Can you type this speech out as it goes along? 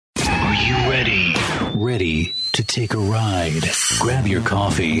ready to take a ride. Grab your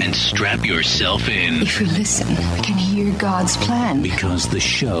coffee and strap yourself in. If we listen, we can hear God's plan. Because the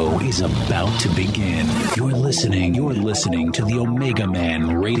show is about to begin. You're listening to the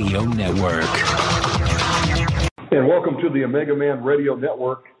Omegaman Radio Network. And welcome to the Omegaman Radio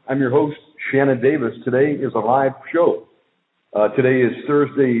Network. I'm your host, Shannon Davis. Today is a live show. Today is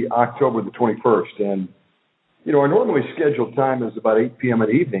Thursday, October the 21st. And, you know, our normally scheduled time is about 8 p.m. in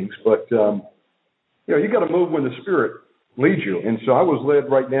the evenings, but, you got to move when the Spirit leads you. And so I was led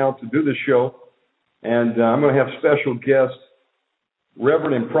right now to do this show, and I'm going to have special guest,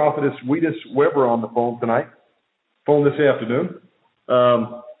 Reverend and Prophetess Wedis Weber on the phone this afternoon.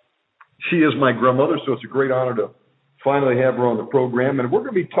 She is my grandmother, so it's a great honor to finally have her on the program. And we're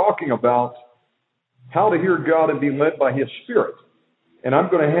going to be talking about how to hear God and be led by His Spirit. And I'm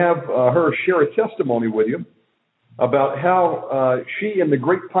going to have her share a testimony with you about how she, in the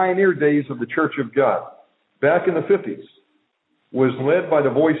great pioneer days of the Church of God, back in the 50s, was led by the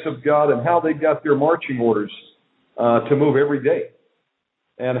voice of God, and how they got their marching orders to move every day.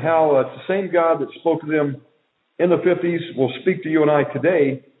 And how it's the same God that spoke to them in the 50s will speak to you and I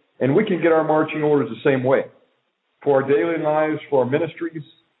today, and we can get our marching orders the same way for our daily lives, for our ministries.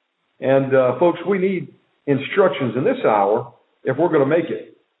 And, folks, we need instructions in this hour if we're going to make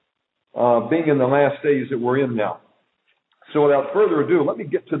it, being in the last days that we're in now. So without further ado, let me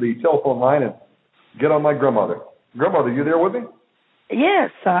get to the telephone line and get on my grandmother. Grandmother, you there with me?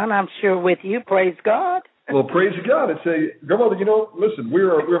 Yes, son, I'm sure with you. Praise God. Well, praise God. Grandmother, listen,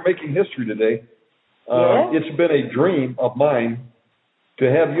 we're making history today. It's been a dream of mine to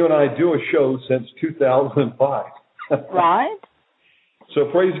have you and I do a show since 2005. Right.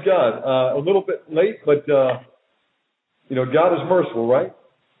 So praise God. A little bit late, but, God is merciful, right?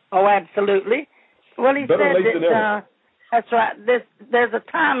 Oh, absolutely. Well, he Better said late than never. That's right. There's a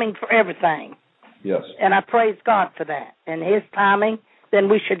timing for everything. Yes. And I praise God for that. And His timing, then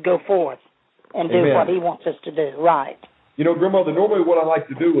we should go forth and do Amen. what He wants us to do. Right. Grandmother, normally what I like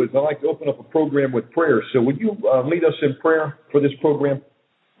to do is I like to open up a program with prayer. So would you lead us in prayer for this program?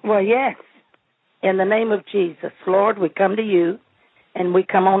 Well, yes. In the name of Jesus, Lord, we come to you, and we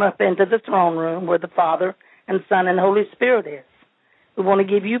come on up into the throne room where the Father and Son and Holy Spirit is. We want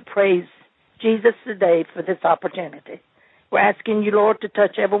to give you praise, Jesus, today for this opportunity. We're asking you, Lord, to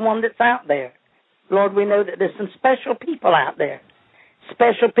touch everyone that's out there. Lord, we know that there's some special people out there,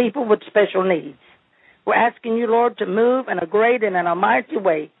 special people with special needs. We're asking you, Lord, to move in a great and in a mighty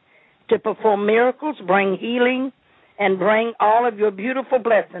way, to perform miracles, bring healing, and bring all of your beautiful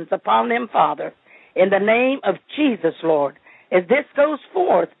blessings upon them, Father. In the name of Jesus, Lord, as this goes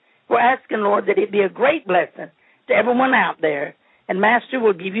forth, we're asking, Lord, that it be a great blessing to everyone out there. And Master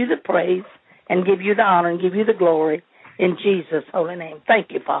will give you the praise and give you the honor and give you the glory in Jesus' holy name.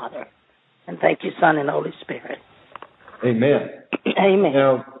 Thank you, Father. And thank you, Son and Holy Spirit. Amen. Amen.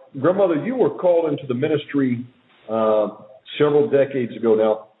 Now, Grandmother, you were called into the ministry several decades ago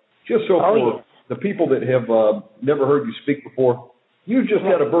now. Just so for the people that have never heard you speak before, you just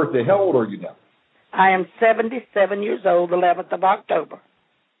had a birthday. How old are you now? I am 77 years old, 11th of October.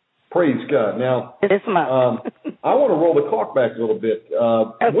 Praise God. Now, this month. I want to roll the clock back a little bit.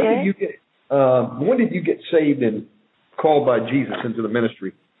 Okay. When did you get saved and called by Jesus into the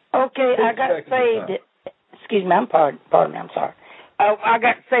ministry? Okay, I got saved. Excuse me, pardon me, I'm sorry. I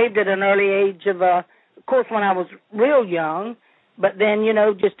got saved at an early age of course, when I was real young, but then,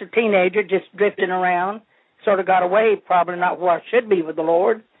 just a teenager, just drifting around, sort of got away, probably not where I should be with the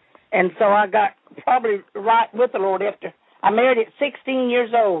Lord. And so I got probably right with the Lord after I married at 16 years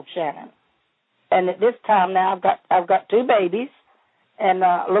old, Shannon. And at this time now, I've got two babies, and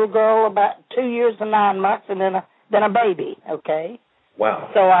a little girl about 2 years and 9 months, and then a baby. Okay. Wow.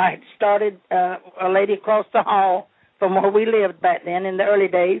 So I started a lady across the hall from where we lived back then in the early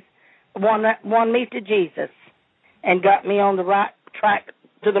days, won me to Jesus, and got me on the right track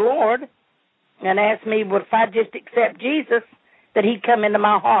to the Lord, and asked me, well, if I just accept Jesus, that He'd come into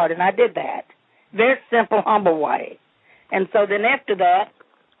my heart, and I did that. Very simple, humble way. And so then after that,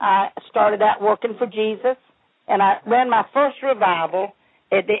 I started out working for Jesus, and I ran my first revival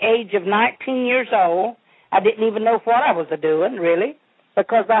at the age of 19 years old. I didn't even know what I was doing, really,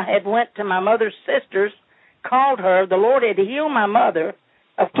 because I had went to my mother's sisters, called her. The Lord had healed my mother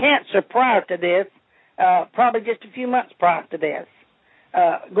of cancer prior to this, probably just a few months prior to this,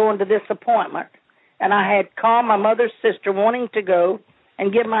 going to this appointment. And I had called my mother's sister wanting to go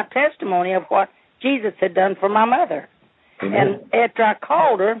and give my testimony of what Jesus had done for my mother. Amen. And after I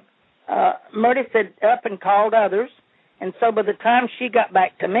called her, Murdy said up and called others. And so by the time she got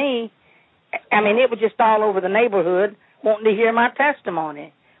back to me, it was just all over the neighborhood wanting to hear my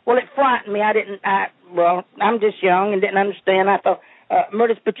testimony. Well, it frightened me. I'm just young and didn't understand. I thought,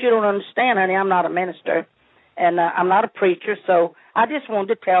 Murtis, but you don't understand, honey. I'm not a minister, and I'm not a preacher, so I just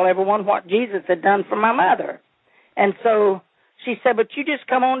wanted to tell everyone what Jesus had done for my mother. And so she said, but you just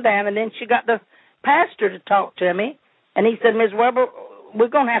come on down, and then she got the pastor to talk to me, and he said, Ms. Weber, we're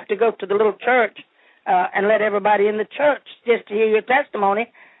going to have to go to the little church and let everybody in the church just to hear your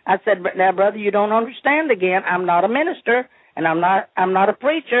testimony. I said, but now, brother, you don't understand again. I'm not a minister, and I'm not a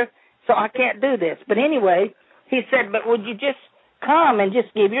preacher, so I can't do this. But anyway, he said, but would you just come and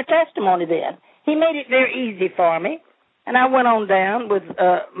just give your testimony then? He made it very easy for me, and I went on down with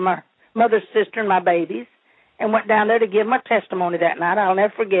my mother's sister and my babies and went down there to give my testimony that night. I'll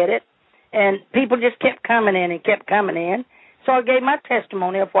never forget it. And people just kept coming in and kept coming in. So I gave my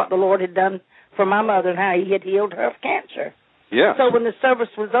testimony of what the Lord had done for my mother and how he had healed her of cancer. Yeah. So when the service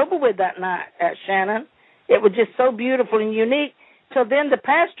was over with that night at Shannon, it was just so beautiful and unique. So then the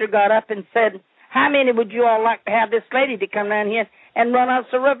pastor got up and said, how many would you all like to have this lady to come down here and run us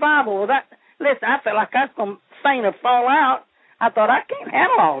a revival? Well, listen, I felt like I was going to faint or fall out. I thought, I can't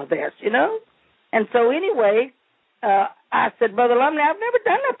handle all of this, you know. And so anyway, I said, Brother Lumley, I've never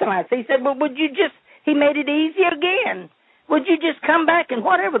done nothing like this. He said, well, would you just, he made it easy again. Would you just come back and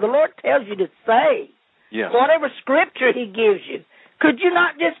whatever the Lord tells you to say, yes, whatever scripture he gives you, could you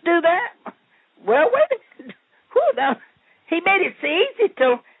not just do that? Well, wait a minute. He made it so easy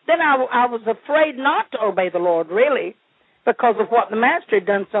till then I was afraid not to obey the Lord, really, because of what the Master had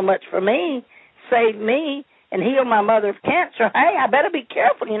done so much for me, saved me, and healed my mother of cancer. Hey, I better be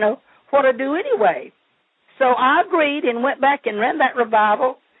careful, you know, what I do anyway. So I agreed and went back and ran that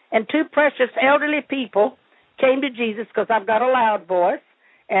revival, and two precious elderly people came to Jesus because I've got a loud voice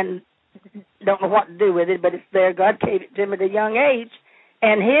and don't know what to do with it, but it's there. God gave it to me at a young age.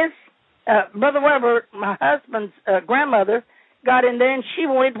 And his Brother Weber, my husband's grandmother, got in there, and she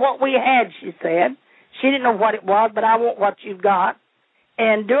wanted what we had, she said. She didn't know what it was, but I want what you've got.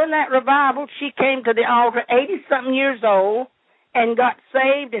 And during that revival, she came to the altar 80-something years old and got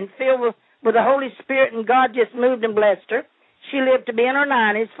saved and filled with the Holy Spirit, and God just moved and blessed her. She lived to be in her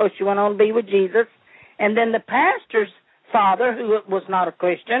 90s, so she went on to be with Jesus. And then the pastor's father, who was not a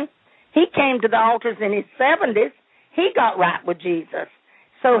Christian, he came to the altars in his 70s. He got right with Jesus.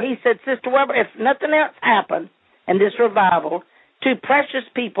 So he said, Sister Weber, if nothing else happened in this revival, two precious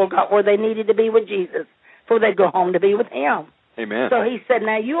people got where they needed to be with Jesus before they go home to be with him. Amen. So he said,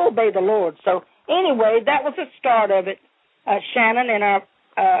 now you obey the Lord. So anyway, that was the start of it, Shannon, in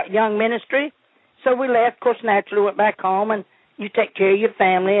our young ministry. So we left, of course, naturally went back home, and you take care of your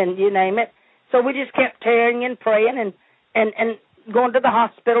family and you name it. So we just kept tarrying and praying and going to the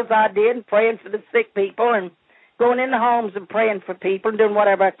hospitals I did and praying for the sick people and going in the homes and praying for people and doing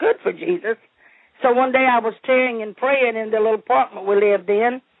whatever I could for Jesus. So one day I was tarrying and praying in the little apartment we lived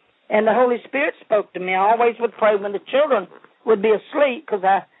in, and the Holy Spirit spoke to me. I always would pray when the children would be asleep because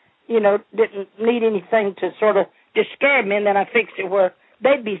I, didn't need anything to sort of disturb me, and then I fixed it where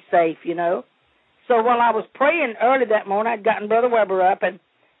they'd be safe, So while I was praying early that morning, I'd gotten Brother Weber up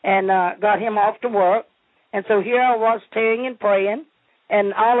and got him off to work. And so here I was tarrying and praying,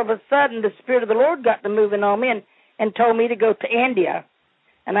 and all of a sudden the Spirit of the Lord got to moving on me and told me to go to India.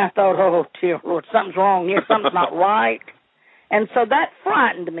 And I thought, oh, dear Lord, something's wrong here. Something's not right. And so that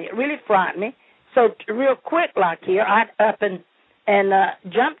frightened me. It really frightened me. So real quick like here, I up and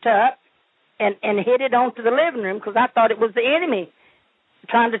jumped up and hid it onto the living room because I thought it was the enemy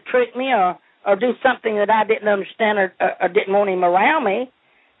trying to trick me or do something that I didn't understand or didn't want him around me.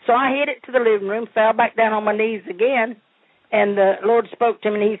 So I hid it to the living room, fell back down on my knees again, and the Lord spoke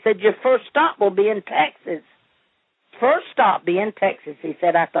to me, and he said, your first stop will be in Texas. First stop be in Texas, he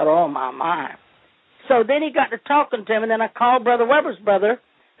said. I thought, oh, my. So then he got to talking to him, and then I called Brother Weber's brother,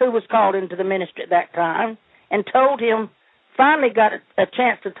 who was called into the ministry at that time, and told him, finally got a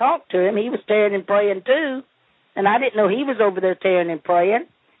chance to talk to him. He was tarrying and praying too, and I didn't know he was over there tarrying and praying.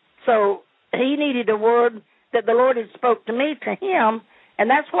 So he needed a word that the Lord had spoke to me to him, and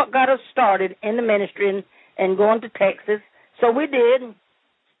that's what got us started in the ministry and going to Texas. So we did,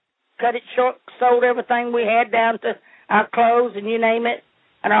 cut it short, sold everything we had down to our clothes and you name it,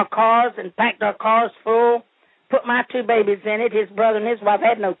 and our cars, and packed our cars full, put my two babies in it, his brother and his wife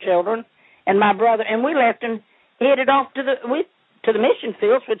had no children, and my brother, and we left and headed off to the mission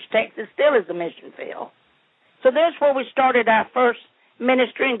fields, which Texas still is a mission field. So there's where we started our first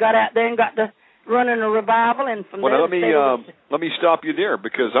ministry and got out there and got to running a revival. And from there, let me stop you there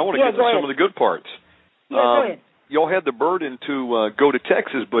because I want to get to some of the good parts. Yeah, go ahead. Y'all had the burden to go to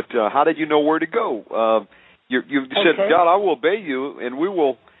Texas, but how did you know where to go? You said, God, I will obey you, and we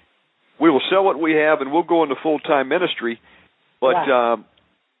will sell what we have, and we'll go into full-time ministry. But right.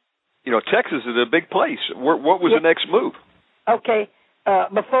 Texas is a big place. What was the next move? Okay.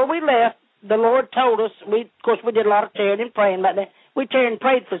 Before we left, the Lord told us, of course, we did a lot of tearing and praying back then. We teared and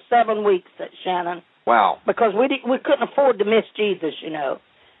prayed for 7 weeks at Shannon. Wow. Because we couldn't afford to miss Jesus,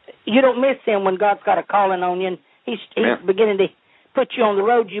 You don't miss him when God's got a calling on you, and he's beginning to put you on the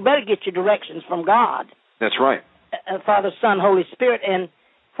road. You better get your directions from God. That's right. Father, Son, Holy Spirit. And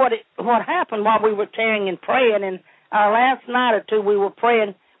what happened while we were tearing and praying, and our last night or two we were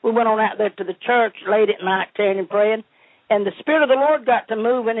praying, we went on out there to the church late at night tearing and praying, and the Spirit of the Lord got to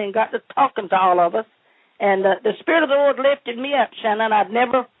moving and got to talking to all of us. And the Spirit of the Lord lifted me up, Shannon. I'd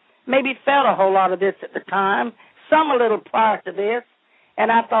never maybe felt a whole lot of this at the time, some a little prior to this.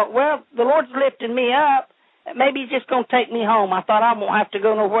 And I thought, well, the Lord's lifting me up. Maybe he's just going to take me home. I thought I won't have to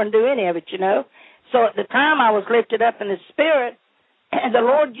go nowhere and do any of it, So at the time I was lifted up in the Spirit, and the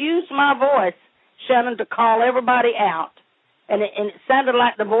Lord used my voice, Shannon, to call everybody out. And it sounded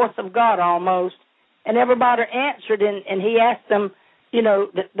like the voice of God almost. And everybody answered, and he asked them,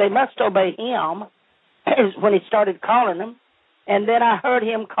 that they must obey him when he started calling them. And then I heard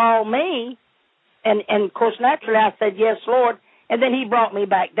him call me, and of course, naturally, I said, yes, Lord. And then he brought me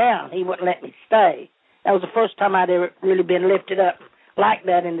back down. He wouldn't let me stay. That was the first time I'd ever really been lifted up like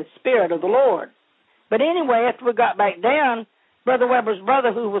that in the Spirit of the Lord. But anyway, after we got back down, Brother Weber's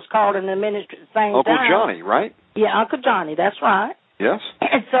brother, who was called in the ministry at the same Uncle time. Uncle Johnny, right? Yeah, Uncle Johnny, that's right. Yes.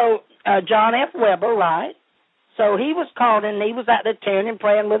 And so John F. Weber, right? So he was called in, and he was out there tearing and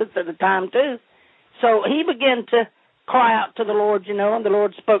praying with us at the time, too. So he began to cry out to the Lord, and the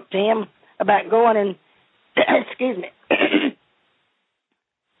Lord spoke to him about going and, excuse me.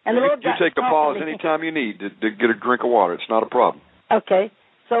 And the Lord you take a pause anytime you need to get a drink of water. It's not a problem. Okay.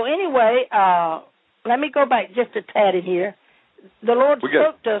 So anyway, let me go back just a tad in here. The Lord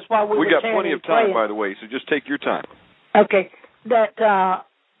spoke to us while we were got plenty of time, by the way, so just take your time. Okay. That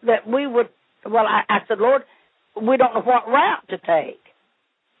we would, I said, Lord, we don't know what route to take.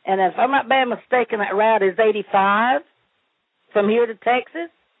 And if I'm not bad mistaken, that route is 85 from here to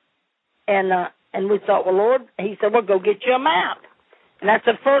Texas. And we thought, well, Lord, he said, well, go get you a map. And that's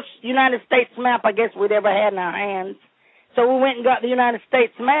the first United States map I guess we'd ever had in our hands. So we went and got the United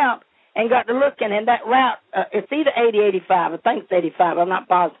States map and got to looking, and that route, it's either 80, 85. I think it's 85. I'm not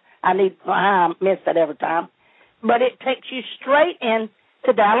positive. I miss that every time. But it takes you straight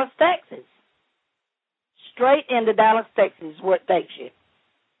into Dallas, Texas. Straight into Dallas, Texas is where it takes you.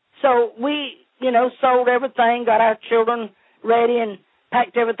 So we, sold everything, got our children ready, and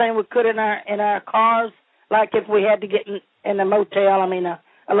packed everything we could in our cars, like if we had to get in a motel,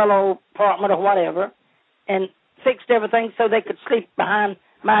 a little old apartment or whatever, and fixed everything so they could sleep behind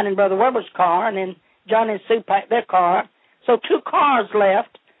mine and Brother Weber's car, and then Johnny and Sue packed their car. So 2 carloads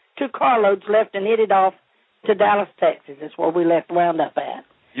left, and headed off to Dallas, Texas. That's where we wound up at.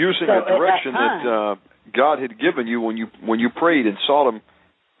 Using the direction that God had given you when you prayed and sought Him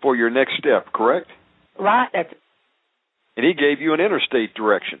for your next step, correct? Right. And He gave you an interstate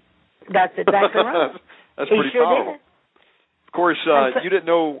direction. That's exactly right. That's pretty powerful. Did. Of course, you didn't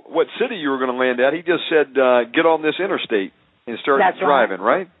know what city you were going to land at. He just said, get on this interstate and start driving,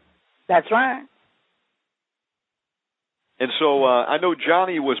 right? That's right. And so I know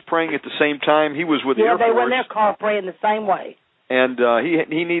Johnny was praying at the same time. He was with the Air Force. Yeah, they were in their car praying the same way. And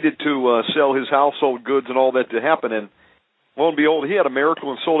he needed to sell his household goods and all that to happen. And lo and behold, he had a miracle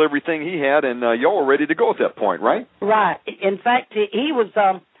and sold everything he had, and y'all were ready to go at that point, right? Right. In fact, he was.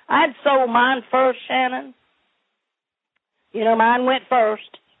 I had sold mine first, Shannon. Mine went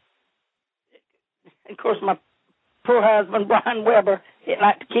first. Of course, my poor husband, Brian Weber, didn't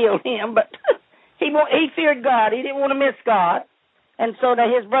like to kill him, but he feared God. He didn't want to miss God. And so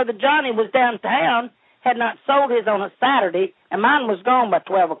his brother Johnny was downtown, had not sold his on a Saturday, and mine was gone by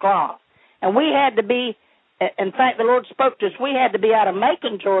 12 o'clock. And we had to be, in fact, the Lord spoke to us, we had to be out of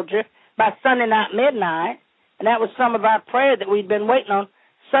Macon, Georgia, by Sunday night midnight, and that was some of our prayer that we'd been waiting on.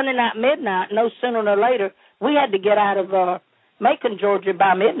 Sunday night midnight, no sooner nor later, we had to get out of Macon, Georgia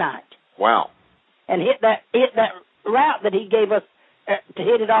by midnight. Wow. And hit that route that he gave us to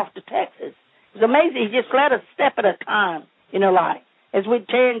hit it off to Texas. It was amazing. He just let us step at a time, as we'd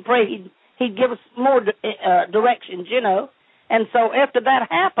tear and pray, he'd give us more directions, And so after that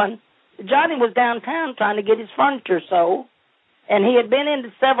happened, Johnny was downtown trying to get his furniture sold, and he had been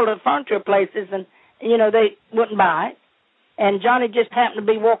into several of the furniture places, and, they wouldn't buy it. And Johnny just happened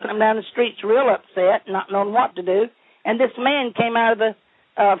to be walking him down the streets real upset, not knowing what to do. And this man came out of the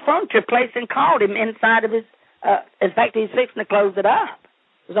furniture place and called him inside of his, in fact, he was fixing to close it up.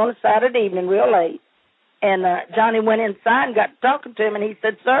 It was on a Saturday evening, real late. And Johnny went inside and got talking to him, and he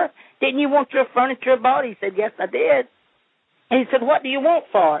said, "Sir, didn't you want your furniture bought?" He said, "Yes, I did." And he said, "What do you want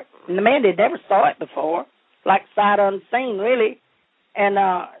for it?" And the man had never saw it before, like sight unseen, really. And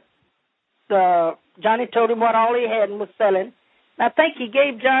Johnny told him what all he had and was selling. And I think he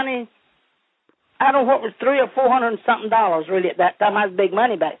gave Johnny, I don't know what was $300 or $400 and something really at that time. That was big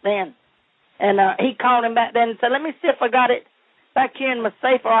money back then. And he called him back then and said, let me see if I got it back here in my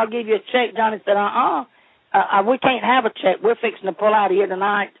safe or I'll give you a check. Johnny said, we can't have a check. We're fixing to pull out of here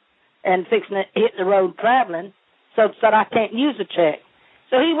tonight and fixing to hit the road traveling. So said, I can't use a check.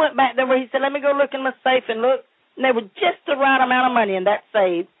 So he went back there where he said, let me go look in my safe and look. And there was just the right amount of money in that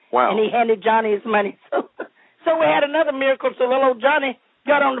safe. Wow. And he handed Johnny his money. So we had another miracle. So little old Johnny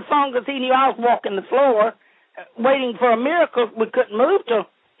got on the phone because he knew I was walking the floor waiting for a miracle. We couldn't move till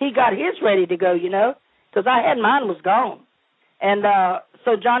he got his ready to go, because I had mine was gone. And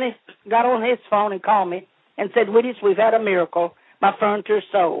so Johnny got on his phone and called me and said, Wedis, we've had a miracle. My furniture's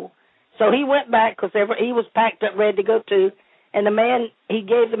sold. So he went back because he was packed up, ready to go too. And he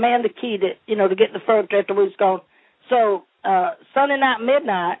gave the man the key to get the furniture after we was gone. So Sunday night,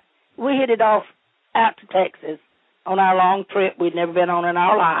 midnight, we headed off out to Texas on our long trip we'd never been on in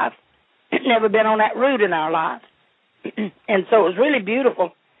our life. Never been on that route in our life. And so it was really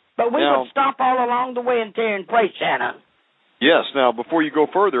beautiful. But we would stop all along the way and tear and pray, Shannon. Yes. Now, before you go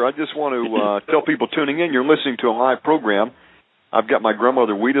further, I just want to tell people tuning in, you're listening to a live program. I've got my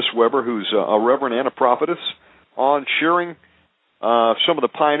grandmother, Wedis Weber, who's a reverend and a prophetess, on sharing some of the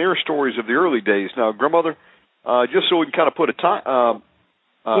pioneer stories of the early days. Now, grandmother, just so we can kind of put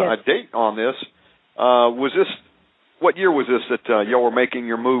a date on this, what year was this that y'all were making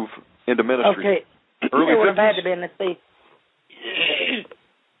your move into ministry? Okay. Early 50s? It would have had to been, let's see.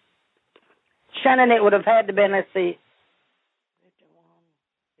 Shannon, it would have had to been, let's see, 51,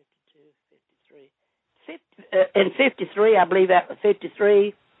 52, 53. In 53, I believe that was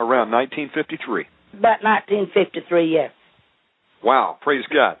 53. Around 1953. About 1953, yes. Wow, praise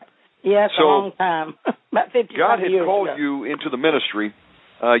God. Yes, a long time. About 50 God had years called ago. you into the ministry.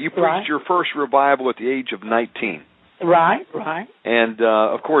 You preached your first revival at the age of 19. Right. And,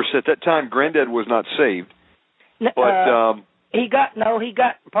 of course, at that time, Granddad was not saved. But he got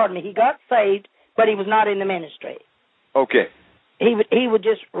saved, but he was not in the ministry. Okay. He would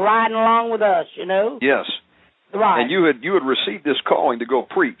just riding along with us, Yes. Right. And you had received this calling to go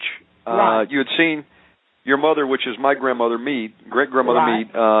preach. Right. You had seen your mother, which is my grandmother Meade, great-grandmother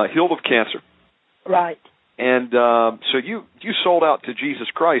Meade, healed of cancer. Right. And so you sold out to Jesus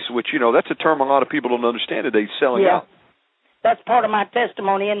Christ, which, that's a term a lot of people don't understand today, selling out. That's part of my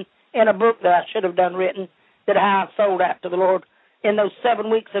testimony in a book that I should have done written, that how I sold out to the Lord. In those 7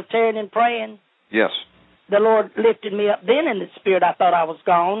 weeks of tearing and praying, yes, the Lord lifted me up then in the spirit. I thought I was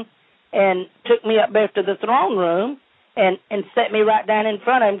gone, and took me up there to the throne room and set me right down in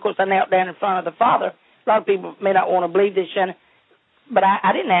front of him. Of course, I knelt down in front of the Father. A lot of people may not want to believe this, Shannon, but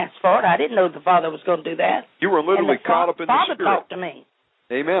I didn't ask for it. I didn't know the Father was going to do that. You were literally caught up in the Spirit. The Father talked to me.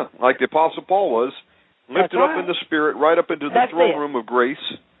 Amen. Like the Apostle Paul was, lifted up in the Spirit, right up into the throne room of grace.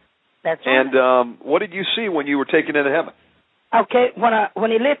 That's right. And what did you see when you were taken into heaven? Okay,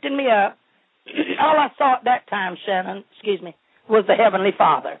 when he lifted me up, all I saw at that time, Shannon, was the Heavenly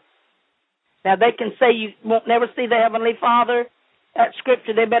Father. Now, they can say you won't never see the Heavenly Father. That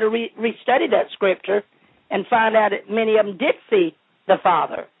Scripture, they better restudy that Scripture and find out that many of them did see the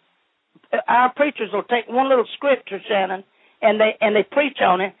Father. Our preachers will take one little Scripture, Shannon, and they preach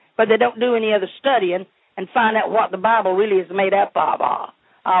on it, but they don't do any other studying and find out what the Bible really is made up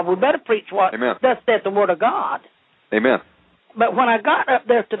of. We better preach what thus saith the Word of God. Amen. But when I got up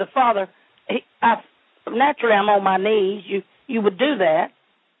there to the Father, naturally I'm on my knees. You would do that.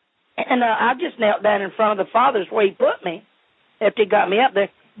 And I just knelt down in front of the Father's where he put me after he got me up there.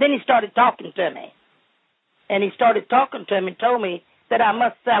 Then he started talking to me. And he started talking to me and told me that I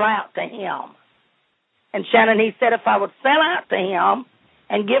must sell out to him. And Shannon, he said if I would sell out to him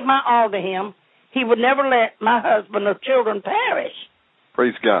and give my all to him, he would never let my husband or children perish.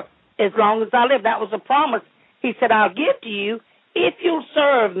 Praise God. As long as I live. That was a promise. He said, I'll give to you if you'll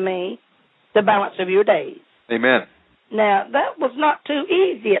serve me the balance of your days. Amen. Now, that was not too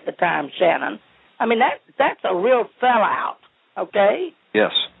easy at the time, Shannon. I mean, that's a real sellout, okay?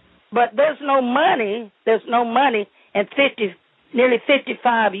 Yes. But there's no money in nearly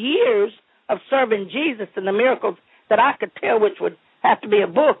 55 years of serving Jesus and the miracles that I could tell, which would have to be a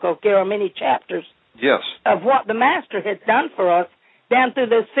book, okay, or many chapters. Yes. Of what the Master has done for us down through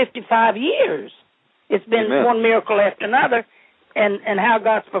those 55 years. It's been one miracle after another, and how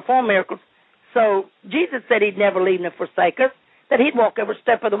God's performed miracles. So Jesus said he'd never leave nor forsake us, that he'd walk every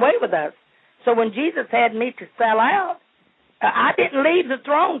step of the way with us. So when Jesus had me to sell out, I didn't leave the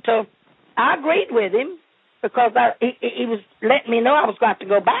throne till I agreed with him, because he was letting me know I was going to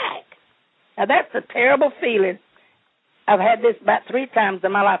go back. Now, that's a terrible feeling. I've had this about 3 times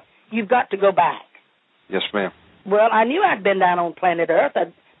in my life. You've got to go back. Yes, ma'am. Well, I knew I'd been down on planet Earth.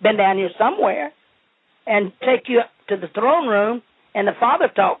 I'd been down here somewhere. And take you up to the throne room and the Father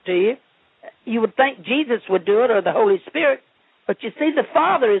talk to you. You would think Jesus would do it or the Holy Spirit. But you see, the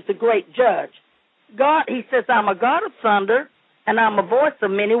Father is the great judge. God, he says, I'm a God of thunder and I'm a voice of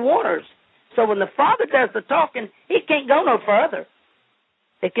many waters. So when the Father does the talking, he can't go no further.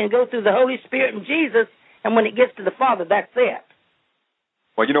 It can go through the Holy Spirit and Jesus, and when it gets to the Father, that's it.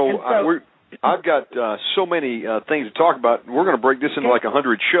 Well, I've got so many things to talk about. We're going to break this into like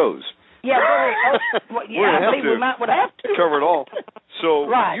 100 shows. Yeah, I believe we would have to cover it all. So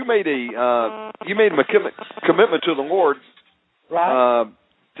right. you made a commitment to the Lord, right,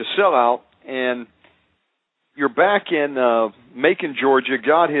 to sell out, and you're back in Macon, Georgia.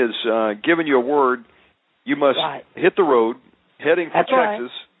 God has given you a word. You must hit the road, heading for Texas. Right.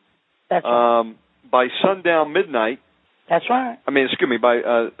 That's right. By sundown midnight. That's right.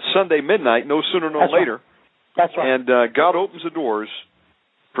 By Sunday midnight, no sooner nor later. Right. That's right. And God opens the doors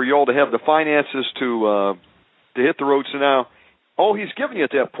for you all to have the finances to hit the road. So now, all he's given you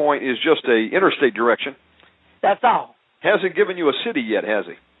at that point is just a interstate direction. That's all. Hasn't given you a city yet, has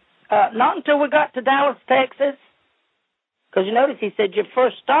he? Not until we got to Dallas, Texas. Because you notice he said your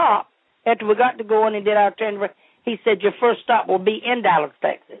first stop, after we got to go in and did our turn, he said your first stop will be in Dallas,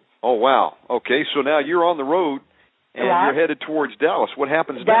 Texas. Oh, wow. Okay, so now you're on the road and you're headed towards Dallas. What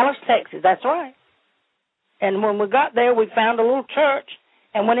happens next? Dallas, Texas, that's right. And when we got there, we found a little church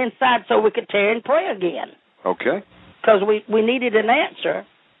and went inside so we could tear and pray again. Okay. Because we needed an answer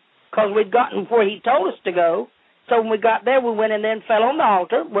because we'd gotten where he told us to go. So when we got there, we went in there and fell on the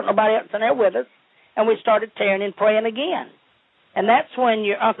altar. With nobody else in there with us. And we started tearing and praying again. And that's when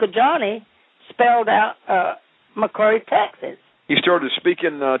your Uncle Johnny spelled out McCurry, Texas. He started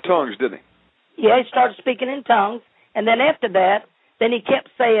speaking tongues, didn't he? Yeah, he started speaking in tongues. And then after that, then he kept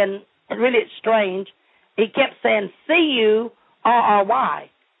saying, really it's strange, he kept saying C-U-R-R-Y.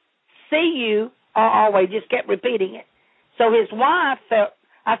 C-U-R-R-Y. He just kept repeating it. So his wife felt,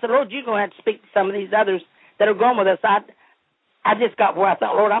 I said, Lord, you're going to have to speak to some of these others that are going with us. I just got where I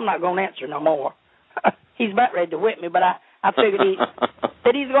thought, Lord, I'm not going to answer no more. He's about ready to whip me, but I figured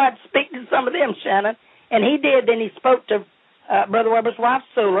that he's going to have to speak to some of them, Shannon. And he did. Then he spoke to Brother Weber's wife,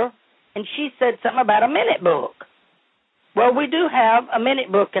 Sula, and she said something about a minute book. Well, we do have a minute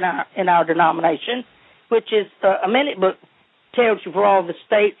book in our denomination, which is a minute book tells you where all the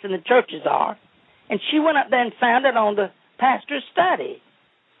states and the churches are. And she went up there and found it on the pastor's study.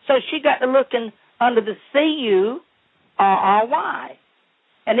 So she got to looking under the C-U-R-R-Y.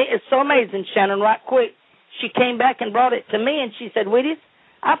 And it is so amazing, Shannon, right quick. She came back and brought it to me, and she said, Wedis,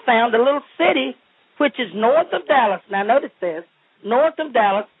 I found a little city which is north of Dallas. Now, notice this, north of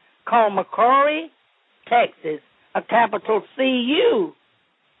Dallas, called McCurry, Texas, a capital C-U-R-R-Y.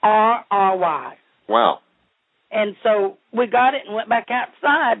 Wow. And so we got it and went back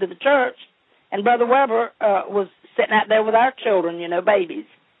outside to the church, and Brother Weber was sitting out there with our children, babies.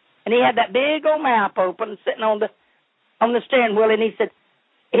 And he had that big old map open sitting on the steering wheel, and he said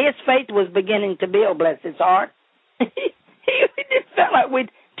his faith was beginning to build, bless his heart. He just felt like we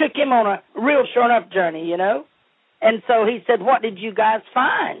took him on a real sure-enough journey, And so he said, what did you guys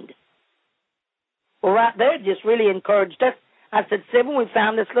find? Well, right there, it just really encouraged us. I said, Sybil, we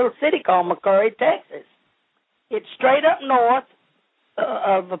found this little city called McCurry, Texas. It's straight up north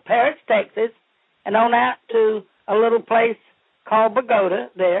of Paris, Texas, and on out to a little place called Bogota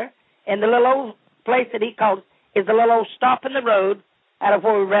there. And the little old place that he called is a little old stop in the road out of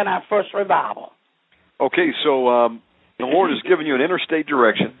where we ran our first revival. Okay, so the Lord has given you an interstate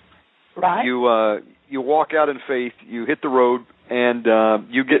direction. Right. You walk out in faith, you hit the road, and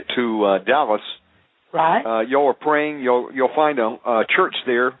you get to Dallas. Right. Y'all are praying. You'll find a church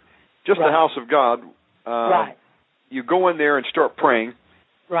there, just the house of God. Right. You go in there and start praying.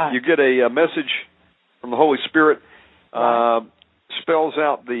 Right. You get a message from the Holy Spirit. Spells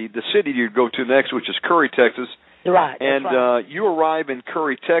out the city you'd go to next, which is Curry, Texas. Right. And you arrive in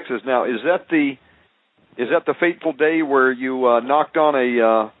Curry, Texas. Now, is that the fateful day where you knocked on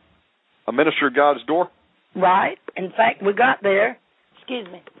a minister of God's door? Right. In fact, we got there. Excuse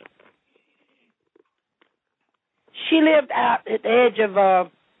me. She lived out at the edge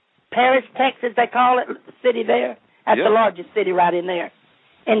of Paris, Texas, they call it, the city there. That's the largest city right in there.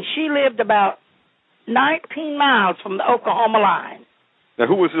 And she lived about 19 miles from the Oklahoma line. Now,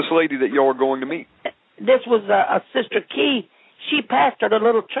 who was this lady that y'all were going to meet? This was a Sister Key. She pastored a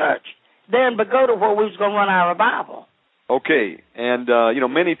little church there in Bogota where we was going to run our revival. Okay. And,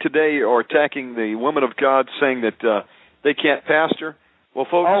 many today are attacking the women of God, saying that they can't pastor. Well,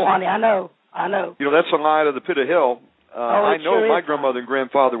 folks... Oh, honey, I know. I know. You know, that's a lie to the pit of hell. I know sure my is. grandmother and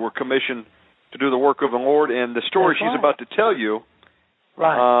grandfather were commissioned to do the work of the Lord, and the story she's about to tell you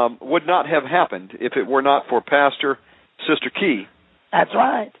would not have happened if it were not for Pastor Sister Key. That's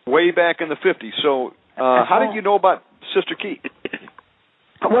right. Way back in the 50s. So how did you know about Sister Key?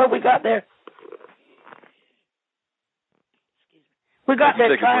 Well, we got there. We got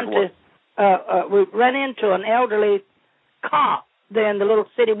there trying to, we ran into an elderly cop there in the little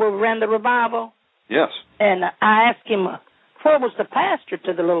city where we ran the revival. Yes. And I asked him, where was the pastor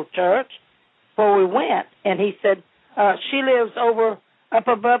to the little church where we went? And he said, she lives up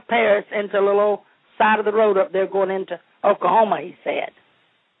above Paris into the little side of the road up there going into Oklahoma, he said.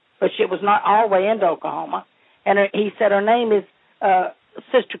 But she was not all the way into Oklahoma. And he said her name is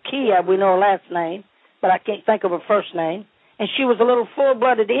Sister Kia. We know her last name, but I can't think of her first name. And she was a little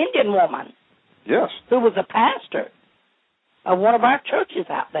full-blooded Indian woman. Yes. Who was a pastor of one of our churches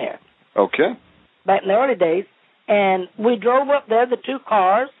out there. Okay. Back in the early days. And we drove up there, the two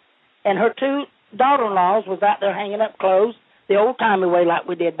cars, and her two daughter-in-laws was out there hanging up clothes, the old-timey way like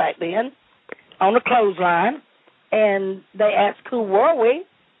we did back then, on the clothesline. And they asked, who were we?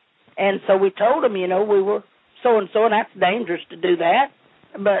 And so we told them, you know, we were so-and-so, and that's dangerous to do that.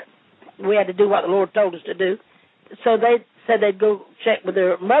 But we had to do what the Lord told us to do. So they said they'd go check with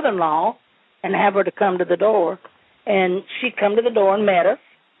their mother-in-law and have her to come to the door. And she come to the door and met us.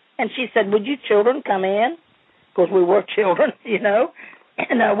 And she said, would you children come in? Because we were children, you know.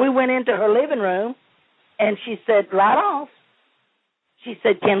 And we went into her living room, and she said, right off, she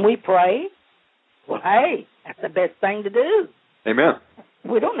said, can we pray? Well, hey, that's the best thing to do. Amen.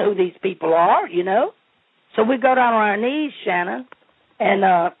 We don't know who these people are, you know. So we got on our knees, Shannon,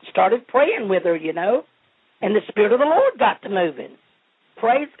 and started praying with her, you know. And the Spirit of the Lord got to moving.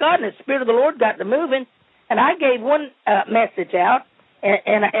 Praise God, and the Spirit of the Lord got to moving. And I gave one message out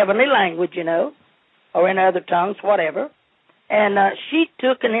in a heavenly language, you know, or in other tongues, whatever. And she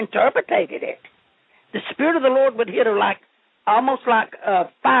took and interpreted it. The Spirit of the Lord would hit her like, almost like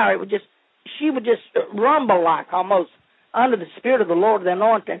fire. It would just, she would just rumble like almost under the Spirit of the Lord, the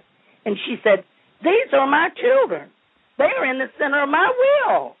anointing. And she said, these are my children. They are in the center of my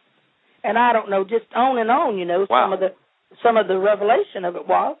will. And I don't know, just on, you know, wow. some of the revelation of it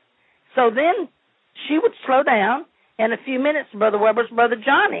was. So then she would slow down. In a few minutes, Brother Weber's Brother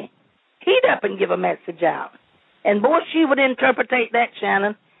Johnny, he'd up and give a message out. And boy, she would interpretate that,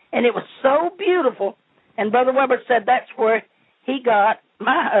 Shannon, and it was so beautiful. And Brother Weber said that's where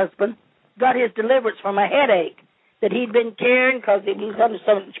my husband, got his deliverance from a headache that he'd been carrying because he was under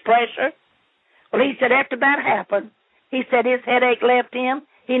so much pressure. Well, he said after that happened, he said his headache left him.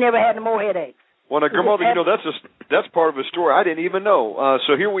 He never had no more headaches. Well, now, grandmother, you know, that's part of a story I didn't even know.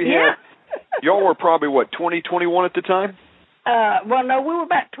 So here we had, y'all were probably, 20, 21 at the time? Well, no, we were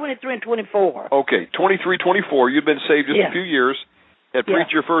about 23 and 24. Okay, 23, 24. You'd been saved just a few years, had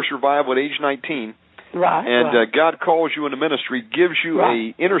preached your first revival at age 19. Right. And God calls you into ministry, gives you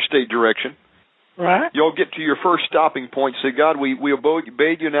a interstate direction. Right. You'll get to your first stopping point, say, God, we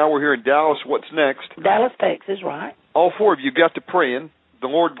obeyed you, now we're here in Dallas, what's next? Dallas, Texas, right. All four of you got to praying. The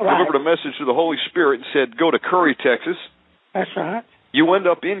Lord delivered a message to the Holy Spirit and said, go to Curry, Texas. That's right. You end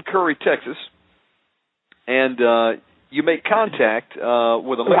up in Curry, Texas, and you make contact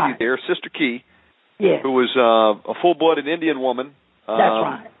with a lady there, Sister Key, who was a full-blooded Indian woman, that's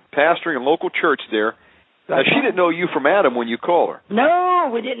right, pastoring a local church there. Now, she didn't know you from Adam when you called her. No,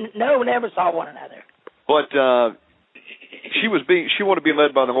 we didn't. No, we never saw one another. But she wanted to be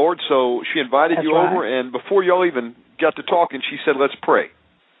led by the Lord, so she invited you over, and before y'all even got to talking, she said, let's pray.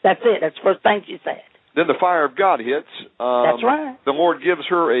 That's it. That's the first thing she said. Then the fire of God hits. That's right. The Lord gives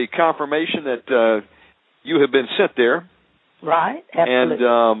her a confirmation that you have been sent there. Right, absolutely.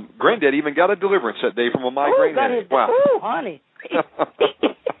 And Granddad even got a deliverance that day from a migraine headache. Wow. Oh, honey.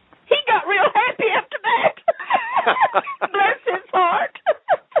 He got real happy after that. Bless his heart.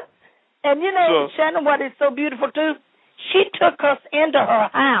 And you know, Shannon, what is so beautiful too? She took us into her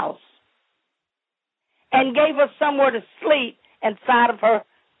house and gave us somewhere to sleep inside of her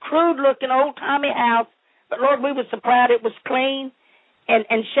crude-looking, old-timey house. But, Lord, we were so proud it was clean. And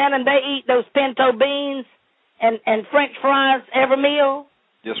Shannon, they eat those pinto beans and French fries every meal.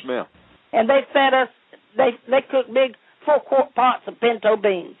 Yes, ma'am. And they fed us, they cooked big 4-quart pots of pinto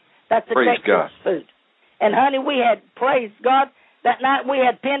beans. That's the Texas food. And, honey, we had, praise God, that night we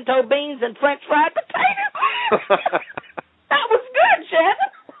had pinto beans and French fried potatoes. That was good,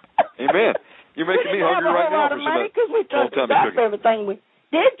 Shannon. Amen. You're making me hungry right now for some because we trusted God for everything we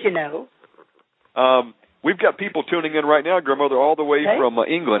did, you know. We've got people tuning in right now, Grandmother, all the way from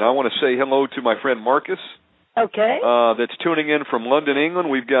England. I want to say hello to my friend Marcus. Okay. That's tuning in from London, England.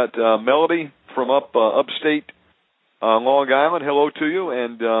 We've got Melody from upstate Long Island. Hello to you.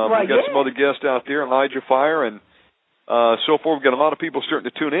 And we've got some other guests out there, Elijah Fire, and so forth. We've got a lot of people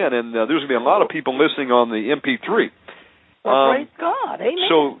starting to tune in, and there's going to be a lot of people listening on the MP3. Well, praise God. Amen.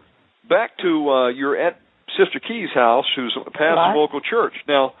 So back to you're at Sister Key's house, who's a pastor of a local church.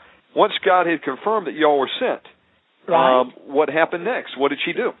 Now, once God had confirmed that y'all were sent, what happened next? What did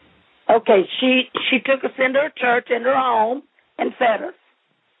she do? Okay, she took us into her church, into her home, and fed us,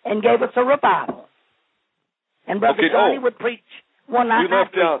 and gave us a revival. And Brother Johnny would preach one night. You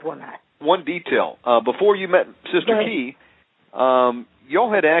left out one detail. Before you met Sister Key,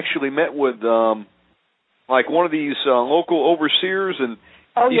 y'all had actually met with like one of these local overseers, and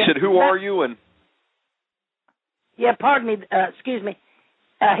he said, "Who are you?" And pardon me, excuse me.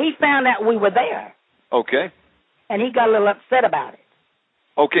 He found out we were there. Okay. And he got a little upset about it.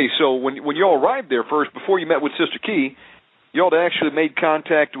 Okay, so when y'all arrived there first, before you met with Sister Key, y'all had actually made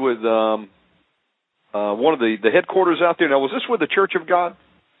contact with one of the headquarters out there. Now, was this with the Church of God?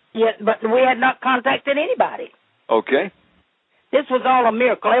 Yeah, but we had not contacted anybody. Okay. This was all a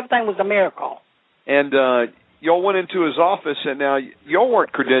miracle. Everything was a miracle. And y'all went into his office, and now y'all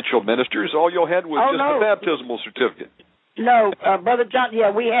weren't credentialed ministers. All y'all had was just a baptismal certificate. No, Brother John.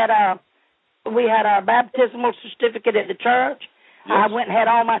 Yeah, we had our baptismal certificate at the church. Yes. I went and had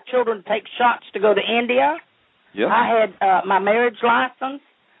all my children take shots to go to India. Yeah. I had my marriage license.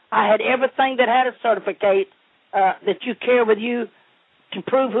 I had everything that had a certificate that you carry with you to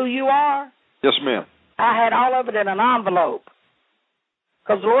prove who you are. Yes, ma'am. I had all of it in an envelope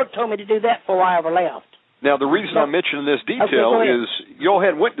because the Lord told me to do that before I ever left. Now, the reason I'm mentioning this detail is y'all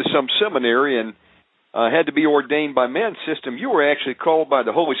had went to some seminary and had to be ordained by man's system. You were actually called by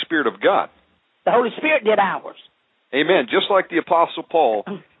the Holy Spirit of God. The Holy Spirit did ours. Amen. Just like the Apostle Paul,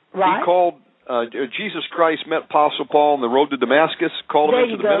 right. He called, Jesus Christ met Apostle Paul on the road to Damascus, called him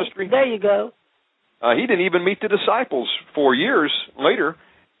into the ministry. There you go. He didn't even meet the disciples for years later.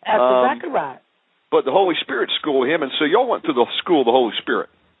 That's exactly right. But the Holy Spirit schooled him, and so y'all went through the school of the Holy Spirit.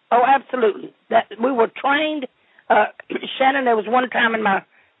 Oh, absolutely. That we were trained. Shannon, there was one time in my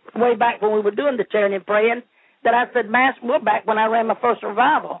way back when we were doing the tearing and praying that I said, Master, back when I ran my first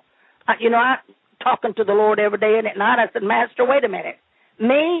revival, I talking to the Lord every day and at night, I said, Master, wait a minute.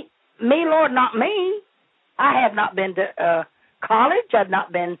 Me, Lord, not me. I have not been to college. I've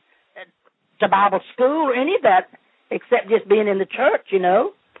not been to Bible school or any of that except just being in the church,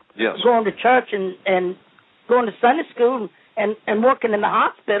 Yes. Going to church and going to Sunday school and working in the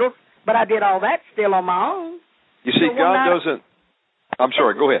hospital, but I did all that still on my own. You see, God doesn't... I'm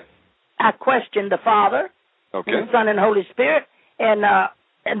sorry, go ahead. I questioned the Father, the Son, and the Holy Spirit, and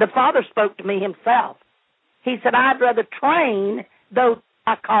the Father spoke to me himself. He said, I'd rather train those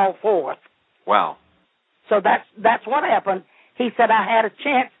I call forth. Wow. So that's what happened. He said, I had a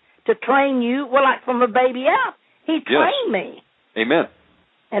chance to train you, like from a baby out. He trained me. Amen.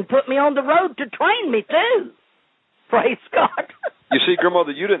 And put me on the road to train me, too. Praise God. You see,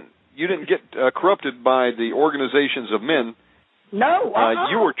 Grandmother, you didn't get corrupted by the organizations of men. No.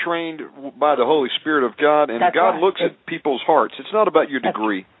 You were trained by the Holy Spirit of God, and that's God right. looks at people's hearts. It's not about your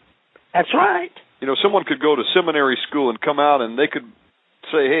degree. That's right. Someone could go to seminary school and come out, and they could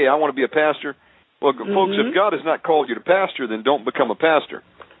say, hey, I want to be a pastor. Well, folks, if God has not called you to pastor, then don't become a pastor.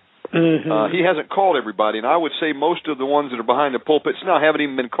 Mm-hmm. He hasn't called everybody, and I would say most of the ones that are behind the pulpits now haven't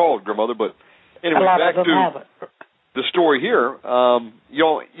even been called, Grandmother. But anyway, back to the story here.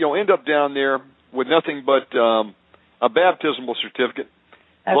 You'll end up down there with nothing but a baptismal certificate.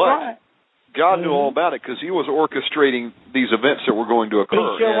 That's right. God knew all about it because He was orchestrating these events that were going to occur.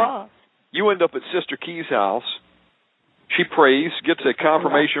 He sure was. You end up at Sister Key's house. She prays, gets a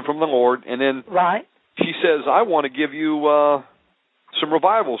confirmation from the Lord, and then she says, I want to give you some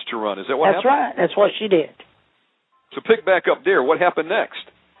revivals to run. Is that what happened? That's right. That's what she did. So pick back up there. What happened next?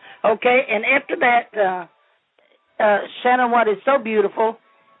 Okay, and after that, Shannon, what is so beautiful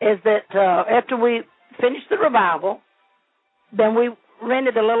is that after we finished the revival, then we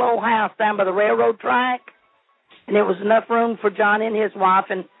rented a little old house down by the railroad track, and there was enough room for John and his wife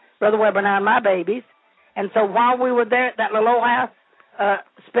and Brother Weber and I and my babies. And so while we were there at that little old house,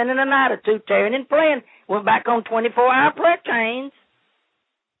 spending a night or two tearing and praying, went back on 24-hour prayer chains.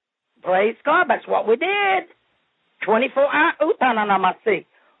 Praise God, that's what we did. 24-hour, utananamasi.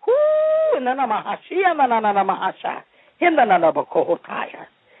 Whoo, inanamahashi, inanamahasha, inanamakohotaya,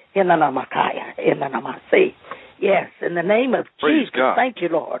 inanamakaya, inanamasi. Yes, in the name of Praise Jesus. God. Thank you,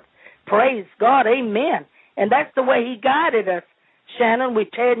 Lord. Praise God, amen. And that's the way He guided us, Shannon. We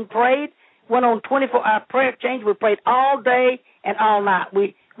teared and prayed, went on 24-hour prayer chains. We prayed all day and all night.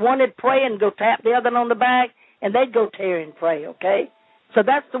 We wanted to pray and go tap the other on the back, and they'd go tarry and pray, okay? So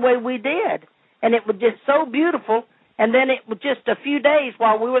that's the way we did. And it was just so beautiful. And then it was just a few days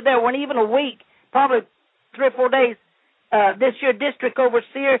while we were there, wasn't even a week, probably 3 or 4 days, this year district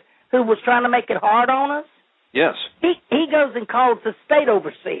overseer who was trying to make it hard on us. Yes. He goes and calls the state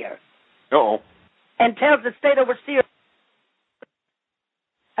overseer. Uh-oh. And tells the state overseer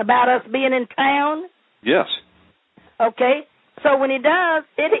about us being in town. Yes. Okay. So when he does,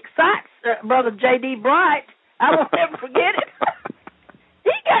 it excites Brother J.D. Bright. I won't ever forget it.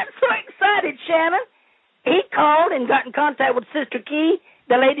 He got so excited, Shannon. He called and got in contact with Sister Key,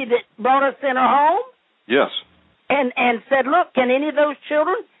 the lady that brought us in her home. Yes. And said, look, can any of those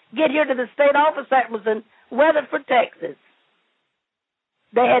children get here to the state office? That was in Weatherford, Texas.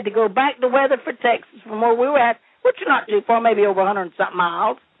 They had to go back to Weatherford, Texas from where we were at, which is not too far, maybe over 100-something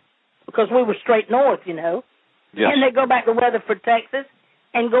miles, because we were straight north, you know. Yes. And they go back to Weatherford, Texas,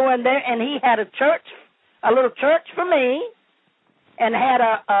 and go in there, and he had a church, a little church for me, and had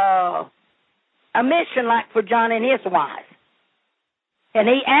a mission like for John and his wife. And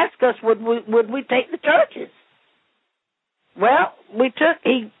he asked us, would we take the churches? Well,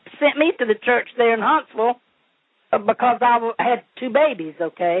 he sent me to the church there in Huntsville because I had 2 babies,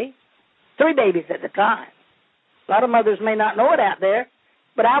 okay? 3 babies at the time. A lot of mothers may not know it out there,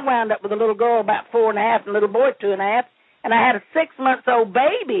 but I wound up with a little girl about 4 and a half and a little boy 2 and a half, and I had a 6-month-old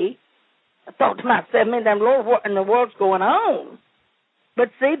baby. I thought to myself, man, Lord, what in the world's going on? But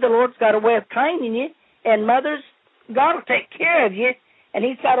see, the Lord's got a way of training you, and mothers, God will take care of you, and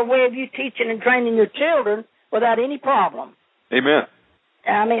He's got a way of you teaching and training your children without any problem. Amen.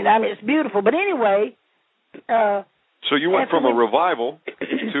 I mean, it's beautiful. But anyway. So you went from a revival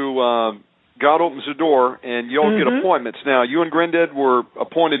to God opens the door, and you all get appointments. Now, you and Granddad were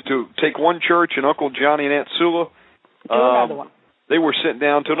appointed to take one church, and Uncle Johnny and Aunt Sula. To another one. They were sent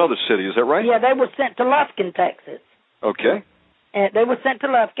down to another city. Is that right? Yeah, they were sent to Lufkin, Texas. Okay. And they were sent to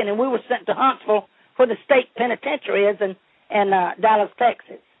Lufkin, and we were sent to Huntsville, where the state penitentiary is in Dallas,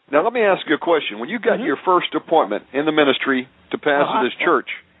 Texas. Now, let me ask you a question. When you got your first appointment in the ministry to pastor this church,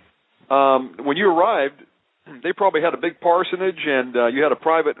 when you arrived, they probably had a big parsonage, and you had a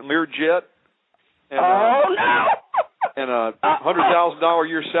private Learjet. And, no! And a $100,000 a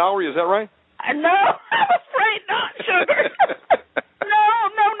year salary. Is that right? No, I'm afraid not, sugar.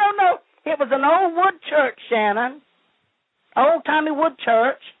 No. It was an old wood church, Shannon. Old-timey wood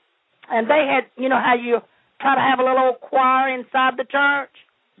church. And they had, you know how you try to have a little old choir inside the church?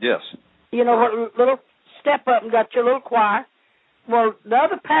 Yes. You know, what little step up and got your little choir. Well, the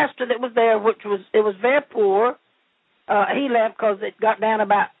other pastor that was there, it was very poor, he left because it got down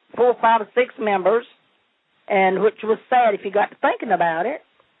about 4, 5, or 6 members, and which was sad if you got to thinking about it.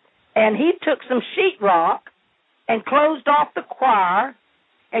 And he took some sheetrock and closed off the choir,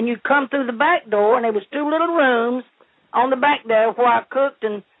 and you come through the back door, and there was 2 little rooms on the back there where I cooked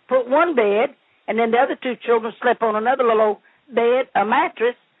and put one bed, and then the other 2 children slept on another little bed, a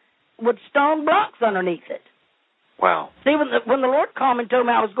mattress, with stone blocks underneath it. Wow. See, when the Lord called me and told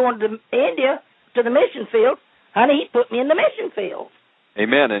me I was going to India, to the mission field, honey, He put me in the mission field.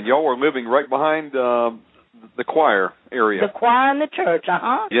 Amen. And y'all were living right behind the choir area. The choir in the church,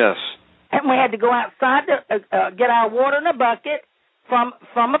 Yes. And we had to go outside to get our water in a bucket from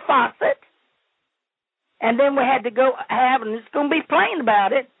a faucet. And then we had to go have, and it's going to be plain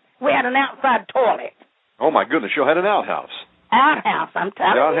about it, we had an outside toilet. Oh, my goodness. You had an outhouse. Outhouse, I'm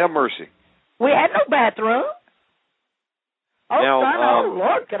telling you. God have mercy. We had no bathroom. Oh, now, son, oh,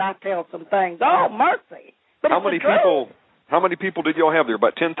 Lord, could I tell some things. Oh, mercy. But how many people did y'all have there?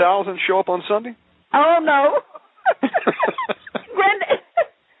 About 10,000 show up on Sunday? Oh, no.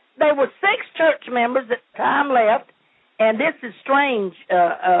 There were 6 church members at the time left, and this is strange,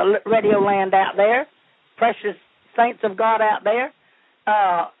 radio land out there, precious saints of God out there.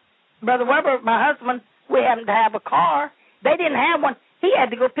 Brother Weber, my husband, we happened to have a car. They didn't have one. He had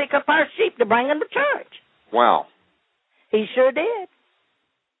to go pick up our sheep to bring them to church. Wow. He sure did.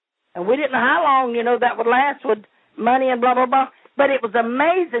 And we didn't know how long, that would last with money and blah, blah, blah. But it was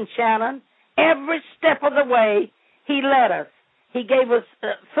amazing, Shannon. Every step of the way, He led us. He gave us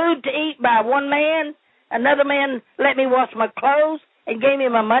food to eat by one man. Another man let me wash my clothes and gave me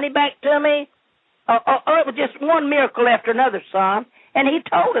my money back to me. It was just one miracle after another, son. And He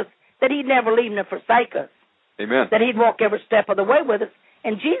told us that He'd never leave nor forsake us. Amen. That He'd walk every step of the way with us.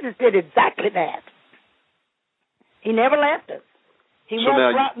 And Jesus did exactly that. He never left us. He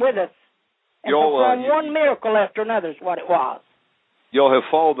walked right with us. And performed one miracle after another is what it was. Y'all have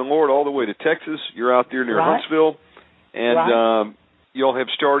followed the Lord all the way to Texas. You're out there near Huntsville. And y'all have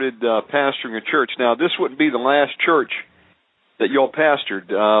started pastoring a church. Now, this wouldn't be the last church that y'all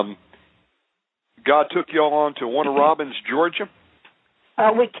pastored. God took you all on to Warner Robins, Georgia?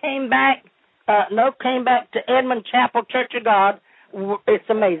 We came back to Edmond Chapel Church of God. It's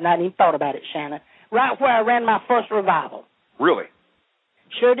amazing. I hadn't even thought about it, Shannon. Right where I ran my first revival. Really?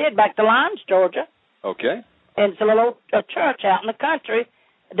 Sure did, back to Lyons, Georgia. Okay. And it's a little church out in the country,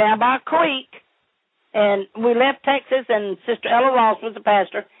 down by a creek. And we left Texas, and Sister Ella Ross was the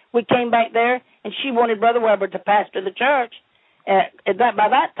pastor. We came back there, and she wanted Brother Weber to pastor the church. By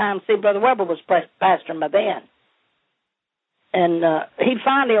that time, see, Brother Weber was pastoring by then. And he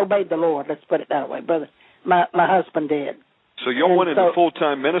finally obeyed the Lord, let's put it that way, brother. My husband did. So you went into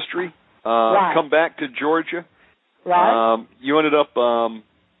full-time ministry, right. Come back to Georgia. Right. You ended up,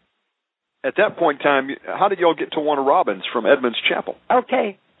 at that point in time, how did y'all get to Warner Robins from Edmonds Chapel?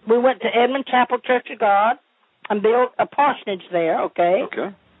 Okay. We went to Edmond Chapel Church of God and built a parsonage there, okay?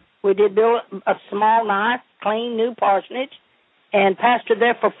 Okay. We did build a small, nice, clean, new parsonage and pastored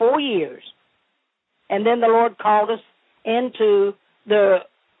there for 4 years. And then the Lord called us into the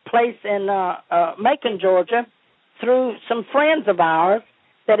place in Macon, Georgia, through some friends of ours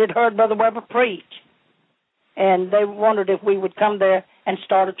that had heard Brother Weber preach. And they wondered if we would come there and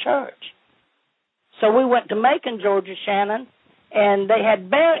start a church. So we went to Macon, Georgia, Shannon, and they had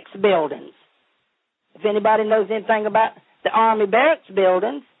barracks buildings. If anybody knows anything about the Army barracks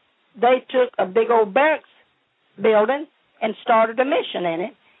buildings, they took a big old barracks building and started a mission in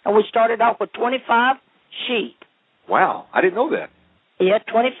it. And we started off with 25 sheep. Wow, I didn't know that. Yeah,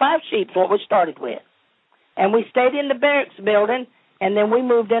 25 sheep is what we started with. And we stayed in the barracks building, and then we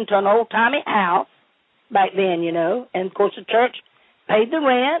moved into an old-timey house back then, you know. And, of course, the church paid the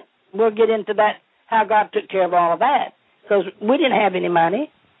rent. We'll get into that, how God took care of all of that, because we didn't have any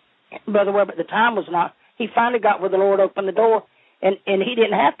money. Brother Webb at the time was not. He finally got where the Lord opened the door, and he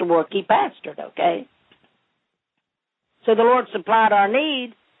didn't have to work. He pastored, okay? So the Lord supplied our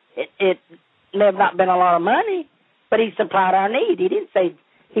need. It may have not been a lot of money, but he supplied our need. He didn't say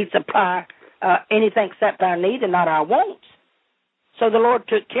he'd supply anything except our need and not our wants. So the Lord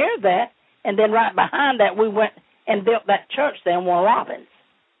took care of that, and then right behind that, we went and built that church there in Warner Robins.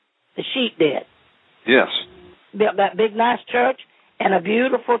 The sheep did. Yes. Built that big, nice church and a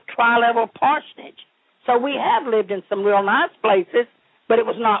beautiful tri-level parsonage. So we have lived in some real nice places, but it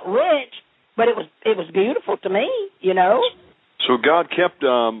was not rich, but it was beautiful to me, you know. So God kept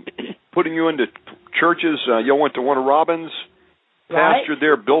putting you into churches. You went to Warner Robins, Right. pastored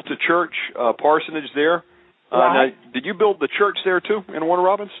there, built a church, parsonage there. Right. Now, did you build the church there, too, in Warner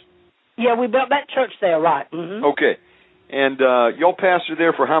Robins? Yeah, we built that church there, right. Mm-hmm. Okay. And y'all pastored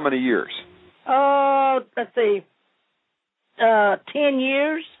there for how many years? Let's see, 10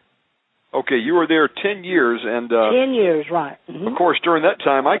 years. Okay, you were there 10 years. And 10 years, right. Mm-hmm. Of course, during that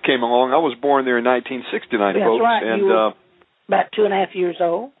time, I came along. I was born there in 1969, That's folks. right. And, you were about 2.5 years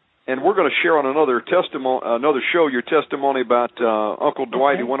old. And we're going to share on another show your testimony about Uncle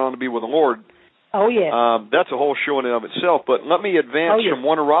Dwight, who went on to be with the Lord. Oh, yes. That's a whole show in and of itself. But let me advance from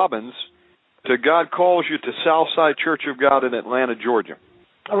Warner Robins to God calls you to Southside Church of God in Atlanta, Georgia.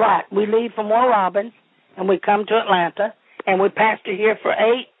 All right. We leave from Warner Robins, and we come to Atlanta, and we pastor here for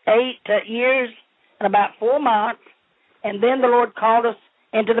eight years and about 4 months. And then the Lord called us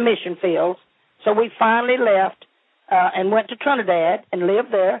into the mission fields. So we finally left and went to Trinidad and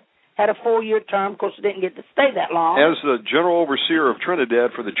lived there. Had a 4-year term. Of course, I didn't get to stay that long. As the general overseer of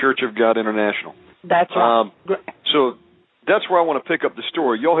Trinidad for the Church of God International. That's right. So that's where I want to pick up the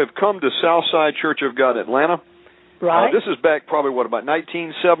story. Y'all have come to Southside Church of God Atlanta. Right. This is back probably, about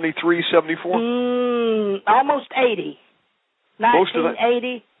 1973, 74? Almost 80.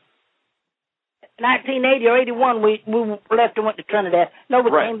 1980. 1980 or 81, we left and went to Trinidad. No,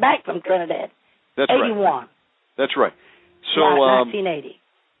 we came back from Trinidad. That's 81. Right. That's right. So, 1980.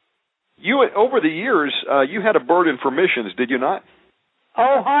 You, over the years, you had a burden for missions, did you not?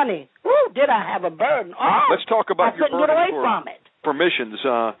 Oh, honey. Woo, did I have a burden? Oh, let's talk about your burden get away from it. For missions.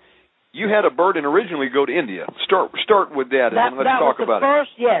 You had a burden originally to go to India. Start with that, and then let's talk about it.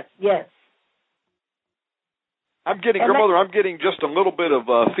 Yes. I'm getting just a little bit of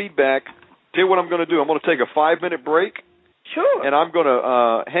feedback. Tell you what I'm going to do. I'm going to take a 5-minute break. Sure. And I'm going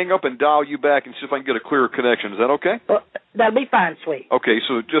to hang up and dial you back and see if I can get a clearer connection. Is that okay? Well, that'll be fine, sweet. Okay,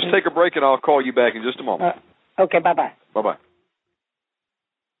 so just take a break and I'll call you back in just a moment. Okay, bye-bye. Bye-bye.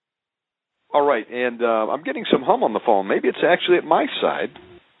 All right, and I'm getting some hum on the phone. Maybe it's actually at my side.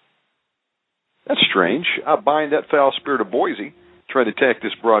 That's strange. I bind that foul spirit of Boise, trying to attack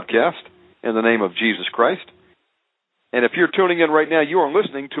this broadcast in the name of Jesus Christ. And if you're tuning in right now, you are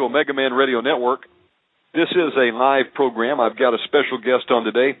listening to Omegaman Radio Network. This is a live program. I've got a special guest on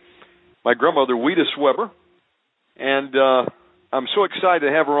today, my grandmother, Wedis Weber. And I'm so excited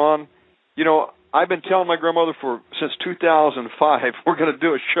to have her on. You know, I've been telling my grandmother since 2005 we're going to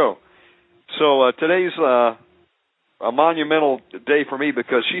do a show. So today's a monumental day for me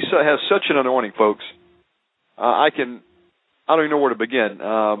because she has such an anointing, folks. I don't even know where to begin.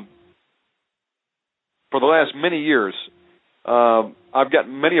 For the last many years, I've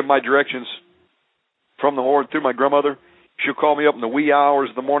gotten many of my directions from the Lord through my grandmother. She'll call me up in the wee hours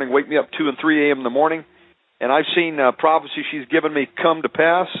of the morning, wake me up 2 and 3 a.m. in the morning, and I've seen prophecy she's given me come to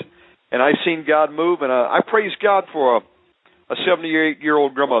pass, and I've seen God move, and I praise God for a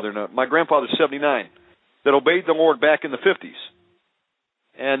 78-year-old grandmother, and my grandfather's 79, that obeyed the Lord back in the 50s.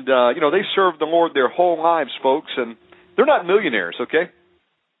 And, they served the Lord their whole lives, folks, and they're not millionaires, okay?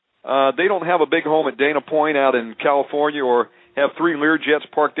 They don't have a big home at Dana Point out in California or have 3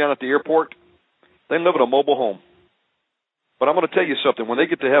 Learjets parked down at the airport. They live in a mobile home. But I'm going to tell you something. When they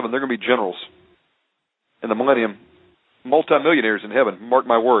get to heaven, they're going to be generals in the millennium, multimillionaires in heaven, mark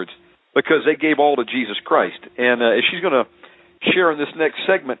my words, because they gave all to Jesus Christ. And as she's going to share in this next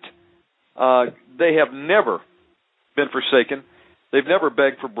segment, they have never been forsaken. They've never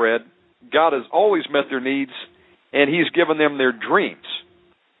begged for bread. God has always met their needs, and He's given them their dreams,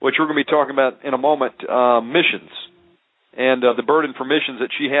 which we're going to be talking about in a moment, missions, and the burden for missions that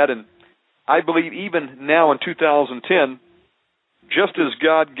she had. And I believe even now in 2010, just as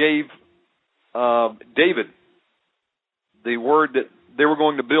God gave David the word that they were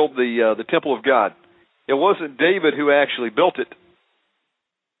going to build the temple of God, it wasn't David who actually built it.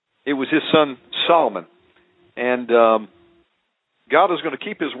 It was his son Solomon. And God is going to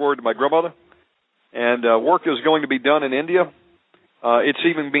keep His word to my grandmother, and work is going to be done in India. It's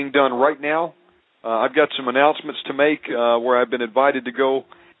even being done right now. I've got some announcements to make where I've been invited to go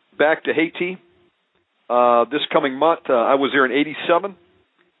back to Haiti this coming month. I was there in 1987.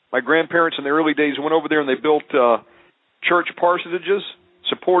 My grandparents in the early days went over there and they built church parsonages,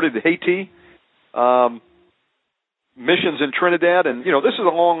 supported Haiti, missions in Trinidad, and this is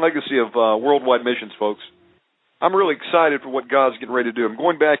a long legacy of worldwide missions, folks. I'm really excited for what God's getting ready to do. I'm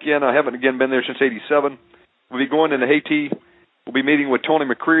going back in. I haven't again been there since 1987. We'll be going into Haiti. We'll be meeting with Tony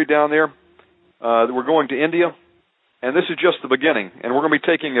McCreary down there. We're going to India, and this is just the beginning. And we're going to be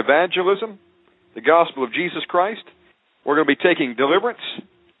taking evangelism, the gospel of Jesus Christ. We're going to be taking deliverance,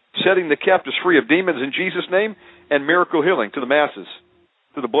 setting the captives free of demons in Jesus' name, and miracle healing to the masses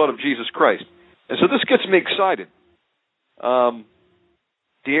through the blood of Jesus Christ. And so this gets me excited to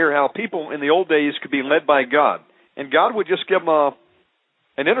hear how people in the old days could be led by God, and God would just give them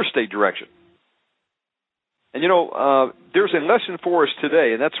an interstate direction. And there's a lesson for us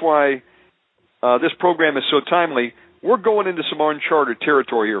today, and that's why this program is so timely. We're going into some uncharted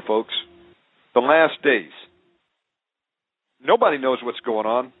territory here, folks. The last days. Nobody knows what's going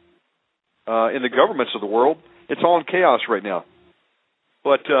on in the governments of the world. It's all in chaos right now.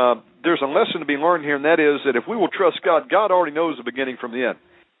 But there's a lesson to be learned here, and that is that if we will trust God, God already knows the beginning from the end.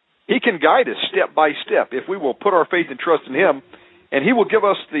 He can guide us step by step if we will put our faith and trust in Him, and He will give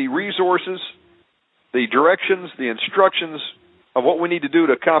us the resources, the directions, the instructions of what we need to do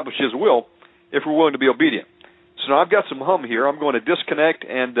to accomplish His will if we're willing to be obedient. So now I've got some hum here. I'm going to disconnect,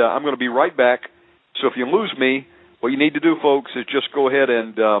 and I'm going to be right back. So if you lose me, what you need to do, folks, is just go ahead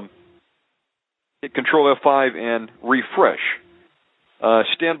and hit Control F5 and refresh.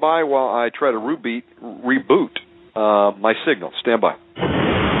 Stand by while I try to reboot my signal. Stand by.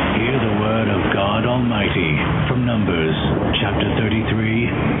 Hear the word of God Almighty from Numbers, chapter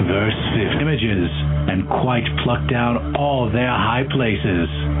 33, verse 50. Images, and quite pluck down all their high places,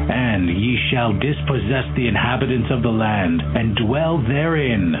 and ye shall dispossess the inhabitants of the land, and dwell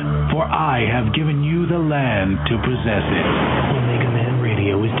therein, for I have given you the land to possess it. Omegaman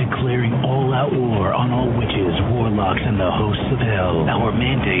Radio is declaring all-out war on all witches, warlocks, and the hosts of hell. Our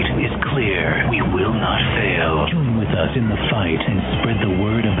mandate is clear. We will not fail. Join with us in the fight and spread the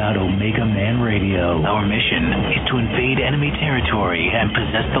word about Omegaman Radio. Our mission is to invade enemy territory and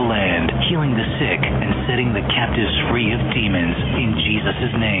possess the land, healing the sick and setting the captives free of demons in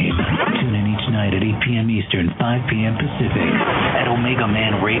Jesus' name. Tune in each night at 8 p.m. Eastern, 5 p.m. Pacific at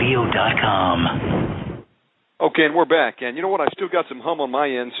OmegamanRadio.com. Okay, and we're back. And you know what? I still got some hum on my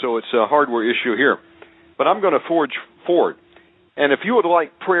end, so it's a hardware issue here. But I'm going to forge forward. And if you would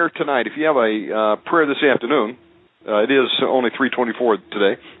like prayer tonight, if you have a prayer this afternoon, it is only 3:24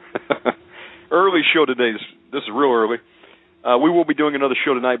 today. Early show today. This is real early. We will be doing another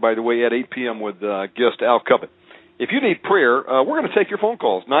show tonight, by the way, at 8 p.m. with guest Al Cuppett. If you need prayer, we're going to take your phone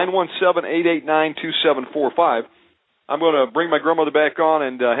calls, 917-889-2745. I'm going to bring my grandmother back on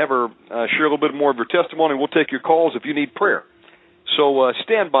and have her share a little bit more of her testimony. We'll take your calls if you need prayer. So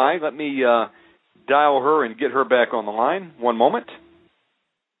stand by. Let me dial her and get her back on the line. One moment.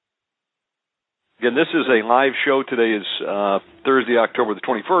 Again, this is a live show. Today is Thursday, October the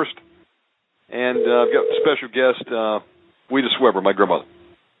 21st. And I've got a special guest, Wedis Weber, my grandmother.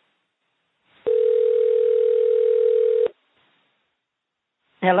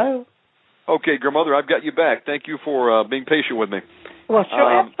 Hello. Okay, grandmother, I've got you back. Thank you for being patient with me. Well,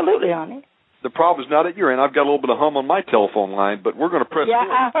 sure, absolutely, honey. The problem is not at your end. I've got a little bit of hum on my telephone line, but we're going to press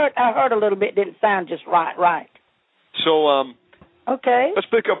forward. I heard a little bit. Didn't sound just right. So, okay. Let's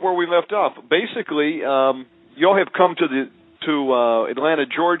pick up where we left off. Basically, y'all have come to Atlanta,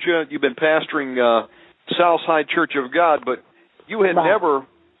 Georgia. You've been pastoring Southside Church of God, but you had never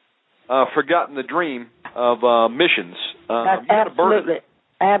forgotten the dream of missions. Absolutely.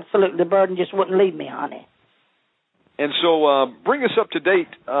 The burden just wouldn't leave me, honey. And so bring us up to date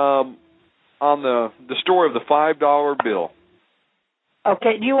on the story of the $5 bill.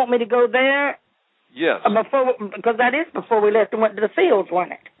 Okay, do you want me to go there? Yes. Because that is before we left and went to the fields,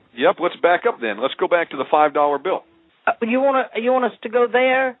 wasn't it? Yep, let's back up then. Let's go back to the $5 bill. You want us to go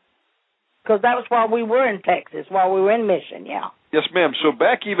there? Because that was while we were in Texas, while we were in mission, yeah. Yes, ma'am. So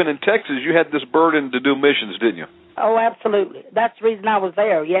back even in Texas, you had this burden to do missions, didn't you? Oh, absolutely. That's the reason I was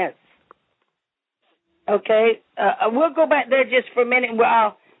there, yes. Okay, we'll go back there just for a minute.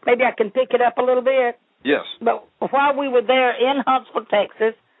 Maybe I can pick it up a little bit. Yes. But while we were there in Huntsville,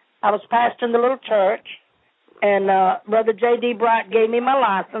 Texas, I was pastoring the little church, and Brother J.D. Bright gave me my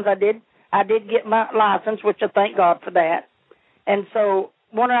license. I did get my license, which I thank God for that. And so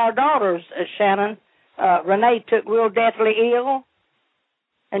one of our daughters, Shannon, Renee, took real deathly ill,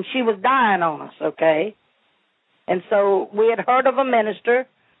 and she was dying on us, okay? And so we had heard of a minister,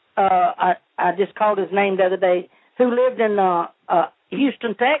 I just called his name the other day, who lived in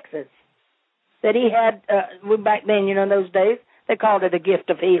Houston, Texas, that he had, back then, in those days, they called it a gift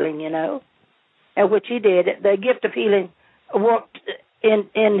of healing, and which he did. The gift of healing worked in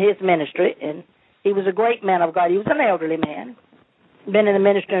his ministry, and he was a great man of God. He was an elderly man, been in the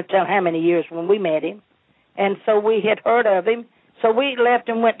ministry until how many years when we met him. And so we had heard of him. So we left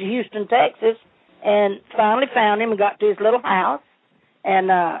and went to Houston, Texas, and finally found him and got to his little house. And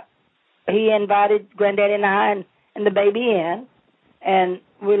he invited Granddaddy and I and the baby in. And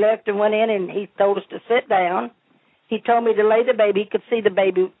we left and went in, and he told us to sit down. He told me to lay the baby. He could see the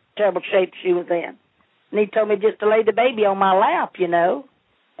baby, terrible shape she was in. And he told me just to lay the baby on my lap,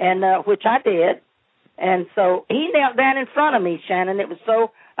 and which I did. And so he knelt down in front of me, Shannon. It was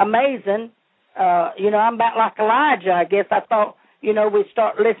so amazing. I'm about like Elijah, I guess. I thought, we'd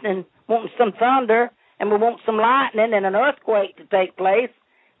start listening, wanting some thunder, and we want some lightning and an earthquake to take place.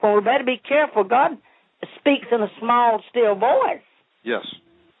 Well, we better be careful. God speaks in a small, still voice. Yes.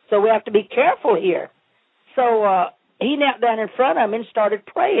 So we have to be careful here. So he knelt down in front of me and started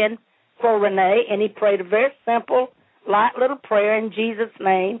praying for Renee, and he prayed a very simple, light little prayer in Jesus'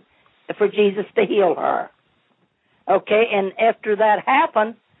 name for Jesus to heal her. Okay, and after that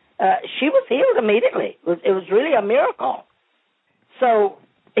happened, she was healed immediately. It was really a miracle. So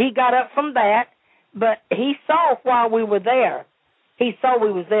he got up from that, but he saw while we were there, he saw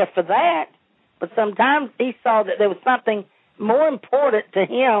we was there for that, but sometimes he saw that there was something more important to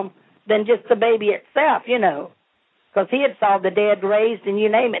him than just the baby itself, because he had saw the dead raised and you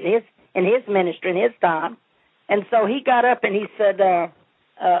name it in his ministry, in his time. And so he got up and he said,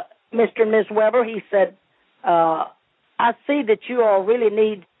 Mr. and Ms. Weber, he said, I see that you all really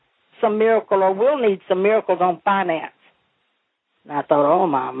need some miracle or will need some miracles on finance. And I thought, oh,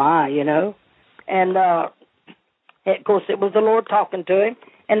 my, And, of course, it was the Lord talking to him.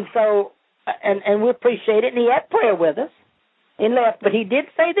 And so, and we appreciate it. And he had prayer with us. He left. But he did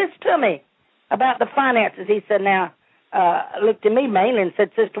say this to me about the finances. He said, now, looked at me mainly and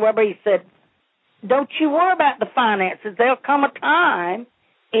said, Sister Weber, he said, don't you worry about the finances. There'll come a time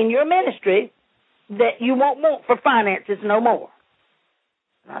in your ministry that you won't want for finances no more.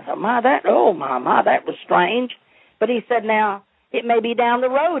 And I thought, that was strange. But he said, now, it may be down the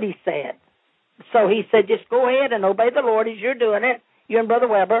road, he said. So he said, just go ahead and obey the Lord as you're doing it, you and Brother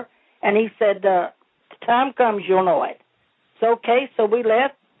Weber. And he said, the time comes, you'll know it. So, okay, so we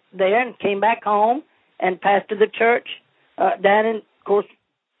left there and came back home and pastored the church down in, of course,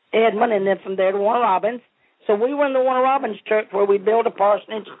 Edmond, and then from there to Warner Robins. So we were in the Warner Robins church where we built a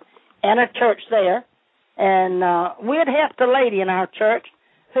parsonage and a church there. And we had helped a lady in our church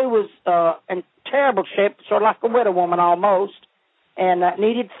who was in terrible shape, sort of like a widow woman almost, and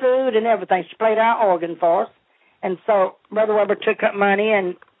needed food and everything. She played our organ for us. And so Brother Weber took up money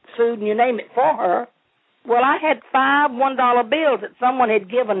and food and you name it for her. Well, I had 5 $1 bills that someone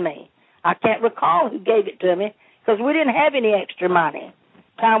had given me. I can't recall who gave it to me because we didn't have any extra money.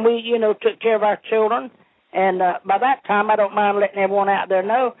 Time we, took care of our children. And by that time, I don't mind letting everyone out there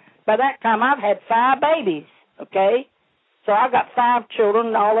know by that time I've had 5 babies, okay? So I got 5 children,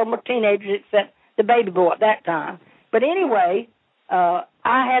 and all of them were teenagers except the baby boy at that time. But anyway, I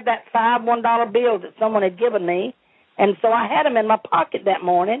had that 5 $1 bills that someone had given me, and so I had them in my pocket that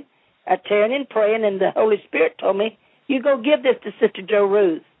morning, tearing and praying, and the Holy Spirit told me, you go give this to Sister Jo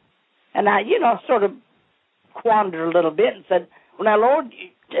Ruth. And I, sort of quandered a little bit and said, well, now, Lord,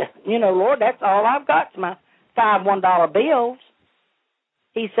 Lord, that's all I've got, my 5 $1 bills.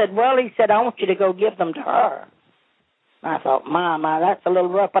 He said, I want you to go give them to her. I thought, my, that's a little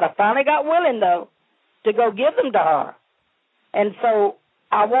rough. But I finally got willing, though, to go give them to her. And so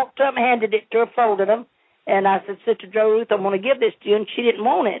I walked up and handed it to her, folded them, and I said, Sister Jo Ruth, I want to give this to you, and she didn't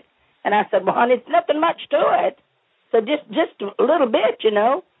want it. And I said, well, honey, it's nothing much to it. So just a little bit,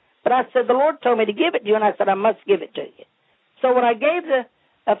 But I said, the Lord told me to give it to you, and I said, I must give it to you. So when I gave the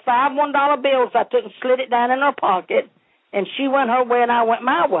 5 $1 bills, I took and slid it down in her pocket, and she went her way and I went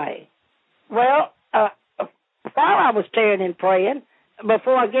my way. Well, while I was tearing and praying,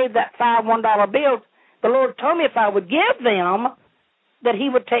 before I gave that 5 $1 bills, the Lord told me if I would give them, that he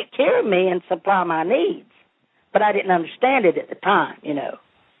would take care of me and supply my needs. But I didn't understand it at the time,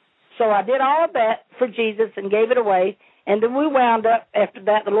 So I did all of that for Jesus and gave it away. And then we wound up, after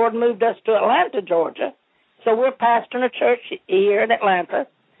that, the Lord moved us to Atlanta, Georgia. So we're pastoring a church here in Atlanta.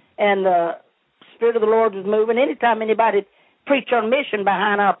 And the Spirit of the Lord was moving. Anytime anybody preached on mission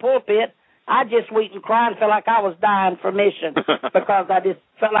behind our pulpit, I just weep and cry and felt like I was dying for mission because I just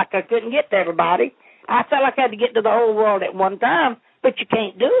felt like I couldn't get to everybody. I felt like I had to get to the whole world at one time, but you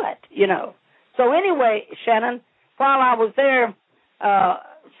can't do it, So anyway, Shannon, while I was there,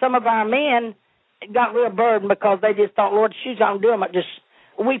 some of our men got real burdened because they just thought, Lord, she's going to do them, just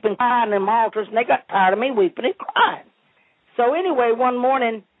weeping and crying in the altars, and they got tired of me weeping and crying. So anyway, one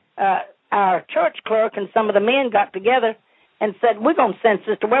morning, our church clerk and some of the men got together and said, we're going to send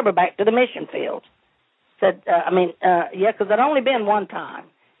Sister Weber back to the mission field. Said, because I'd only been one time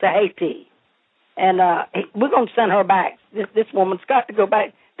to Haiti. And we're going to send her back. This woman's got to go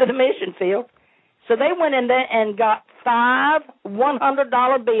back to the mission field. So they went in there and got 5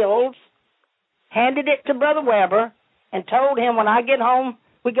 $100 bills, handed it to Brother Weber, and told him when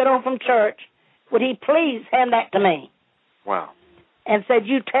we get home from church, would he please hand that to me? Wow. And said,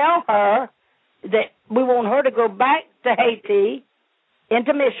 you tell her that we want her to go back to Haiti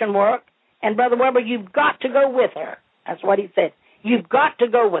into mission work, and Brother Weber, you've got to go with her. That's what he said. You've got to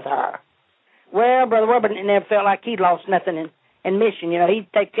go with her. Well, Brother Weber never felt like he'd lost nothing in mission. He'd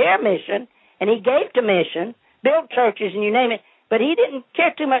take care of mission, and he gave to mission, built churches, and you name it, but he didn't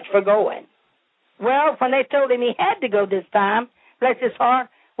care too much for going. Well, when they told him he had to go this time, bless his heart,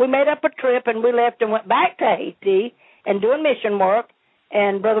 we made up a trip, and we left and went back to Haiti and doing mission work,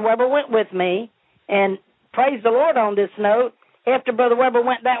 and Brother Weber went with me, and praise the Lord on this note, after Brother Weber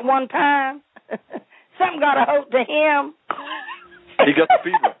went that one time, something got a hold to him. He got the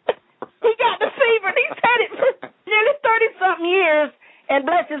fever. He got the fever, and he's had it for nearly 30-something years. And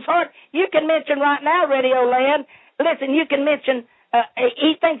bless his heart, you can mention right now, Radio Land, listen, you can mention,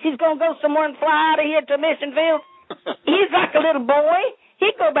 he thinks he's going to go somewhere and fly out of here to a mission field. He's like a little boy.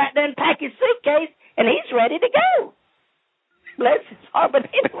 He'd go back there and pack his suitcase, and he's ready to go. Bless his heart, but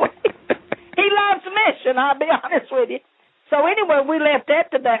anyway, he loves mission, I'll be honest with you. So anyway, we left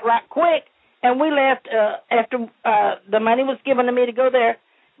after that right quick, and we left after the money was given to me to go there.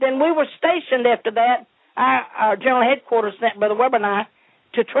 Then we were stationed after that. Our general headquarters sent Brother Weber and I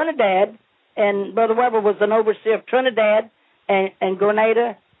to Trinidad, and Brother Weber was an overseer of Trinidad and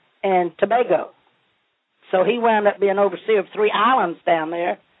Grenada and Tobago. So he wound up being overseer of 3 islands down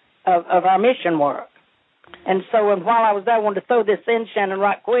there of our mission work. And so while I was there, I wanted to throw this in, Shannon,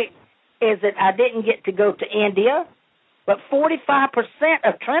 right quick, is that I didn't get to go to India, but 45%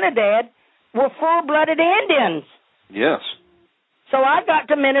 of Trinidad were full-blooded Indians. Yes. So I got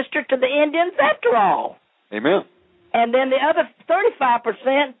to minister to the Indians after all. Amen. And then the other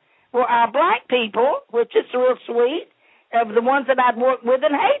 35% were our black people, which is real sweet, of the ones that I'd worked with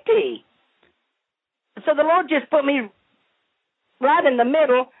in Haiti. So the Lord just put me right in the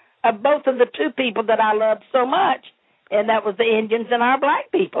middle of both of the two people that I loved so much, and that was the Indians and our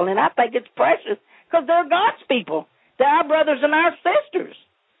black people. And I think it's precious because they're God's people. They're our brothers and our sisters.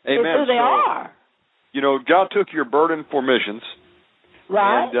 Amen. It's who they are. God took your burden for missions.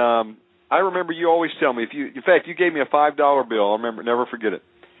 Right. And I remember you always tell me, in fact, you gave me a $5 bill. I remember, never forget it.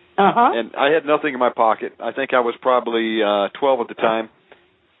 Uh-huh. And I had nothing in my pocket. I think I was probably 12 at the time.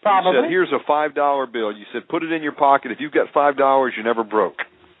 Probably. You said, here's a $5 bill. You said, put it in your pocket. If you've got $5, you're never broke.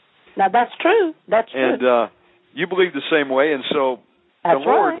 Now, that's true. That's true. And you believe the same way, and so that's the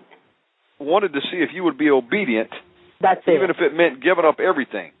Lord right. wanted to see if you would be obedient. That's it. Even if it meant giving up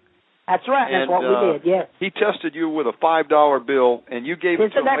everything. That's right. And, that's what we did, yes. He tested you with a $5 bill, and you gave it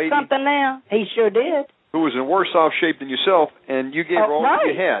to a lady. Isn't that something now? He sure did. Who was in worse off shape than yourself, and you gave her all that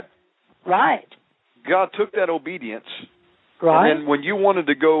you had. Right. God took that obedience. Right. And then when you wanted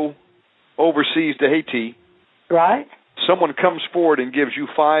to go overseas to Haiti, right, someone comes forward and gives you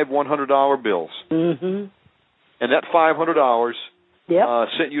 5 $100 bills. Mm-hmm. And that $500 yep.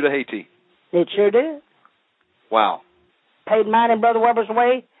 Sent you to Haiti. It sure did. Wow. Paid mine and Brother Weber's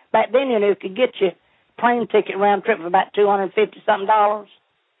way. Back then, you know, could get you plane ticket round trip for about $250-something.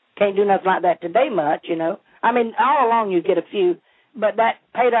 Can't do nothing like that today much, you know. I mean, all along you get a few, but that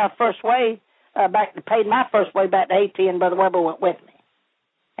paid our first way paid my first way back to Haiti, and Brother Weber went with me.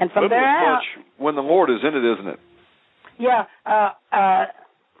 And from there out, when the Lord is in it, isn't it? Yeah.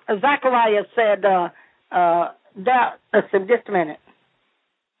 Zechariah said, just a minute.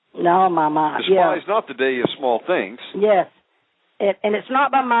 No, my. Despise not the day of small things. Yes. And it's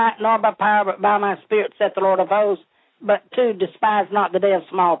not by might nor by power, but by my Spirit, saith the Lord of hosts. But to despise not the day of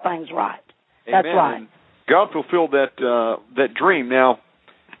small things, right? Amen. That's right. And God fulfilled that dream. Now,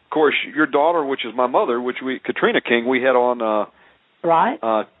 of course, your daughter, which is my mother, Katrina King, we had on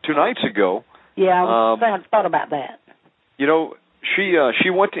right 2 nights ago. Yeah, I thought about that. You know, she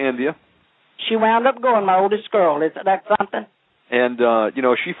went to India. She wound up going, my oldest girl. Is that something? And you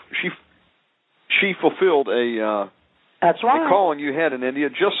know, she fulfilled that's right. a calling you had in India,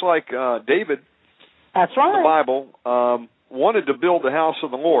 just like David. That's right. In the Bible wanted to build the house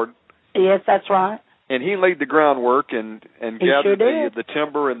of the Lord. Yes, that's right. And he laid the groundwork and gathered the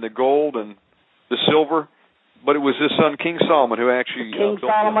timber and the gold and the silver. But it was his son, King Solomon, who actually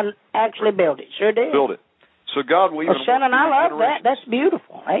actually built it. Sure did. Built it. So God will even... Well, Shannon, I love that. That's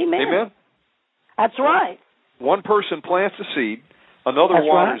beautiful. Amen. Amen. That's right. One person plants the seed, another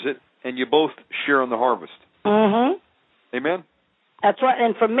waters it, and you both share in the harvest. Mm-hmm. Amen. That's right.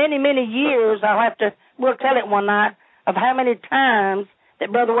 And for many, many years, we'll tell it one night, of how many times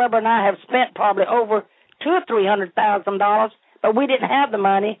that Brother Weber and I have spent probably over $200,000 or $300,000, but we didn't have the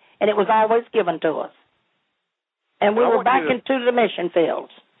money, and it was always given to us. And we were back into the mission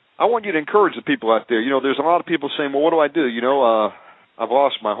fields. I want you to encourage the people out there. You know, there's a lot of people saying, well, what do I do? You know, I've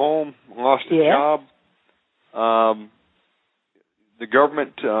lost my home, lost a job. The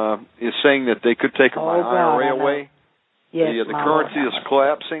government is saying that they could take my IRA away. Yes, the currency is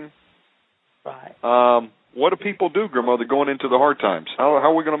collapsing. Right. What do people do, Grandmother, going into the hard times? How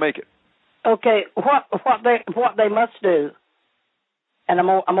are we going to make it? Okay, what they must do, and I'm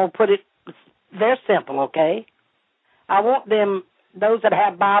gonna put it very simple. Okay, I want those that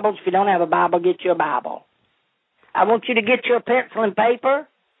have Bibles. If you don't have a Bible, get you a Bible. I want you to get you a pencil and paper,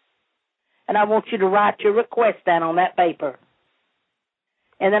 and I want you to write your request down on that paper.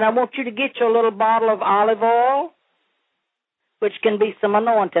 And then I want you to get you a little bottle of olive oil, which can be some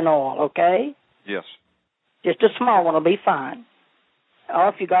anointing oil, okay? Yes. Just a small one will be fine. Or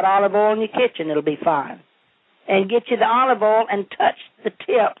if you got olive oil in your kitchen, it'll be fine. And get you the olive oil and touch the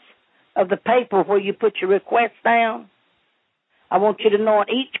tips of the paper where you put your request down. I want you to anoint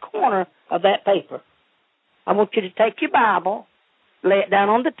each corner of that paper. I want you to take your Bible, lay it down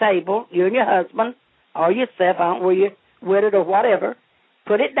on the table, you and your husband, or yourself, I don't know where you're with it or whatever.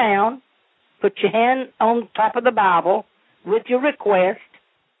 Put it down, put your hand on top of the Bible with your request,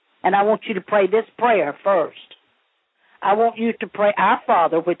 and I want you to pray this prayer first. I want you to pray, Our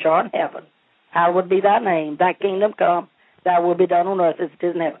Father, which art in heaven, hallowed be thy name, thy kingdom come, thy will be done on earth as it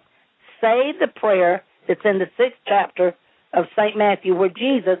is in heaven. Say the prayer that's in the 6th chapter of St. Matthew where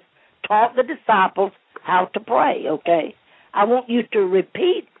Jesus taught the disciples how to pray, okay? I want you to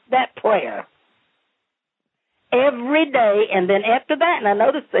repeat that prayer every day, and then after that, and I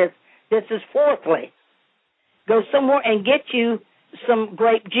notice this is fourthly, go somewhere and get you some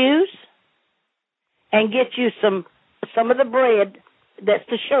grape juice and get you some of the bread that's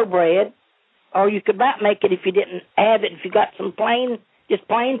the show bread, or you could about make it if you didn't have it, if you got some plain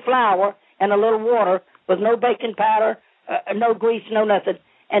flour and a little water with no baking powder, no grease, no nothing,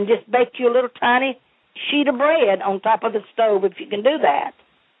 and just bake you a little tiny sheet of bread on top of the stove if you can do that,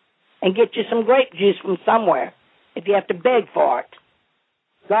 and get you some grape juice from somewhere if you have to beg for it.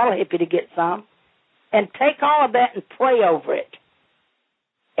 God will help you to get some. And take all of that and pray over it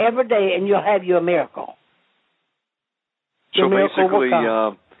every day, and you'll have you a miracle. So basically,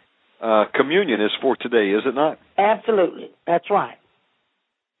 communion is for today, is it not? Absolutely. That's right.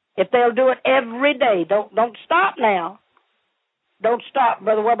 If they'll do it every day, don't stop now. Don't stop.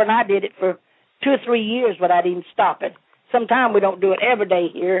 Brother Weber and I did it for 2 or 3 years without even stopping. Sometimes we don't do it every day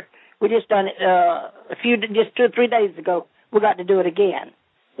here. We just done it just 2 or 3 days ago. We got to do it again.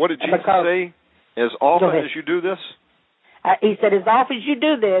 What did Jesus say? As often as you do this? He said, as often as you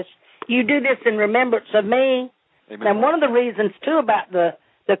do this, you do this in remembrance of me. Amen. And one of the reasons, too, about the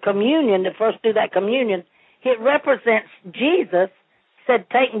communion, to first do that communion, it represents Jesus said,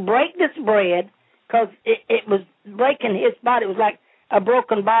 take and break this bread, because it was breaking his body. It was like a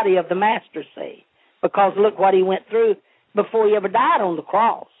broken body of the Master, see, because look what he went through before he ever died on the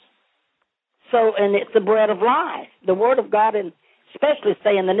cross. So, and it's the bread of life. The Word of God, and especially,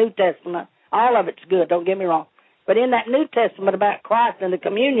 say, in the New Testament, all of it's good, don't get me wrong. But in that New Testament about Christ and the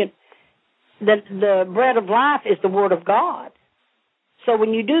communion, the bread of life is the Word of God. So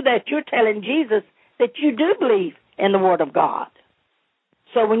when you do that, you're telling Jesus that you do believe in the Word of God.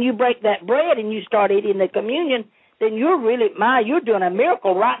 So when you break that bread and you start eating the communion, then you're doing a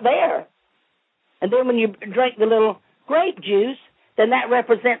miracle right there. And then when you drink the little grape juice, then that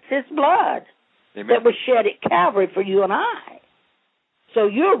represents his blood. Amen. That was shed at Calvary for you and I. So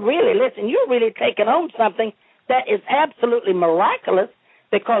you're really taking on something that is absolutely miraculous,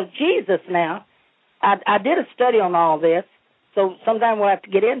 because Jesus now, I did a study on all this, so sometime we'll have to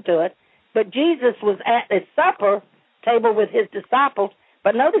get into it, but Jesus was at a supper table with his disciples,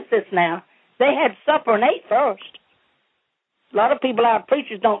 but notice this now, they had supper and ate first. A lot of people, our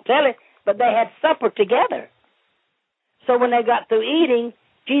preachers, don't tell it, but they had supper together. So when they got through eating,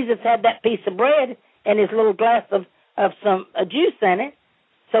 Jesus had that piece of bread and his little glass of some juice in it.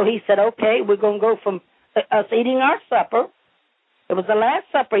 So he said, okay, we're going to go from us eating our supper. It was the Last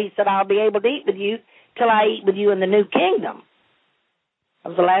Supper. He said, I'll be able to eat with you till I eat with you in the new kingdom. That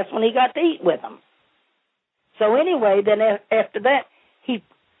was the last one he got to eat with them. So anyway, then after that, he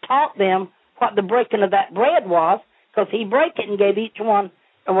taught them what the breaking of that bread was, because he broke it and gave each one,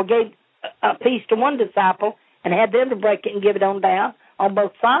 or gave a piece to one disciple and had them to break it and give it on down on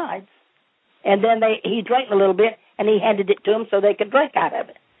both sides. And then he drank a little bit, and he handed it to them so they could drink out of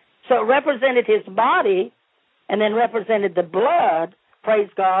it. So it represented his body and then represented the blood, praise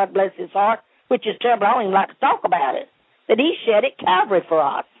God, bless his heart, which is terrible. I don't even like to talk about it, that he shed at Calvary for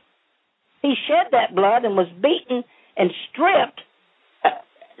us. He shed that blood and was beaten and stripped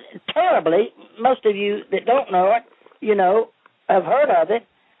terribly. Most of you that don't know it, have heard of it,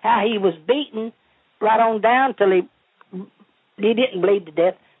 how he was beaten right on down till he didn't bleed to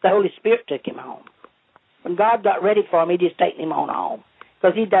death. The Holy Spirit took him home. When God got ready for him, he just taken him on home,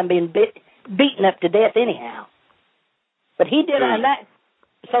 because he'd done been beaten up to death anyhow. But he did, and that.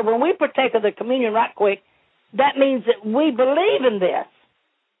 So when we partake of the communion right quick, that means that we believe in this.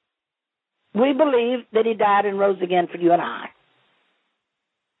 We believe that he died and rose again for you and I,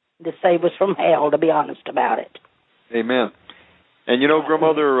 to save us from hell, to be honest about it. Amen. And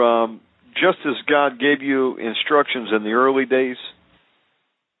Grandmother, just as God gave you instructions in the early days,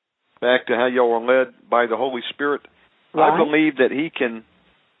 back to how y'all were led by the Holy Spirit, right. I believe that he can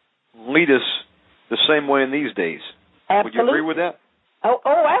lead us the same way in these days. Absolutely. Would you agree with that? Oh,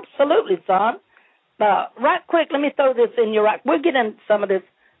 absolutely, son. Right quick, let me throw this in your right. We'll get into some of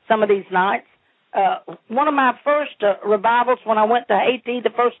these nights. One of my first revivals, when I went to Haiti the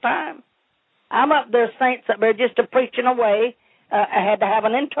first time, I'm up there, saints up there, just preaching away. I had to have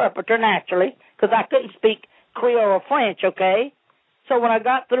an interpreter, naturally, because I couldn't speak Creole or French, okay? So when I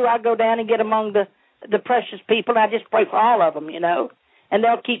got through, I'd go down and get among the precious people, and I just pray for all of them, and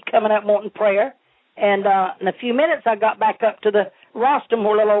they'll keep coming up wanting prayer. And in a few minutes, I got back up to the rostrum,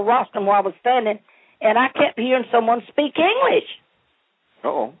 little old rostrum where I was standing, and I kept hearing someone speak English.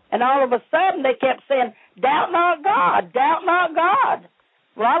 Uh-oh. And all of a sudden, they kept saying, doubt not God, doubt not God.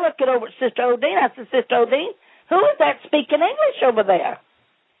 Well, I looked over at Sister Odine. I said, Sister Odine, who is that speaking English over there?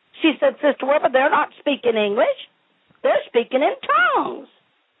 She said, Sister Weber, they're not speaking English. They're speaking in tongues.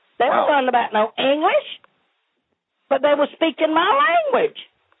 They weren't learning about no English, but they were speaking my language.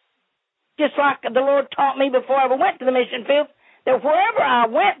 Just like the Lord taught me before I ever went to the mission field, that wherever I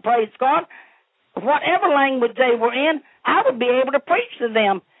went, praise God, whatever language they were in, I would be able to preach to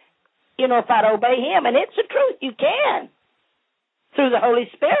them, if I'd obey him. And it's the truth. You can, through the Holy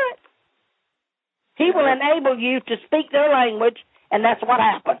Spirit. He will enable you to speak their language, and that's what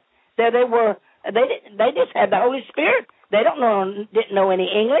happened. There they were. They just had the Holy Spirit. They didn't know any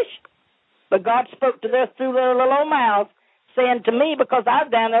English, but God spoke to them through their little old mouths, saying to me, because I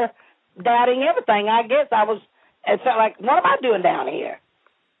was down there doubting everything. I guess it felt like, what am I doing down here?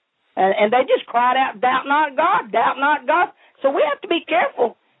 And they just cried out, doubt not God, doubt not God. So we have to be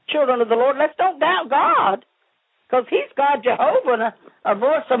careful, children of the Lord. Let's don't doubt God, because he's God Jehovah and a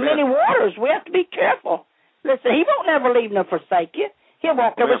voice of many waters. We have to be careful. Listen, he won't never leave nor forsake you. He'll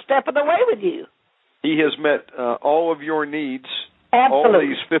walk every step of the way with you. He has met all of your needs. Absolutely. All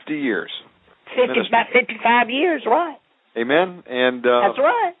these 50 years. About 55 years, right. Amen. And that's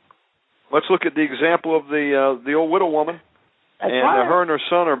right. Let's look at the example of the old widow woman. That's and right. her and her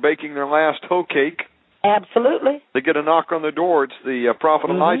son are baking their last hoe cake. Absolutely. They get a knock on the door. It's the prophet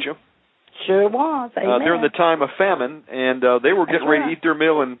Elijah. Sure was. Amen. During the time of famine, and they were getting ready to eat their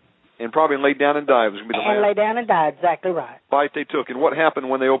meal and probably lay down and die. It was going to be the last lay down and die. Exactly right. bite they took. And what happened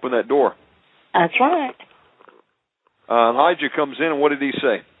when they opened that door? That's right. Elijah comes in, and what did he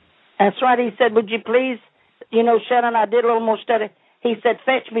say? That's right. He said, would you please, Shannon, I did a little more study. He said,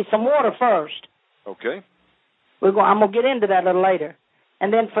 fetch me some water first. Okay. I'm going to get into that a little later.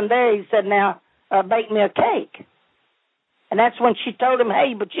 And then from there, he said, now, bake me a cake. And that's when she told him,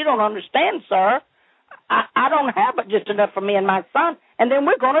 hey, but you don't understand, sir. I don't have but just enough for me and my son, and then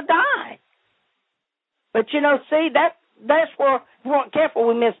we're going to die. But, see, that's where, if we weren't careful,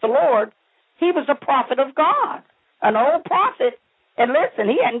 we missed the Lord. He was a prophet of God, an old prophet. And listen,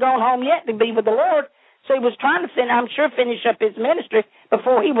 he hadn't gone home yet to be with the Lord, so he was trying to, finish up his ministry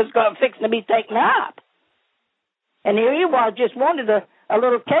before he was fixing to be taken up. And here he was, just wanted a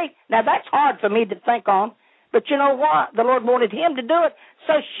little cake. Now, that's hard for me to think on. But you know what? The Lord wanted him to do it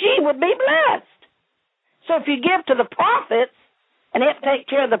so she would be blessed. So if you give to the prophets and have to take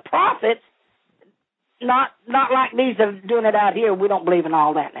care of the prophets, not like these are doing it out here. We don't believe in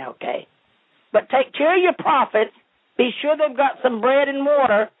all that now, okay? But take care of your prophets. Be sure they've got some bread and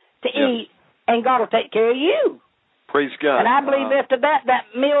water to eat, and God will take care of you. Praise God. And I believe after that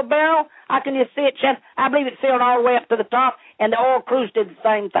meal barrel, I can just see it, I believe it filled all the way up to the top, and the oil crews did the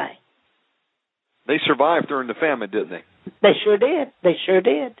same thing. They survived during the famine, didn't they? They sure did. They sure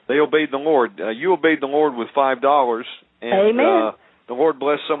did. They obeyed the Lord. You obeyed the Lord with $5, and Amen. The Lord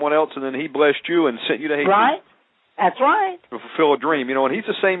blessed someone else, and then He blessed you and sent you to Haiti. Right. That's right. To fulfill a dream. And He's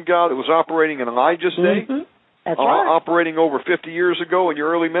the same God that was operating in Elijah's day. Mm-hmm. That's right. Operating over 50 years ago in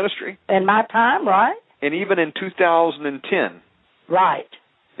your early ministry. In my time, right. And even in 2010. Right.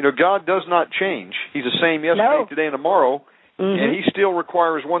 God does not change. He's the same yesterday, today, and tomorrow. Mm-hmm. And He still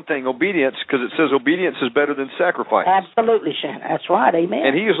requires one thing, obedience, because it says obedience is better than sacrifice. Absolutely, Shannon. That's right. Amen.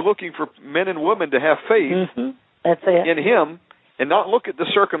 And He is looking for men and women to have faith That's it. in Him and not look at the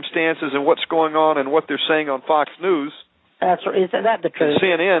circumstances and what's going on and what they're saying on Fox News. That's right. Isn't that the truth?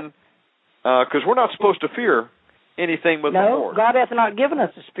 And CNN, because we're not supposed to fear anything but the Lord. No, God hath not given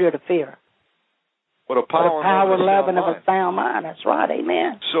us a spirit of fear. But a power, love, and of a sound mind. That's right.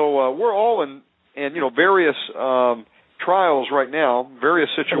 Amen. So we're all in various trials right now, various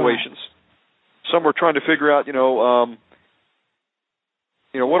situations. Right. Some are trying to figure out, what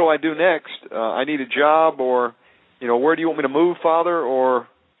do I do next? I need a job, or, where do you want me to move, Father? Or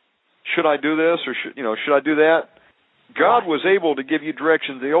should I do this, or should I do that? God was able to give you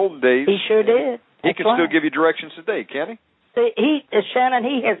directions in the olden days. He sure did. He can still give you directions today, can't He? See, Shannon,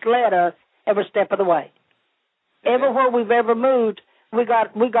 He has led us every step of the way. Everywhere we've ever moved, we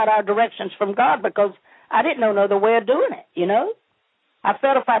got our directions from God, because I didn't know no other way of doing it, I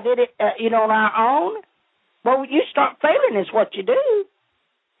felt if I did it, on our own, well, you start failing is what you do.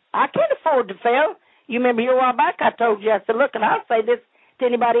 I can't afford to fail. You remember a while back I told you, I said, look, and I'll say this to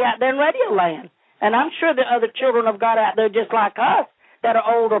anybody out there in Radio Land, and I'm sure there are other children of God out there just like us that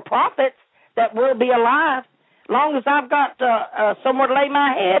are older prophets that will be alive. Long as I've got somewhere to lay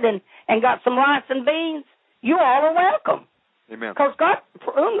my head and got some rice and beans, you all are welcome. Amen. Because God,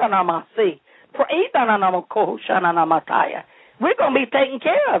 we're going to be taken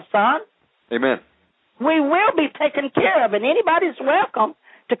care of, son. Amen. We will be taken care of, and anybody's welcome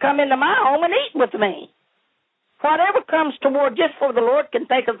to come into my home and eat with me. Whatever comes toward just for the Lord can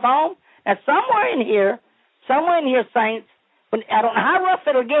take us home. And somewhere in here, saints, I don't know how rough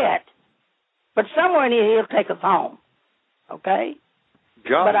it'll get, but somewhere in here He'll take us home. Okay?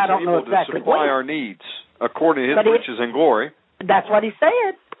 God but I don't is know able exactly to supply when. our needs according to His riches and glory. That's what He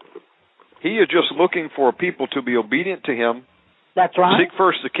said. He is just looking for people to be obedient to Him. That's right. Seek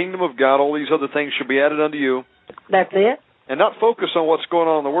first the kingdom of God. All these other things shall be added unto you. That's it. And not focus on what's going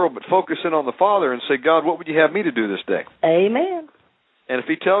on in the world, but focus in on the Father and say, God, what would you have me to do this day? Amen. And if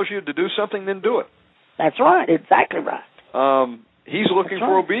He tells you to do something, then do it. That's right. Exactly right. He's looking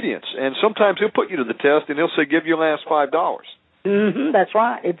for obedience. And sometimes He'll put you to the test, and He'll say, give your last $5. That's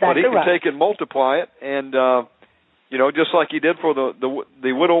right. Exactly right. But He can take it and multiply it, and, just like He did for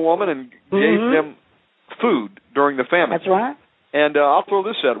the widow woman and gave them food during the famine. That's right. And I'll throw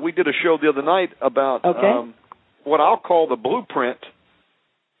this out. We did a show the other night about what I'll call the blueprint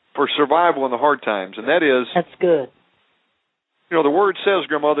for survival in the hard times, and that is... That's good. The Word says,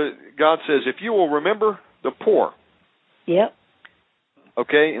 Grandmother, God says, if you will remember the poor... Yep.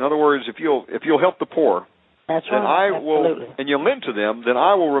 Okay? In other words, if you'll help the poor... That's then right. I will, and you lend to them, then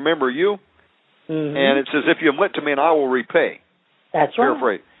I will remember you. And it says, if you lend to me, and I will repay. That's right.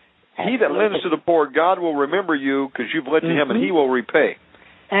 Paraphrase. He that lends to the poor, God will remember you because you've lent to him, and he will repay.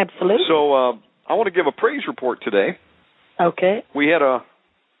 Absolutely. So I want to give a praise report today. Okay. We had a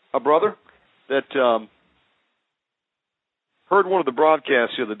brother that heard one of the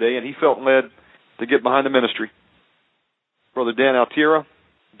broadcasts the other day, and he felt led to get behind the ministry. Brother Darren Altiera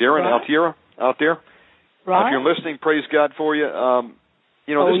out there. Right. If you're listening, praise God for you.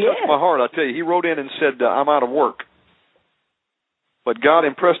 This touched my heart. I tell you, he wrote in and said, I'm out of work. But God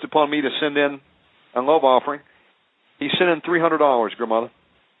impressed upon me to send in a love offering. He sent in $300, grandmother.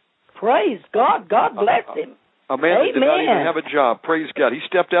 Praise God. God bless him. A man that did not even have a job. Praise God. He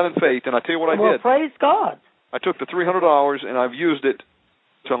stepped out in faith, and I tell you what I did. Praise God. I took the $300, and I've used it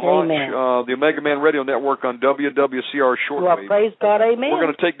to launch the Omegaman Radio Network on WWCR shortwave. Well, praise God, amen. We're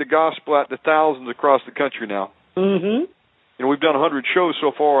going to take the gospel out to thousands across the country now. Mm-hmm. We've done 100 shows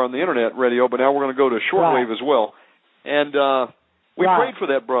so far on the internet radio, but now we're going to go to shortwave as well. And we prayed for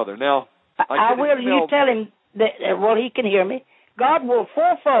that brother. Now, I will. You tell him that he can hear me. God will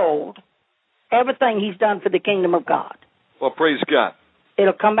fourfold everything he's done for the kingdom of God. Well, praise God.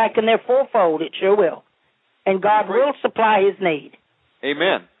 It'll come back in there fourfold. It sure will. And God will supply his need.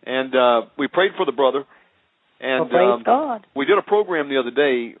 Amen. And we prayed for the brother. And praise God. We did a program the other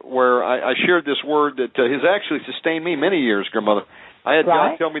day where I shared this word that has actually sustained me many years, grandmother. I had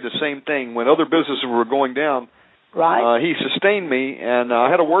God tell me the same thing. When other businesses were going down, he sustained me, and I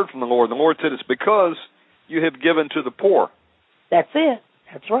had a word from the Lord. The Lord said, it's because you have given to the poor. That's it.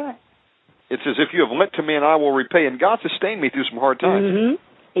 That's right. It says, if you have lent to me, and I will repay. And God sustained me through some hard times. Mm-hmm.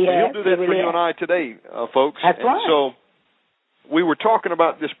 He'll do that for you and I today, folks. That's right. So we were talking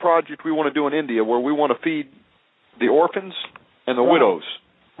about this project we want to do in India where we want to feed the orphans and the widows.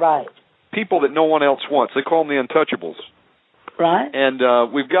 Right. People that no one else wants. They call them the untouchables. Right.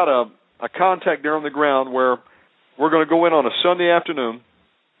 And we've got a contact there on the ground where we're going to go in on a Sunday afternoon.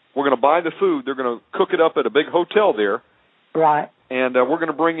 We're going to buy the food. They're going to cook it up at a big hotel there. Right. And we're going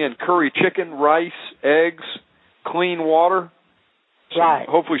to bring in curry chicken, rice, eggs, clean water,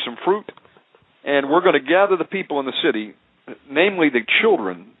 hopefully some fruit. And we're going to gather the people in the city, namely the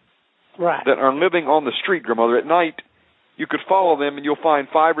children that are living on the street, grandmother. At night, you could follow them, and you'll find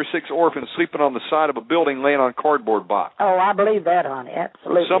 5 or 6 orphans sleeping on the side of a building laying on cardboard box. Oh, I believe that, honey.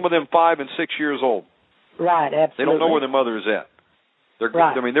 Absolutely. Some of them 5 and 6 years old. Right, absolutely. They don't know where their mother is at.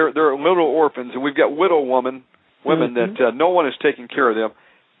 They're little orphans, and we've got widow women that no one is taking care of them.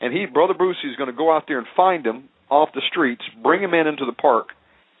 And Brother Bruce, is going to go out there and find them off the streets, bring them into the park.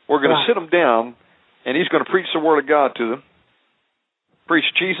 We're going to sit them down, and he's going to preach the Word of God to them, preach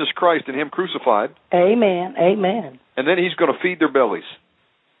Jesus Christ and Him crucified. Amen, amen. And then he's going to feed their bellies.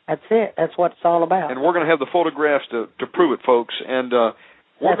 That's it. That's what it's all about. And we're going to have the photographs to prove it, folks. And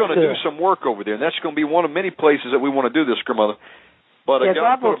we're going to do some work over there. And that's going to be one of many places that we want to do this, grandmother. But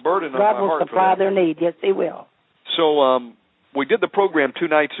God put a burden on my heart for that. God will supply their need. Yes, He will. So we did the program 2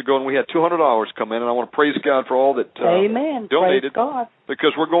 nights ago, and we had $200 come in. And I want to praise God for all that Amen. donated. Praise God.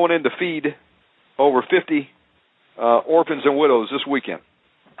 Because we're going in to feed over 50 orphans and widows this weekend.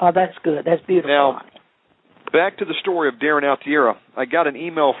 Oh, that's good. That's beautiful. Now, back to the story of Darren Altiera. I got an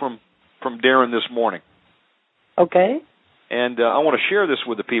email from Darren this morning. Okay. And I want to share this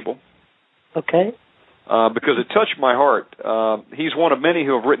with the people. Okay. Because it touched my heart. He's one of many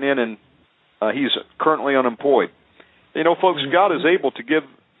who have written in, and he's currently unemployed. You know, folks, God is able to give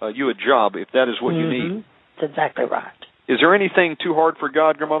you a job if that is what you need. That's exactly right. Is there anything too hard for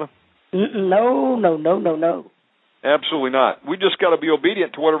God, grandmother? No. Absolutely not. We just got to be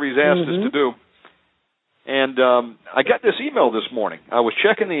obedient to whatever He's asked us to do. And I got this email this morning. I was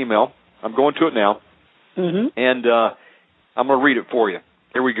checking the email. I'm going to it now. And I'm going to read it for you.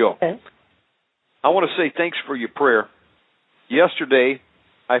 Here we go. Okay. I want to say thanks for your prayer. Yesterday,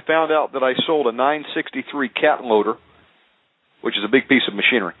 I found out that I sold a 963 cat loader, which is a big piece of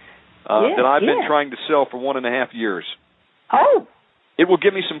machinery, that I've been trying to sell for 1.5 years. Oh. It will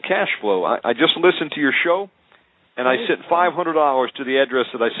give me some cash flow. I just listened to your show, and I sent $500 to the address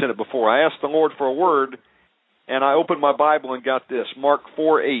that I sent it before. I asked the Lord for a word, and I opened my Bible and got this, Mark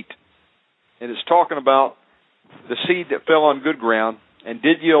 4:8. And it's talking about the seed that fell on good ground and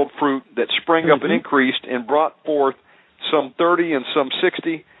did yield fruit that sprang up and increased and brought forth some 30 and some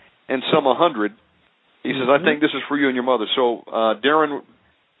 60 and some 100. He says, I think this is for you and your mother. So, Darren,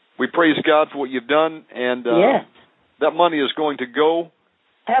 we praise God for what you've done, and that money is going to go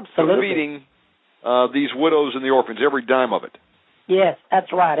to feeding these widows and the orphans, every dime of it. Yes,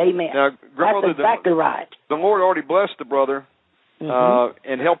 that's right. Amen. Now, grandmother, that's exactly right. The Lord already blessed the brother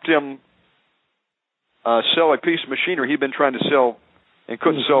and helped him sell a piece of machinery he'd been trying to sell and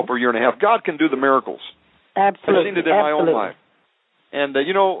couldn't sell for a year and a half. God can do the miracles. Absolutely. I've seen it in my own life. And,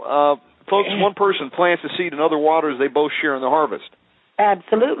 folks, one person plants the seed and other waters, they both share in the harvest.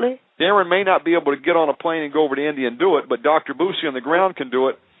 Absolutely. Darren may not be able to get on a plane and go over to India and do it, but Dr. Boosie on the ground can do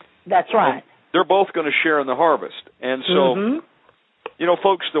it. That's right. They're both going to share in the harvest. And so,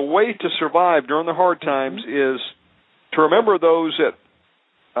 folks, the way to survive during the hard times is to remember those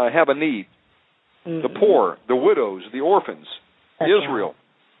that have a need, the poor, the widows, the orphans, Israel,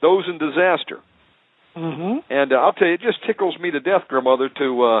 those in disaster. And I'll tell you, it just tickles me to death, grandmother,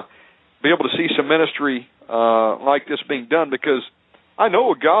 to be able to see some ministry like this being done, because I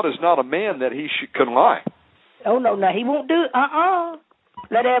know God is not a man that he could lie. Oh, no, he won't do it.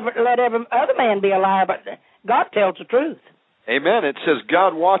 Let every other man be a liar, but God tells the truth. Amen. It says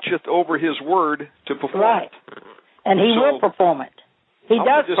God watcheth over his word to perform it. And he will perform it. He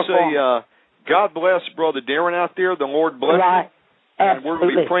does just perform say, God bless Brother Darren out there. The Lord bless you. And we're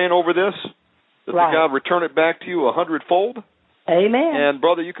going to be praying over this, that the God return it back to you 100-fold. Amen. And,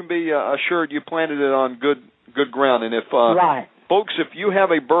 brother, you can be assured you planted it on good ground. And if folks, if you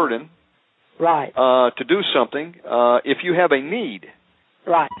have a burden to do something, if you have a need,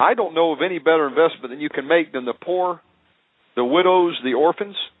 I don't know of any better investment than you can make than the poor, the widows, the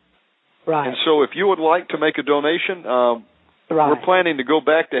orphans. And so if you would like to make a donation, we're planning to go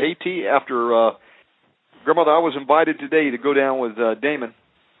back to Haiti after, grandmother, I was invited today to go down with Damon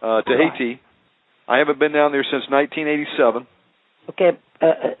to Haiti. I haven't been down there since 1987. Okay,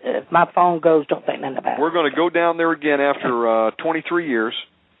 if my phone goes, don't think nothing about it. We're going to go down there again after 23 years.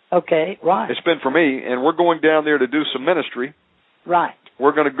 Okay, It's been for me, and we're going down there to do some ministry.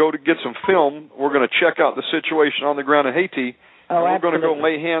 We're going to go to get some film. We're going to check out the situation on the ground in Haiti. And we're going to go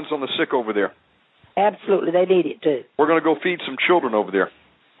lay hands on the sick over there. Absolutely, they need it too. We're going to go feed some children over there.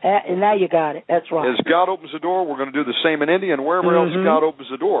 And now you got it. That's right. As God opens the door, we're going to do the same in India and wherever else God opens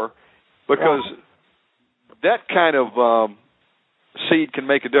the door, because that kind of seed can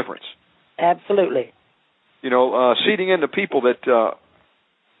make a difference. Absolutely. Seeding into people that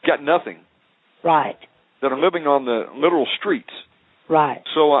got nothing. That are living on the literal streets.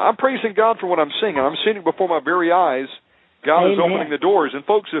 So I'm praising God for what I'm seeing, and I'm seeing it before my very eyes. God is opening the doors. And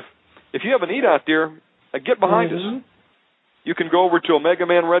folks, if you have a need out there, get behind us. You can go over to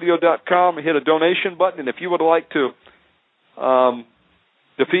OmegamanRadio.com and hit a donation button, and if you would like to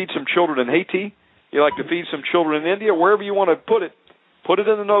feed some children in Haiti, you like to feed some children in India, wherever you want to put it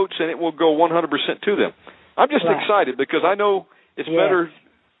in the notes, and it will go 100% to them. I'm just excited because I know it's better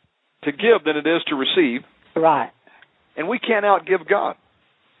to give than it is to receive. And we can't outgive God.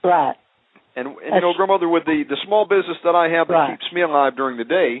 And grandmother, with the small business that I have that keeps me alive during the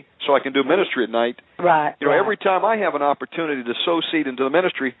day so I can do ministry at night, every time I have an opportunity to sow seed into the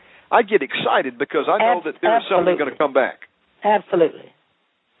ministry, I get excited because I know that there's something going to come back. Absolutely.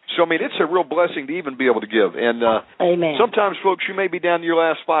 So, it's a real blessing to even be able to give. And sometimes, folks, you may be down to your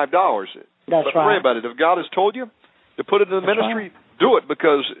last $5. But pray about it. If God has told you to put it in the ministry, do it,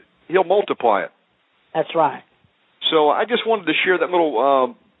 because he'll multiply it. That's right. So I just wanted to share that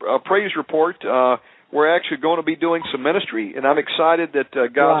little praise report. We're actually going to be doing some ministry, and I'm excited that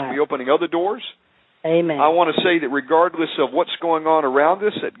God's going to be opening other doors. Amen. I want to say that regardless of what's going on around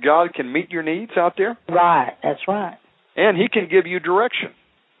us, that God can meet your needs out there. That's right. And he can give you direction.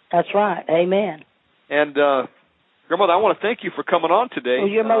 That's right. Amen. And, grandmother, I want to thank you for coming on today.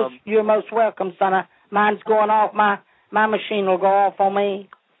 Well, you're most welcome, son. Mine's going off. My machine will go off on me.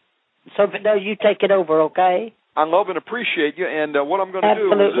 So if it does, you take it over, okay? I love and appreciate you, and what I'm going to do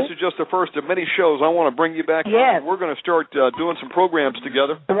is, this is just the first of many shows. I want to bring you back on. We're going to start doing some programs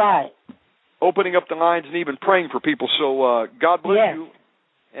together. Opening up the lines and even praying for people. So God bless you.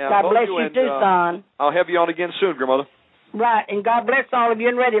 And God bless you too, son. I'll have you on again soon, grandmother. And God bless all of you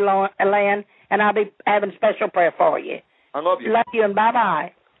in Ready Land, and I'll be having special prayer for you. I love you. Love you, and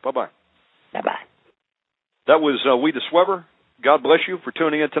bye-bye. Bye-bye. Bye-bye. That was Wedis Weber. God bless you for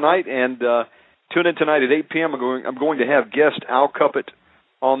tuning in tonight, and tune in tonight at 8 p.m. I'm going to have guest Al Cuppett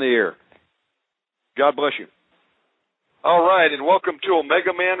on the air. God bless you. All right, and welcome to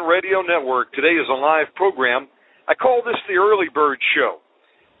Omegaman Radio Network. Today is a live program. I call this the Early Bird Show.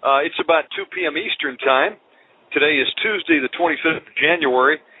 It's about 2 p.m. Eastern Time. Today is Tuesday, the 25th of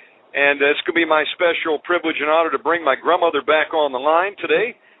January, and it's going to be my special privilege and honor to bring my grandmother back on the line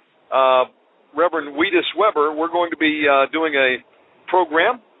today. Reverend Wedis Weber, we're going to be doing a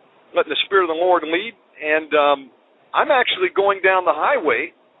program, letting the Spirit of the Lord lead, and I'm actually going down the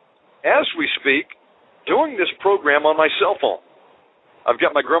highway as we speak, doing this program on my cell phone. I've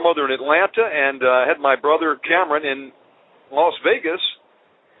got my grandmother in Atlanta, and I had my brother Cameron in Las Vegas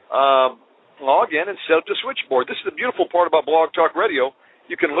log in and set up the switchboard. This is the beautiful part about Blog Talk Radio.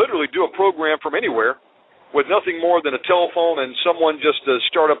 You can literally do a program from anywhere with nothing more than a telephone and someone just to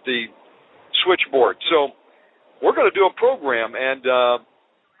start up the switchboard. So we're going to do a program, and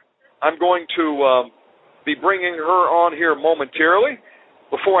I'm going to be bringing her on here momentarily.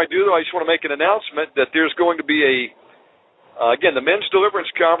 Before I do, though, I just want to make an announcement that there's going to be again, the Men's Deliverance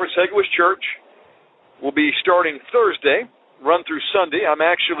Conference, Hegewisch Church, will be starting Thursday, run through Sunday. I'm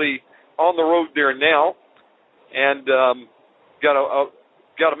actually on the road there now, and got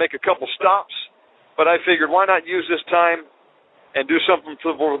to make a couple stops. But I figured, why not use this time and do something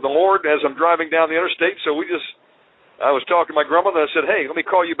for the Lord as I'm driving down the interstate? So I was talking to my grandmother, and I said, hey, let me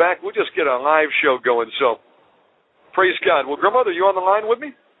call you back. We'll just get a live show going. So praise God. Well, grandmother, you on the line with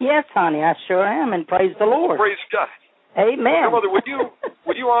me? Yes, honey, I sure am, and praise the Lord. Praise God. Amen. Well, grandmother,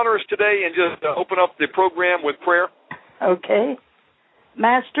 would you honor us today and just open up the program with prayer? Okay.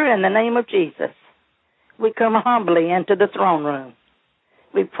 Master, in the name of Jesus, we come humbly into the throne room.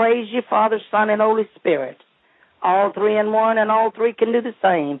 We praise you, Father, Son, and Holy Spirit. All three in one, and all three can do the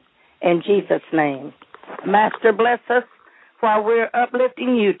same. In Jesus' name. Master, bless us while we're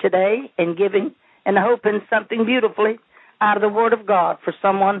uplifting you today and giving and hoping something beautifully out of the Word of God for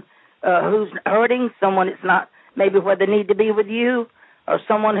someone who's hurting, someone that's not maybe where they need to be with you, or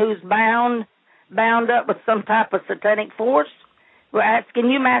someone who's bound up with some type of satanic force. We're asking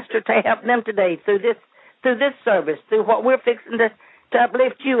you, Master, to help them today through this service, through what we're fixing to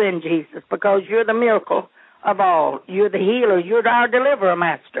uplift you in, Jesus, because you're the miracle of all. You're the healer. You're our deliverer,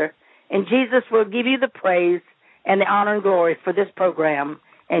 Master. And Jesus will give you the praise and the honor and glory for this program.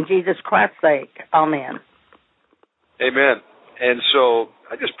 In Jesus Christ's sake, amen. Amen. And so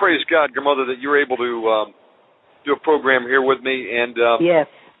I just praise God, grandmother, that you're able to do a program here with me. And yes.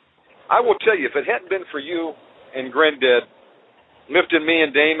 I will tell you, if it hadn't been for you and Granddad lifting me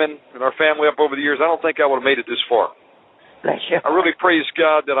and Damon and our family up over the years, I don't think I would have made it this far. Bless you. I really praise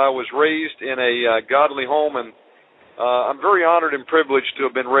God that I was raised in a godly home, and I'm very honored and privileged to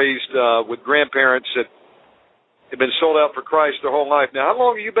have been raised with grandparents that have been sold out for Christ their whole life. Now, how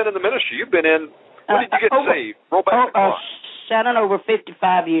long have you been in the ministry? You've been in, when did you get saved? Roll back the clock. Shannon, over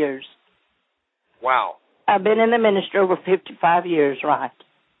 55 years. Wow. I've been in the ministry over 55 years, right.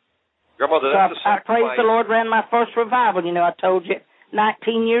 Grandmother, that's a sacrifice. I praise the Lord, ran my first revival, I told you,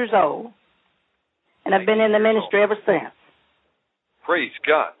 19 years old. And I've been in the ministry ever since. Praise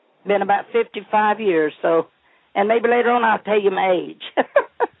God. Been about 55 years, so, and maybe later on I'll tell you my age.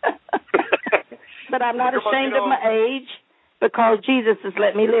 But I'm not ashamed of my age because Jesus has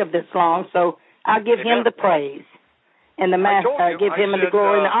let me live this long, so I'll give him the praise. And the Master, I'll give him the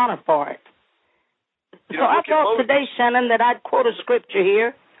glory and the honor for it. So I thought today, Shannon, that I'd quote a scripture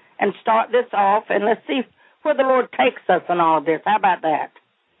here and start this off, and let's see where the Lord takes us in all of this. How about that?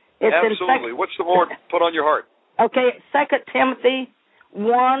 It's absolutely. What's the Lord put on your heart? Okay, 2 Timothy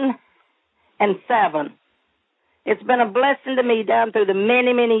 1 and 7. It's been a blessing to me down through the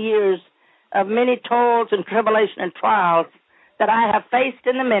many, many years of many toils and tribulation and trials that I have faced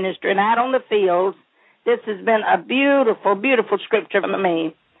in the ministry and out on the fields. This has been a beautiful, beautiful scripture for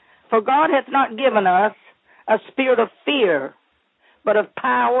me. For God hath not given us a spirit of fear, but of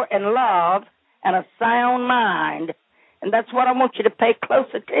power and love and a sound mind. And that's what I want you to pay close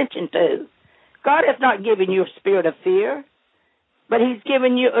attention to. God hath not given you a spirit of fear, but he's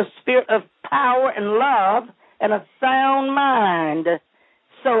given you a spirit of power and love and a sound mind.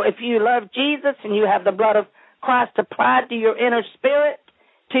 So if you love Jesus and you have the blood of Christ applied to your inner spirit,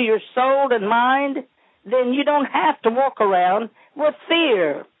 to your soul and mind, then you don't have to walk around with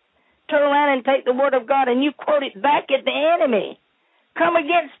fear. Turn around and take the word of God and you quote it back at the enemy. Come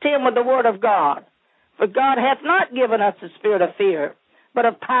against him with the word of God. For God hath not given us a spirit of fear, but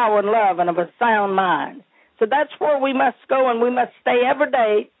of power and love and of a sound mind. So that's where we must go, and we must stay every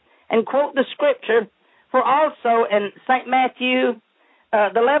day and quote the scripture. For also in St. Matthew,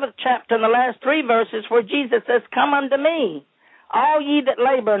 the 11th chapter, and the last 3 verses, where Jesus says, come unto me, all ye that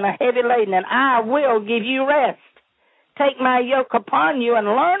labor and are heavy laden, and I will give you rest. Take my yoke upon you and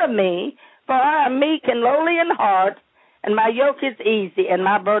learn of me, for I am meek and lowly in heart, and my yoke is easy and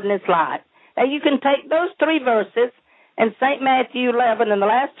my burden is light. Now you can take those 3 verses in St. Matthew 11 and the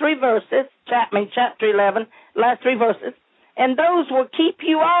last 3 verses, chapter 11, last 3 verses, and those will keep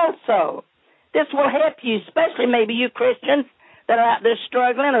you also. This will help you, especially maybe you Christians that are out there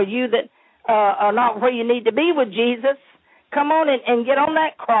struggling, or you that are not where you need to be with Jesus. Come on and get on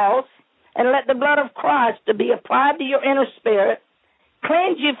that cross and let the blood of Christ to be applied to your inner spirit,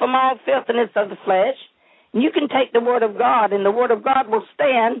 cleanse you from all filthiness of the flesh. And you can take the word of God, and the word of God will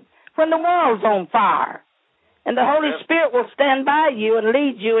stand when the world's on fire. And the Holy Spirit will stand by you and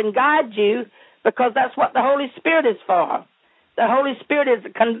lead you and guide you, because that's what the Holy Spirit is for. The Holy Spirit is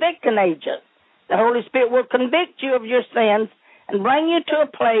a convicting agent. The Holy Spirit will convict you of your sins and bring you to a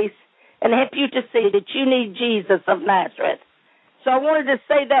place and help you to see that you need Jesus of Nazareth. So I wanted to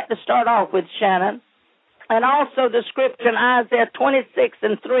say that to start off with, Shannon. And also the scripture in Isaiah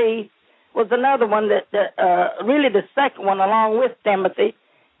 26:3 was another one that really the second one along with Timothy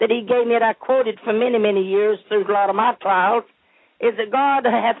that he gave me that I quoted for many, many years through a lot of my trials, is that God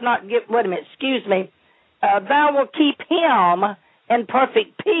hath not given, thou wilt keep him in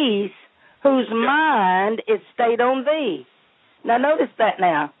perfect peace whose mind is stayed on thee. Now notice that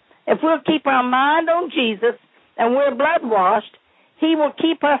now. If we'll keep our mind on Jesus and we're blood-washed, he will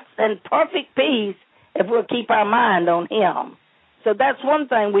keep us in perfect peace if we'll keep our mind on him. So that's one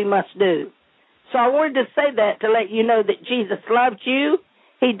thing we must do. So I wanted to say that to let you know that Jesus loved you.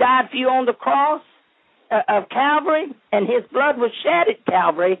 He died for you on the cross of Calvary, and his blood was shed at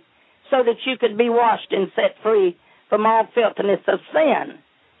Calvary so that you could be washed and set free from all filthiness of sin.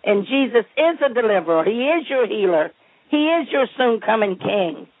 And Jesus is a deliverer. He is your healer. He is your soon-coming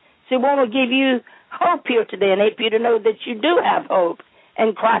King. So we want to give you hope here today and help you to know that you do have hope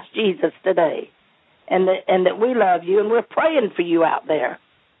in Christ Jesus today, and that we love you, and we're praying for you out there.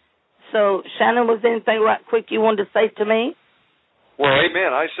 So, Shannon, was there anything right quick you wanted to say to me? Well,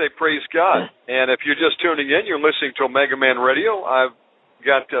 amen. I say praise God. And if you're just tuning in, you're listening to Omegaman Radio. I've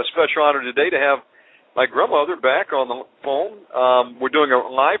got a special honor today to have my grandmother back on the phone. We're doing a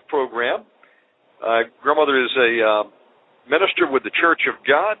live program. Grandmother is a minister with the Church of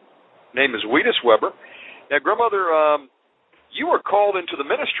God. Name is Wedis Weber. Now, grandmother, you were called into the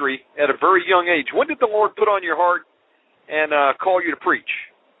ministry at a very young age. When did the Lord put on your heart and call you to preach?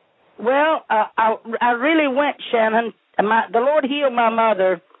 Well, I really went, Shannon. The Lord healed my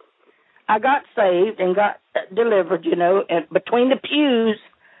mother. I got saved and got delivered, between the pews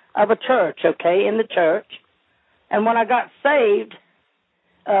of a church, in the church. And when I got saved,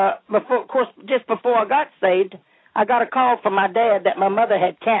 just before I got saved, I got a call from my dad that my mother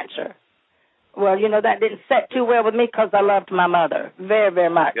had cancer. Well, that didn't set too well with me because I loved my mother very, very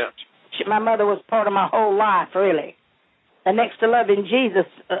much. Yes. My mother was part of my whole life, really. And next to loving Jesus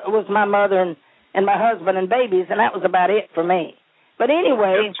was my mother and my husband and babies, and that was about it for me. But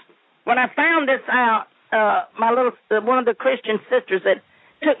anyway, when I found this out, one of the Christian sisters that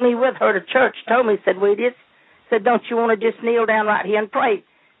took me with her to church told me, said, Wedis, don't you want to just kneel down right here and pray?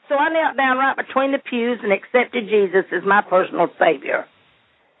 So I knelt down right between the pews and accepted Jesus as my personal Savior.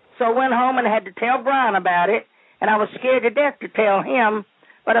 So I went home and had to tell Brian about it, and I was scared to death to tell him,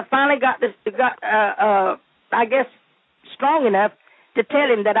 but I finally got strong enough to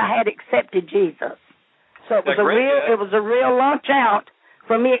tell him that I had accepted Jesus. So it was a real launch out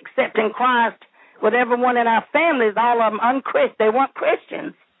for me accepting Christ with everyone in our families, all of them unchristian. They weren't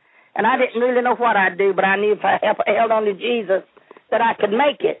Christians. And I didn't really know what I'd do, but I knew if I held on to Jesus that I could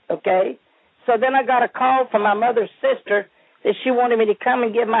make it, okay? So then I got a call from my mother's sister that she wanted me to come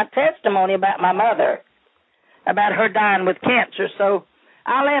and give my testimony about my mother, about her dying with cancer. So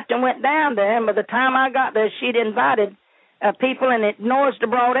I left and went down there, and by the time I got there, she'd invited people, and it noised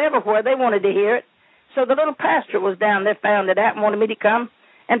abroad everywhere. They wanted to hear it. So the little pastor was down there, found it out, and wanted me to come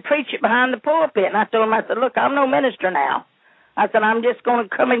and preach it behind the pulpit. And I told him, I said, look, I'm no minister now. I said, I'm just going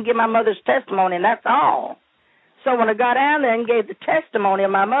to come and give my mother's testimony, and that's all. So when I got down there and gave the testimony of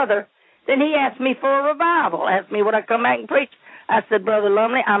my mother, then he asked me for a revival, asked me would I come back and preach. I said, Brother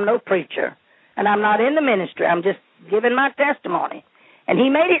Lumley, I'm no preacher, and I'm not in the ministry. I'm just giving my testimony. And he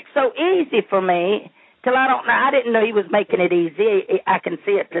made it so easy for me till I didn't know he was making it easy. I can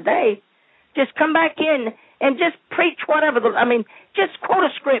see it today. Just come back in and just preach whatever. Just quote a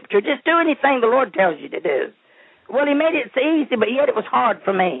scripture. Just do anything the Lord tells you to do. Well, he made it so easy, but yet it was hard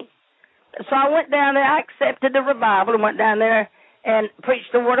for me. So I went down there. I accepted the revival and went down there and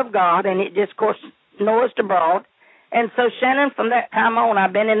preached the Word of God, and it just, of course, noised abroad. And so, Shannon, from that time on,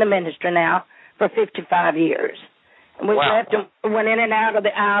 I've been in the ministry now for 55 years. And we've left and went in and out of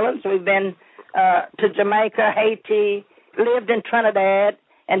the islands. We've been to Jamaica, Haiti, lived in Trinidad,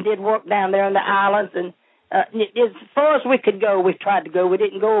 and did work down there in the islands. And as far as we could go, we tried to go. We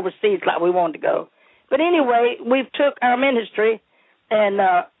didn't go overseas like we wanted to go. But anyway, we've took our ministry and,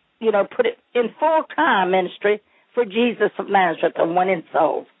 put it in full-time ministry for Jesus of Nazareth and winning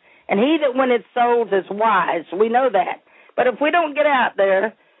souls. And he that winneth souls is wise. We know that. But if we don't get out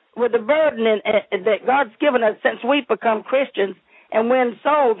there with the burden that God's given us since we've become Christians and win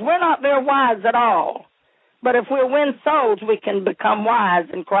souls, we're not very wise at all. But if we'll win souls, we can become wise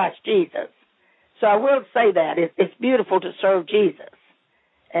in Christ Jesus. So I will say that. It's beautiful to serve Jesus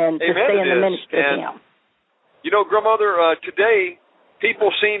and to stay in the ministry of him. Grandmother, today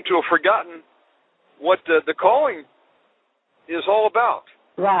people seem to have forgotten what the calling is all about.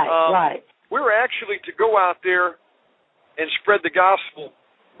 Right. we're actually to go out there and spread the gospel.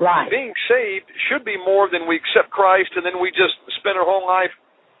 Right. Being saved should be more than we accept Christ and then we just spend our whole life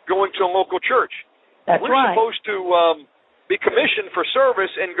going to a local church. That's we're right. Supposed to be commissioned for service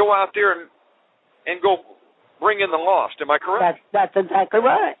and go out there and go bring in the lost. Am I correct? That's exactly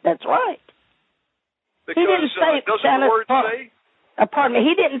right. That's right. Because he didn't save doesn't the word say? Pardon me.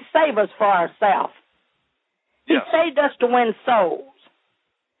 He didn't save us for ourselves. He saved us to win souls.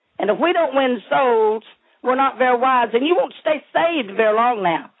 And if we don't win souls, we're not very wise, and you won't stay saved very long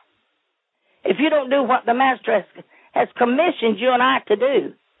now. If you don't do what the Master has commissioned you and I to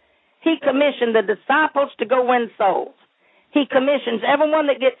do. He commissioned the disciples to go win souls. He commissions everyone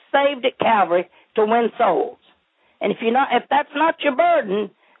that gets saved at Calvary to win souls. And if that's not your burden,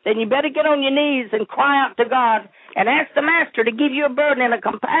 then you better get on your knees and cry out to God and ask the Master to give you a burden and a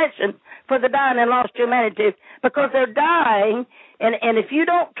compassion for the dying and lost humanity, because they're dying, and if you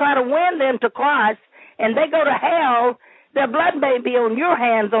don't try to win them to Christ, and they go to hell, their blood may be on your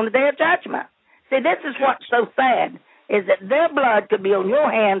hands on the day of judgment. See, this is what's so sad, is that their blood could be on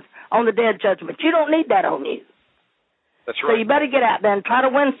your hands on the day of judgment. You don't need that on you. That's right. So you better get out there and try to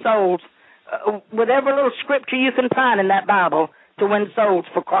win souls with every little scripture you can find in that Bible to win souls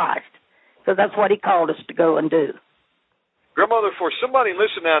for Christ, because that's what he called us to go and do. Grandmother, for somebody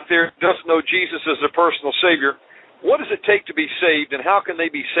listening out there who doesn't know Jesus as their personal Savior, what does it take to be saved, and how can they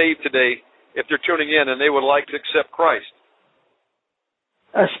be saved today if they're tuning in and they would like to accept Christ?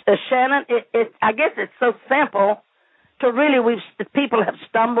 Shannon, I guess it's so simple to really, people have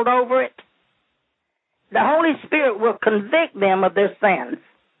stumbled over it. The Holy Spirit will convict them of their sins.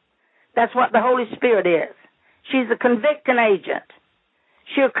 That's what the Holy Spirit is. She's a convicting agent.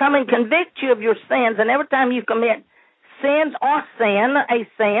 She'll come and convict you of your sins, and every time you commit sins or a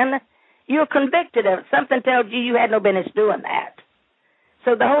sin, you're convicted of it. Something tells you had no business doing that.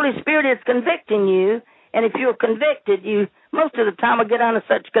 So the Holy Spirit is convicting you, and if you're convicted, you most of the time will get under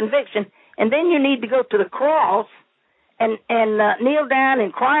such conviction, and then you need to go to the cross and kneel down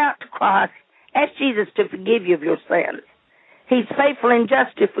and cry out to Christ. Ask Jesus to forgive you of your sins. He's faithful and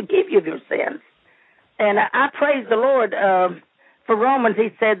just to forgive you of your sins. And I praise the Lord for Romans. He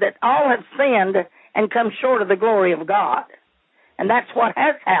said that all have sinned and come short of the glory of God. And that's what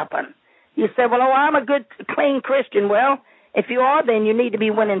has happened. You say, well, I'm a good, clean Christian. Well, if you are, then you need to be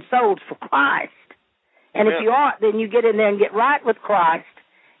winning souls for Christ. And if you aren't, then you get in there and get right with Christ.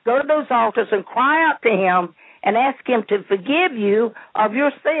 Go to those altars and cry out to him and ask him to forgive you of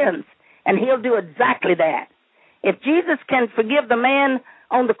your sins. And he'll do exactly that. If Jesus can forgive the man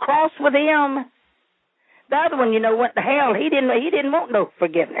on the cross with him, the other one, went to hell. He didn't want no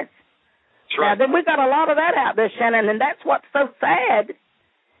forgiveness. That's right. Now, then we got a lot of that out there, Shannon, and that's what's so sad.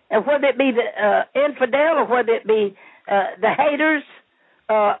 And whether it be the infidel or whether it be the haters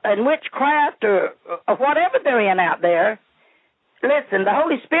and witchcraft or whatever they're in out there, listen, the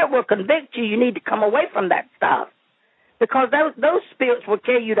Holy Spirit will convict you. You need to come away from that stuff, because those spirits will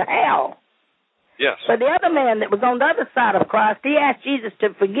carry you to hell. Yes. But the other man that was on the other side of Christ, he asked Jesus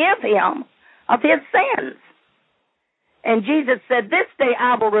to forgive him of his sins. And Jesus said, this day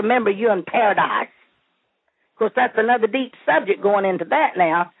I will remember you in paradise. Of course, that's another deep subject going into that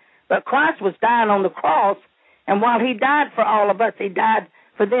now. But Christ was dying on the cross, and while he died for all of us, he died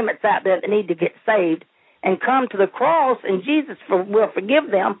for them that's out there that need to get saved and come to the cross, and Jesus will forgive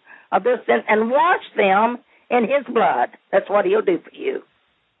them of their sins and wash them in his blood. That's what he'll do for you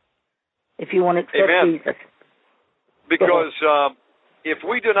if you want to accept Amen. Jesus. Because if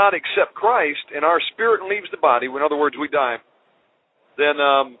we do not accept Christ and our spirit leaves the body, in other words, we die, then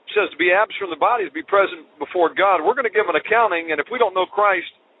it says to be absent from the body is to be present before God. We're going to give an accounting, and if we don't know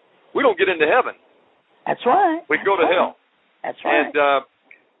Christ, we don't get into heaven. That's right. We go to hell. That's right. And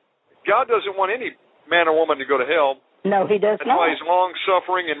God doesn't want any man or woman to go to hell. No, he does That's not. why he's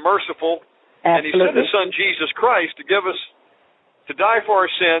long-suffering and merciful. Absolutely. And he sent his son, Jesus Christ, to die for our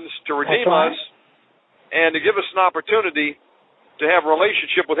sins, to redeem us, and to give us an opportunity to have a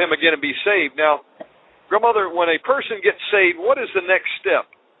relationship with him again and be saved. Now, Grandmother, when a person gets saved, what is the next step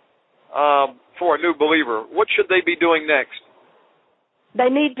for a new believer? What should they be doing next? They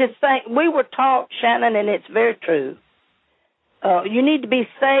need to say, we were taught, Shannon, and it's very true, you need to be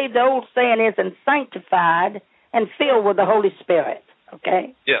saved, the old saying is, and sanctified and filled with the Holy Spirit,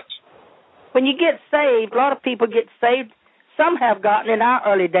 okay? Yes. When you get saved, a lot of people get saved. Some have gotten in our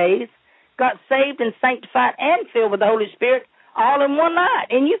early days, got saved and sanctified and filled with the Holy Spirit all in one night.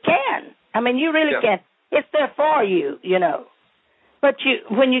 And you can. I mean, you really can. It's there for you, But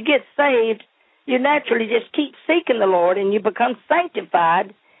when you get saved, you naturally just keep seeking the Lord, and you become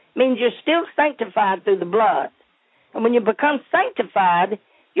sanctified. Means you're still sanctified through the blood. And when you become sanctified,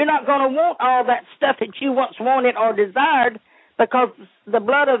 You're not going to want all that stuff that you once wanted or desired, because the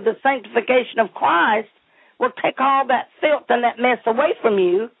blood of the sanctification of Christ will take all that filth and that mess away from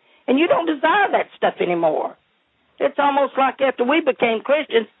you, and you don't desire that stuff anymore. It's almost like after we became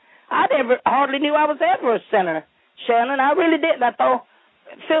Christians, I hardly knew I was ever a sinner, Shannon. I really didn't. I thought,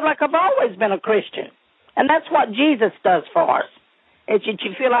 I feel like I've always been a Christian. And that's what Jesus does for us. It's that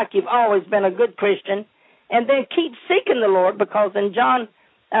you feel like you've always been a good Christian, and then keep seeking the Lord, because in John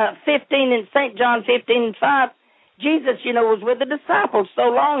 15, in St. John 15:5, Jesus, was with the disciples so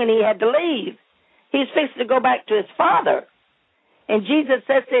long, and he had to leave. He's fixed to go back to his Father. And Jesus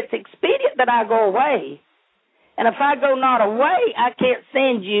says it's expedient that I go away. And if I go not away, I can't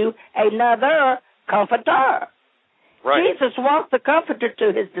send you another Comforter. Right. Jesus was the Comforter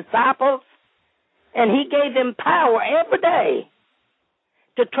to his disciples, and he gave them power every day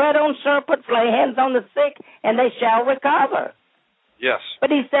to tread on serpents, lay hands on the sick, and they shall recover. Yes. But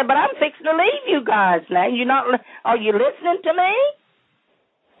he said, but I'm fixing to leave you guys now. Are you listening to me?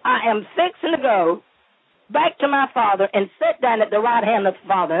 I am fixing to go back to my Father and sit down at the right hand of the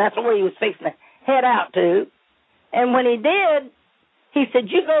Father. That's where he was fixing to head out to. And when he did, he said,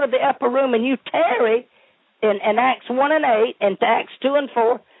 you go to the upper room and you tarry in Acts 1 and 8 and to Acts 2 and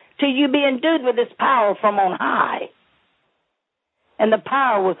 4 till you be endued with this power from on high. And the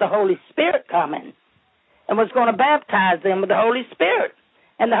power was the Holy Spirit coming and was going to baptize them with the Holy Spirit.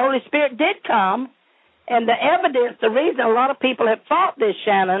 And the Holy Spirit did come. And the evidence, the reason a lot of people have fought this,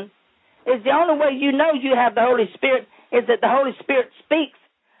 Shannon, is the only way you know you have the Holy Spirit is that the Holy Spirit speaks.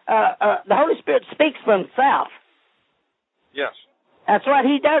 The Holy Spirit speaks for himself. Yes. That's right.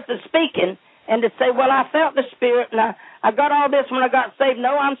 He does the speaking. And to say, well, I felt the Spirit, and I got all this when I got saved.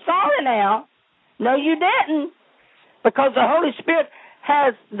 No, I'm sorry now. No, you didn't. Because the Holy Spirit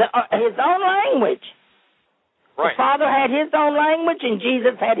has his own language. Right. The Father had his own language, and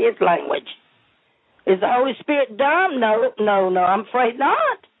Jesus had his language. Is the Holy Spirit dumb? No, I'm afraid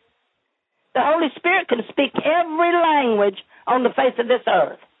not. The Holy Spirit can speak every language on the face of this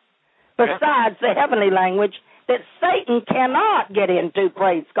earth, besides the heavenly language that Satan cannot get into,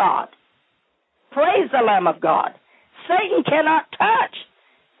 praise God. Praise the Lamb of God. Satan cannot touch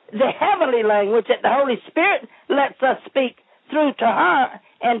the heavenly language that the Holy Spirit lets us speak through to her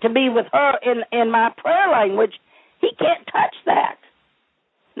and to be with her in my prayer language. He can't touch that.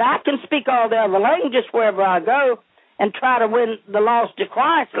 Now, I can speak all the other languages wherever I go and try to win the lost to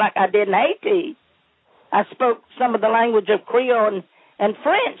Christ like I did in Haiti. I spoke some of the language of Creole and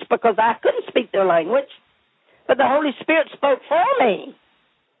French because I couldn't speak their language. But the Holy Spirit spoke for me.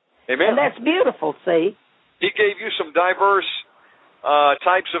 Amen. And that's beautiful, see. He gave you some diverse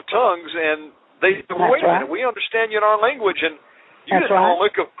types of tongues, and they said, wait a minute, we understand you in our language, and you didn't know a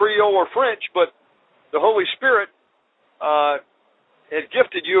lick of Creole or French, but the Holy Spirit had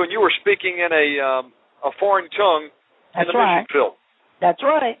gifted you, and you were speaking in a foreign tongue in the mission field. That's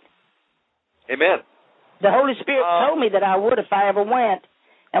right. Amen. The Holy Spirit told me that I would if I ever went,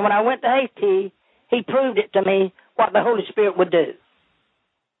 and when I went to Haiti, he proved it to me what the Holy Spirit would do.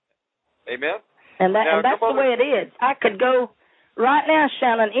 Amen. And that's the way it is. I could go right now,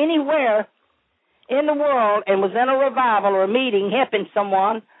 Shannon, anywhere in the world and was in a revival or a meeting helping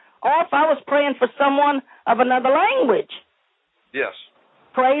someone, or if I was praying for someone of another language. Yes.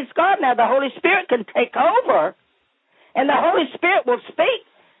 Praise God. Now, the Holy Spirit can take over, and the Holy Spirit will speak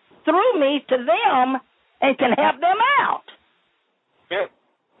through me to them and can help them out. Yeah.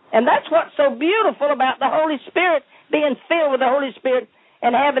 And that's what's so beautiful about the Holy Spirit, being filled with the Holy Spirit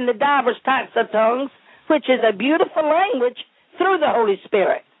and having the diverse types of tongues, which is a beautiful language through the Holy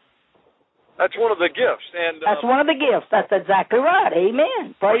Spirit. That's one of the gifts. And that's one of the gifts. That's exactly right.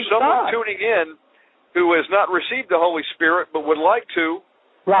 Amen. Praise God. For someone God. tuning in who has not received the Holy Spirit but would like to,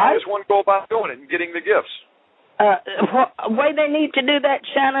 right, how does one go about doing it and getting the gifts? The way they need to do that,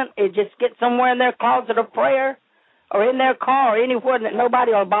 Shannon, is just get somewhere in their closet of prayer or in their car or anywhere that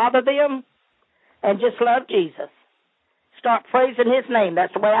nobody will bother them and just love Jesus. Start praising his name.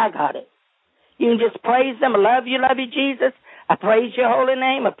 That's the way I got it. You can just praise him. I love you, Jesus. I praise your holy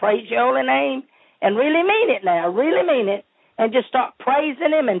name. I praise your holy name. And really mean it now. Really mean it. And just start praising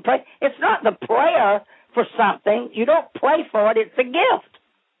him. And pray. It's not the prayer for something. You don't pray for it. It's a gift.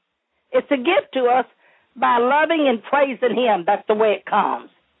 It's a gift to us by loving and praising him. That's the way it comes.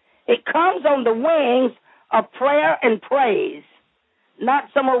 It comes on the wings of prayer and praise, not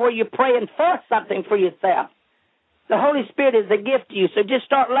somewhere where you're praying for something for yourself. The Holy Spirit is a gift to you, so just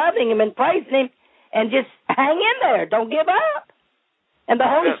start loving him and praising him and just hang in there. Don't give up. And the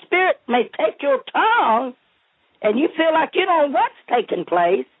Holy Spirit may take your tongue and you feel like you don't know what's taking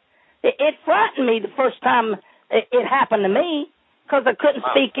place. It frightened me the first time it happened to me because I couldn't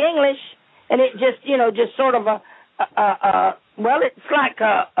speak English, and it just, just sort of well, it's like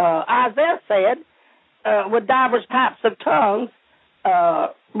Isaiah said, with divers types of tongues,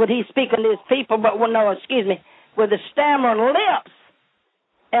 would he speak unto his people, with the stammering lips,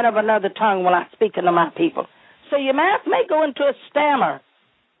 and of another tongue will I speak unto my people. So your mouth may go into a stammer.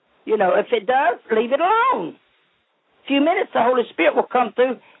 If it does, leave it alone. A few minutes, the Holy Spirit will come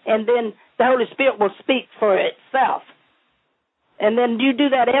through, and then the Holy Spirit will speak for itself. And then you do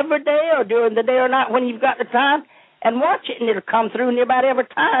that every day or during the day or night when you've got the time, and watch it, and it'll come through near about every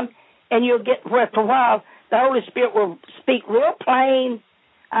time, and you'll get where after a while the Holy Spirit will speak real plain.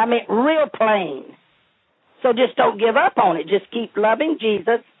 I mean, real plain. So just don't give up on it. Just keep loving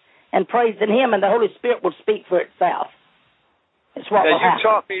Jesus and praising Him, and the Holy Spirit will speak for itself. It's what will happen. You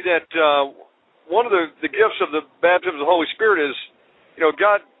taught me that one of the gifts of the baptism of the Holy Spirit is,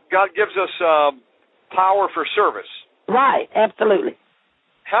 God gives us power for service. Right, absolutely.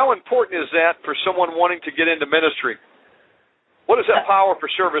 How important is that for someone wanting to get into ministry? What does that power for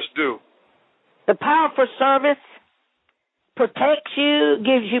service do? The power for service protects you,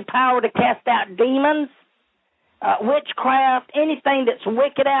 gives you power to cast out demons, witchcraft, anything that's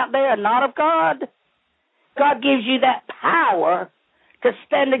wicked out there and not of God. God gives you that power to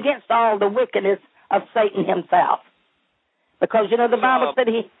stand against all the wickedness of Satan himself. Because, the Bible said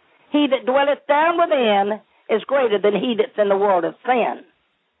he that dwelleth down within is greater than he that's in the world of sin.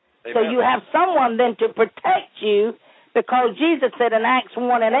 Amen. So you have someone then to protect you, because Jesus said in Acts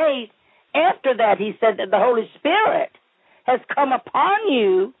 1 and 8, after that he said that the Holy Spirit has come upon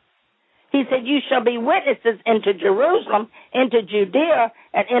you. He said, you shall be witnesses into Jerusalem, into Judea,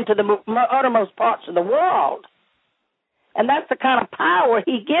 and into the uttermost parts of the world. And that's the kind of power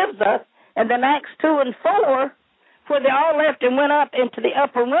he gives us. And then Acts 2 and 4, where they all left and went up into the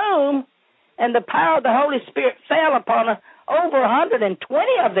upper room, and the power of the Holy Spirit fell upon over 120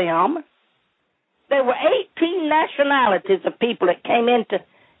 of them. There were 18 nationalities of people that came into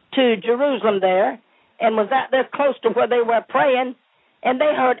Jerusalem there and was out there close to where they were praying, and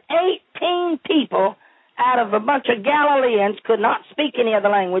they heard 18 people out of a bunch of Galileans, could not speak any other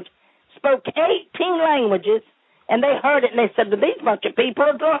language, spoke 18 languages, and they heard it, and they said, these bunch of people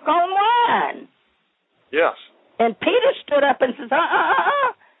are drunk on wine. Yes. And Peter stood up and says,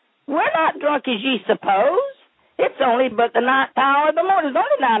 we're not drunk as ye suppose. It's only but the ninth hour of the morning. It's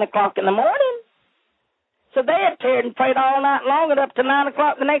only 9 o'clock in the morning. So they had tarried and prayed all night long and up to 9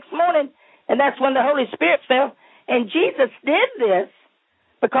 o'clock the next morning, and that's when the Holy Spirit fell. And Jesus did this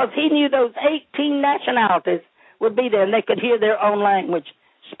because he knew those 18 nationalities would be there, and they could hear their own language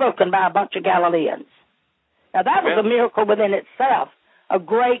spoken by a bunch of Galileans. Now, that was a miracle within itself, a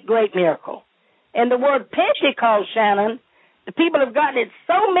great, great miracle. And the word Pentecost, Shannon, the people have gotten it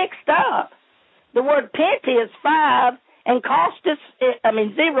so mixed up. The word Pente is 5, and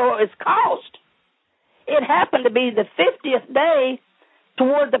zero is cost. It happened to be the 50th day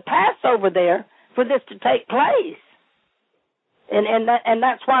toward the Passover there for this to take place. And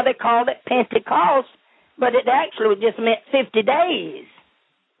that's why they called it Pentecost, but it actually just meant 50 days.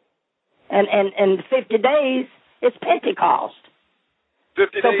 And 50 days is Pentecost.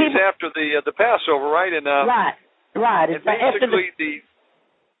 50 days after the Passover, right? And right. And basically,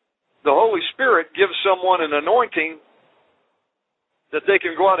 the Holy Spirit gives someone an anointing that they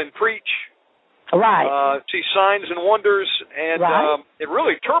can go out and preach. Right. See signs and wonders, and it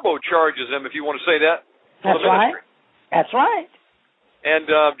really turbocharges them, if you want to say that. That's right. That's right. And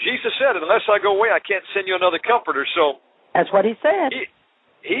Jesus said, unless I go away, I can't send you another comforter. So that's what he said.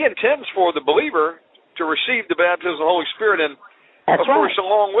 He intends for the believer to receive the baptism of the Holy Spirit, and that's of course,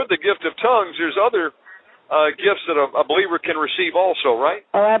 along with the gift of tongues, there's other gifts that a believer can receive also, right?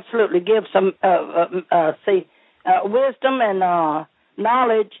 Oh, absolutely. Give some wisdom and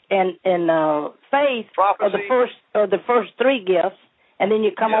knowledge and faith prophecy are the first 3 gifts, and then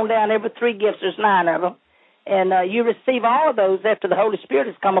you come on down. Every 3 gifts, there's 9 of them, and you receive all of those after the Holy Spirit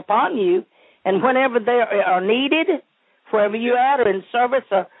has come upon you. And whenever they are needed, wherever you're at, or in service,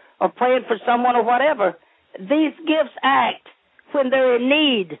 or praying for someone, or whatever, these gifts act when they're in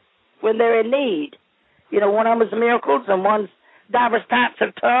need. When they're in need, one of them is miracles, and one's diverse types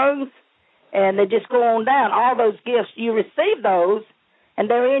of tongues, and they just go on down. All those gifts, you receive those, and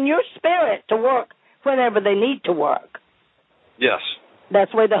they're in your spirit to work whenever they need to work. Yes.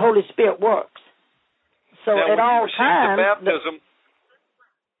 That's the way the Holy Spirit works. So now, at all times, the baptism,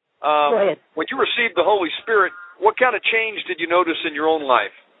 go ahead. When you received the Holy Spirit, what kind of change did you notice in your own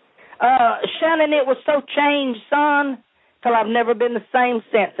life? Shannon, it was so changed, son, till I've never been the same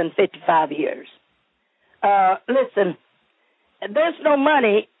since in 55 years. Listen, there's no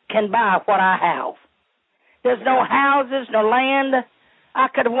money can buy what I have. There's no houses, no land. I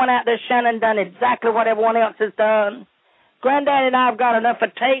could have went out there, Shannon, and done exactly what everyone else has done. Granddaddy and I have got enough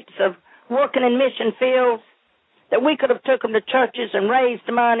of tapes of working in mission fields that we could have took them to churches and raised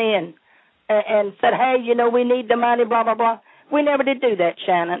money and said, hey, you know, we need the money, blah, blah, blah. We never did do that,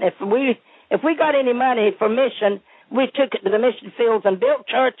 Shannon. If we got any money for mission, we took it to the mission fields and built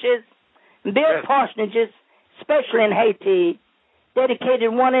churches, and built parsonages, especially in Haiti,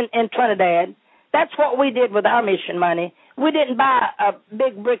 dedicated one in Trinidad. That's what we did with our mission money. We didn't buy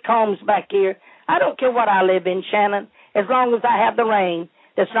big brick homes back here. I don't care what I live in, Shannon, as long as I have the rain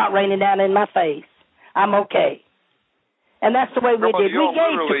that's not raining down in my face. I'm okay. And that's the way we did. We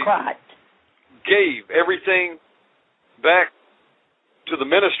gave to Christ. Gave everything back to the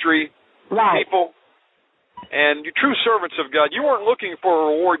ministry, people, and you true servants of God. You weren't looking for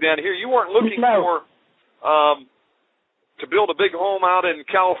a reward down here. You weren't looking for to build a big home out in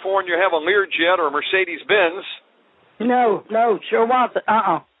California, have a Learjet or a Mercedes-Benz. No, sure wasn't.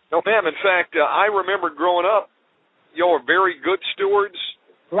 No, ma'am. In fact, I remember growing up, you were very good stewards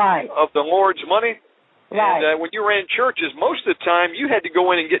of the Lord's money. Right. And when you ran churches, most of the time you had to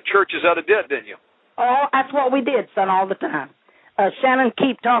go in and get churches out of debt, didn't you? Oh, that's what we did, son, all the time. Shannon,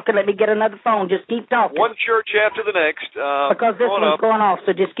 keep talking. Let me get another phone. Just keep talking. One church after the next. Because this one's going off,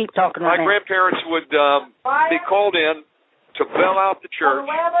 so just keep talking. My grandparents would be called in to bail out the church,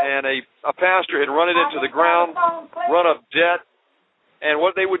 and a pastor had run it into the ground, run up debt, and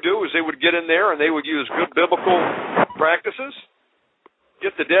what they would do is they would get in there and they would use good biblical practices,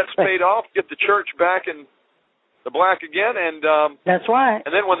 get the debts paid off, get the church back in the black again, and that's right.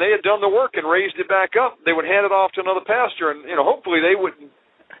 And then when they had done the work and raised it back up, they would hand it off to another pastor, and hopefully they wouldn't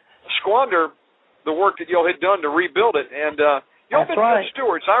squander the work that y'all had done to rebuild it. And y'all been good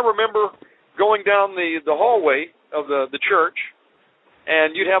stewards. I remember going down the hallway of the church,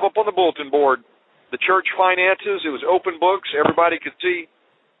 and you'd have up on the bulletin board the church finances. It was open books. Everybody could see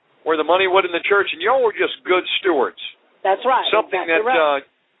where the money went in the church, and y'all were just good stewards. That's right. Something that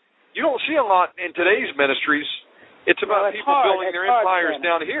you don't see a lot in today's ministries. It's about people building their empires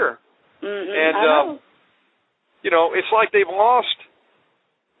down here. Mm-hmm. And, it's like they've lost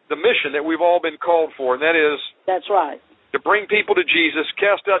the mission that we've all been called for, and that is that's right. To bring people to Jesus,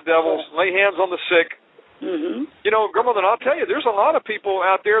 cast out devils, lay hands on the sick. Mm-hmm. Grandmother, I'll tell you, there's a lot of people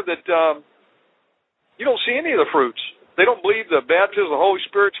out there that you don't see any of the fruits. They don't believe the baptism of the Holy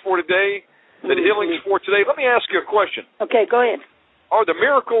Spirit's for today, that healing's for today. Let me ask you a question. Okay, go ahead. Are the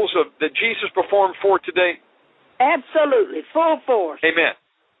miracles that Jesus performed for today? Absolutely. Full force. Amen.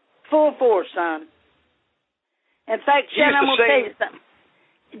 Full force, son. In fact, Shannon, I'm going to tell you something.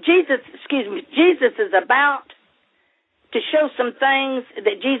 Jesus is about to show some things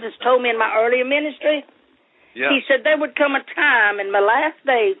that Jesus told me in my earlier ministry. Yeah. He said there would come a time in my last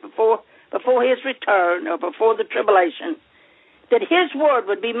days before his return or before the tribulation that his word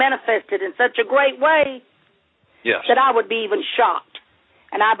would be manifested in such a great way that I would be even shocked.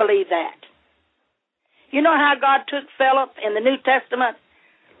 And I believe that. You know how God took Philip in the New Testament,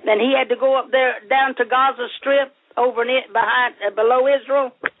 and he had to go up there down to Gaza Strip over below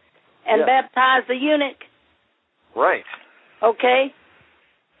Israel and baptize the eunuch? Right. Okay.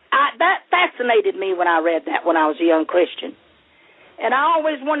 That fascinated me when I read that when I was a young Christian. And I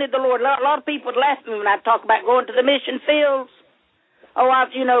always wanted the Lord. A lot of people would laugh at me when I talk about going to the mission fields. Oh,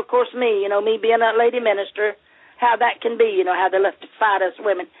 of course, me being a lady minister, how that can be, how they left to fight us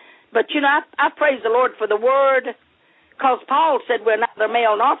women. But, I praise the Lord for the word, because Paul said we're neither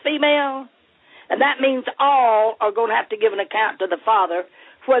male nor female, and that means all are going to have to give an account to the Father,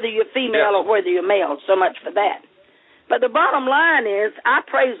 whether you're female or whether you're male. So much for that. But the bottom line is, I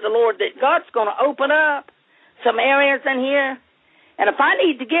praise the Lord that God's going to open up some areas in here, and if I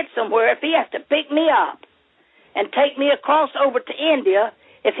need to get somewhere, if he has to pick me up and take me across over to India,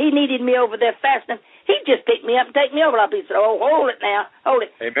 if he needed me over there fasting, he'd just pick me up and take me over. I'll be said, oh, hold it now, hold it.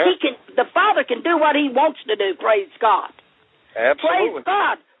 Amen. The Father can do what he wants to do, praise God. Absolutely. Praise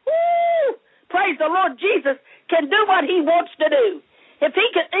God. Woo! Praise the Lord Jesus can do what he wants to do. If he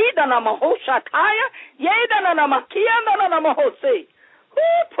can, praise the Lord, Makoshi,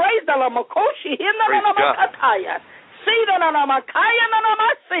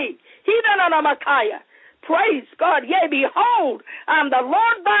 praise God. Yea, behold, I'm the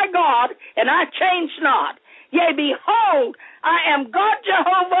Lord thy God, and I change not. Yea, behold, I am God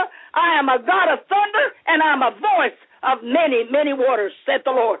Jehovah. I am a God of thunder, and I'm a voice of many, many waters, said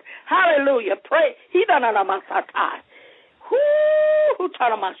the Lord. Hallelujah. Praise.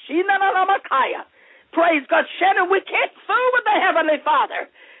 Praise God. Shannon, we can't fool with the Heavenly Father.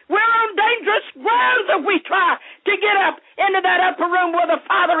 We're on dangerous grounds if we try to get up into that upper room where the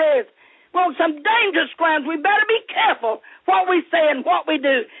Father is. We're on some dangerous grounds. We better be careful what we say and what we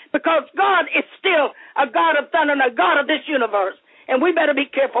do, because God is still a God of thunder and a God of this universe, and we better be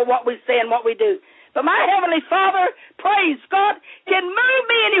careful what we say and what we do. But my Heavenly Father, praise God, can move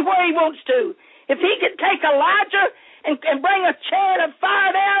me anywhere He wants to. If He can take Elijah and bring a chariot of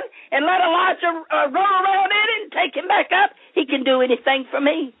fire down and let Elijah roll around in it and take him back up, He can do anything for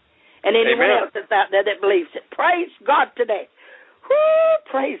me and anyone else that's out there that believes it. Praise God today. Whoo,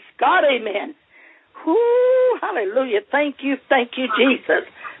 praise God, amen. Whoo, hallelujah. Thank you, Jesus.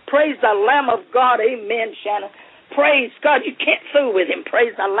 Praise the Lamb of God, amen, Shannon. Praise God. You can't fool with Him.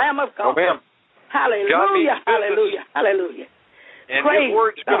 Praise the Lamb of God. Oh, ma'am. Hallelujah, hallelujah, hallelujah. And His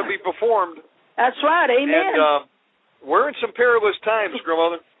word's going to be performed. That's right, amen. And we're in some perilous times,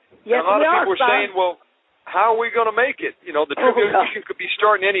 Grandmother. Yes, and a lot we of people are saying, well, how are we going to make it? You know, the tribulation could be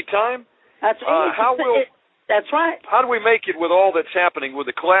starting any time. That's That's right. How do we make it with all that's happening, with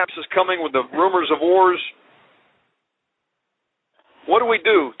the collapses coming, with the rumors of wars? What do we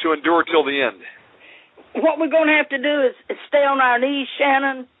do to endure till the end? What we're going to have to do is stay on our knees,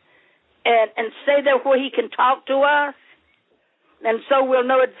 Shannon, and stay there where He can talk to us. And so we'll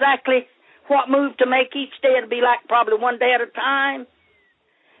know exactly what move to make each day. It'll be like probably one day at a time.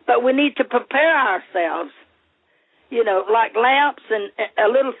 But we need to prepare ourselves, you know, like lamps and a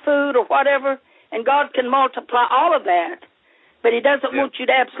little food or whatever, and God can multiply all of that. But He doesn't want you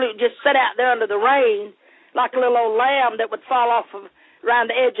to absolutely just sit out there under the rain like a little old lamb that would fall off around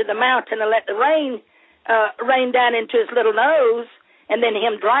the edge of the mountain and let the rain rain down into his little nose and then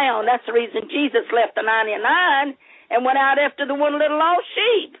him drown. That's the reason Jesus left the 99 and went out after the one little lost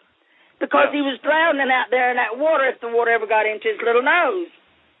sheep, because He was drowning out there in that water if the water ever got into his little nose.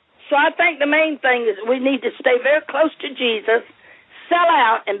 So I think the main thing is we need to stay very close to Jesus, sell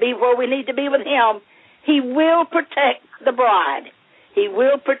out, and be where we need to be with Him. He will protect the bride. He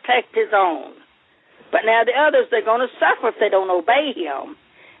will protect His own. But now the others, they're going to suffer if they don't obey Him.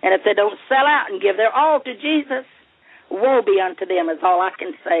 And if they don't sell out and give their all to Jesus, woe be unto them is all I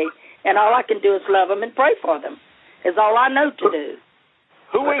can say. And all I can do is love them and pray for them, is all I know to do.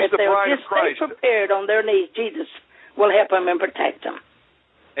 Who is the bride of Christ? If they'll just stay prepared on their knees, Jesus will help them and protect them.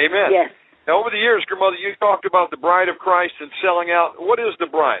 Amen. Yes. Now, over the years, Grandmother, you talked about the bride of Christ and selling out. What is the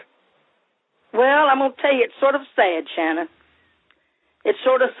bride? Well, I'm going to tell you, it's sort of sad, Shannon. It's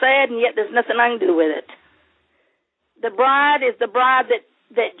sort of sad, and yet there's nothing I can do with it. The bride is the bride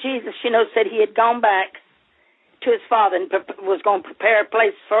that Jesus, you know, said He had gone back to His Father and was going to prepare a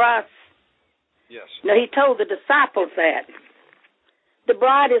place for us. Yes. You know, He told the disciples that. The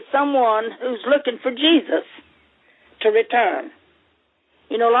bride is someone who's looking for Jesus to return.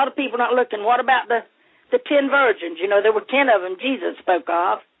 You know, a lot of people are not looking. What about the 10 virgins? You know, there were 10 of them Jesus spoke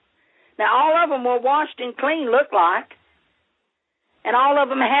of. Now, all of them were washed and clean, looked like, and all of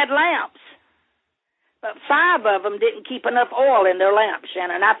them had lamps. But 5 of them didn't keep enough oil in their lamps,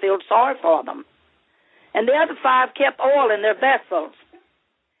 Shannon. I feel sorry for them. And the other 5 kept oil in their vessels.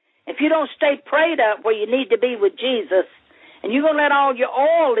 If you don't stay prayed up where you need to be with Jesus, and you're going to let all your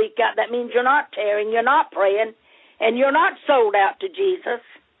oil leak out, that means you're not tearing, you're not praying, and you're not sold out to Jesus.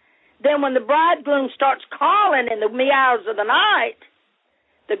 Then when the bridegroom starts calling in the wee hours of the night,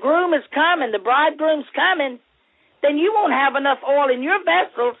 the groom is coming, the bridegroom's coming, then you won't have enough oil in your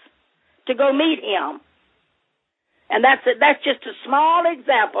vessels to go meet Him. And that's just a small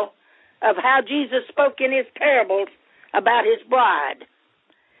example of how Jesus spoke in His parables about His bride.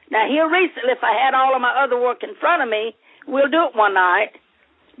 Now, here recently, if I had all of my other work in front of me, we'll do it one night.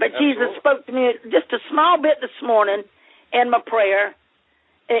 But Absolutely. Jesus spoke to me just a small bit this morning in my prayer.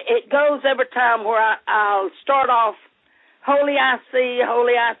 It goes every time where I'll start off, holy I see,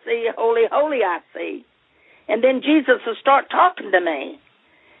 holy I see, holy, holy I see. And then Jesus will start talking to me.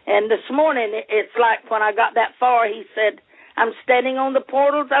 And this morning, it's like when I got that far, He said, I'm standing on the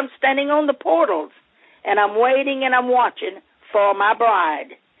portals, I'm standing on the portals. And I'm waiting and I'm watching for my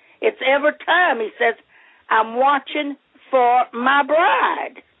bride. It's every time He says, I'm watching for my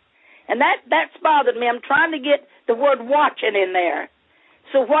bride. And that's bothered me. I'm trying to get the word watching in there.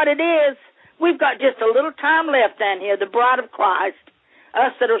 So what it is, we've got just a little time left down here, the bride of Christ,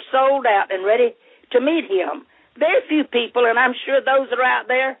 us that are sold out and ready to meet Him. Very few people, and I'm sure those that are out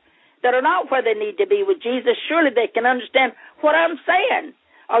there that are not where they need to be with Jesus, surely they can understand what I'm saying.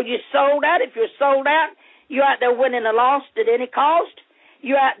 Are you sold out? If you're sold out, you're out there winning the lost at any cost.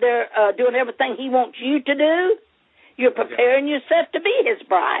 You're out there doing everything He wants you to do. You're preparing yourself to be His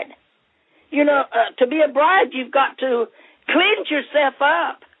bride. You know, to be a bride, you've got to cleanse yourself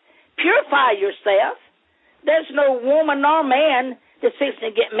up, purify yourself. There's no woman nor man that's fixing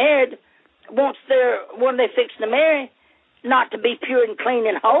to get married wants when they're fixing to marry not to be pure and clean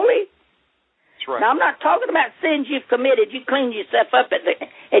and holy. That's right. Now, I'm not talking about sins you've committed. You cleaned yourself up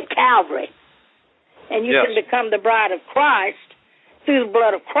at Calvary. And you can become the bride of Christ through the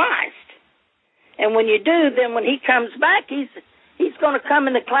blood of Christ. And when you do, then when he comes back, he's going to come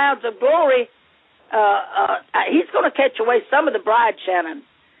in the clouds of glory. He's going to catch away some of the bride, Shannon,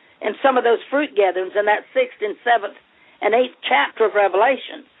 and some of those fruit gatherings in that 6th and 7th and 8th chapter of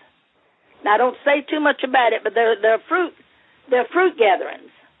Revelations. Now, don't say too much about it, but they're fruit gatherings.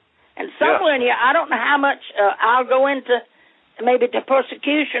 And somewhere in here, I don't know how much I'll go into, maybe to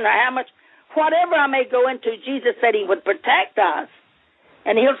persecution or how much, whatever I may go into, Jesus said he would protect us,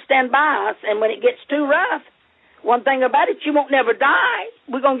 and he'll stand by us. And when it gets too rough, one thing about it, you won't never die.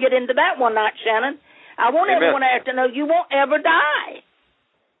 We're going to get into that one night, Shannon. I want everyone out to know you won't ever die.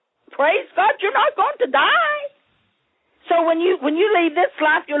 Praise God, you're not going to die. So when you leave this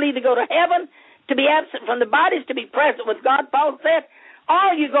life, you'll either go to heaven, to be absent from the bodies, to be present with God, Paul said,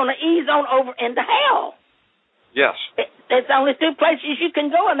 or you're going to ease on over into hell. Yes. There's only 2 places you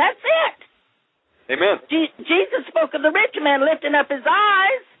can go, and that's it. Amen. Jesus spoke of the rich man lifting up his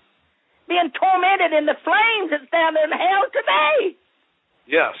eyes, being tormented in the flames that's down there in hell today.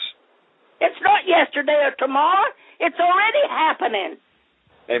 Yes. It's not yesterday or tomorrow. It's already happening.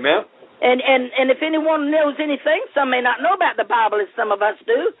 Amen. And if anyone knows anything, some may not know about the Bible as some of us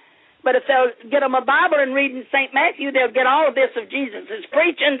do, but if they'll get them a Bible and read in St. Matthew, they'll get all of this of Jesus'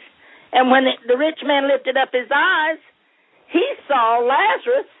 preachings. And when the rich man lifted up his eyes, he saw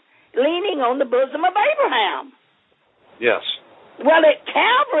Lazarus leaning on the bosom of Abraham. Yes. Well, at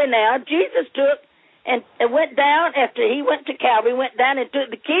Calvary now, Jesus took and went down, after he went to Calvary, went down and took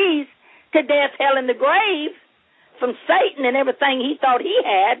the keys to death, hell, and the grave from Satan and everything he thought he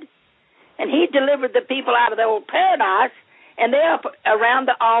had, and he delivered the people out of the old paradise, and they're up around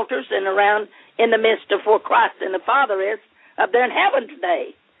the altars and around in the midst of where Christ and the Father is, up there in heaven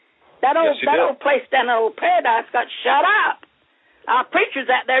today. That old place down in the old paradise got shut up. Our preachers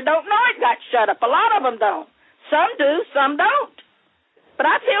out there don't know it got shut up. A lot of them don't. Some do, some don't. But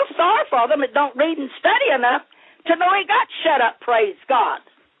I feel sorry for them that don't read and study enough to know it got shut up, praise God.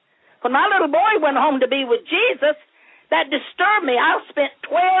 When my little boy went home to be with Jesus, that disturbed me. I spent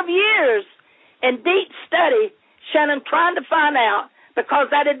 12 years in deep study, Shannon, trying to find out,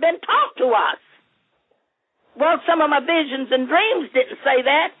 because that had been taught to us. Well, some of my visions and dreams didn't say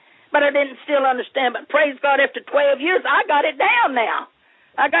that, but I didn't still understand. But praise God, after 12 years, I got it down now.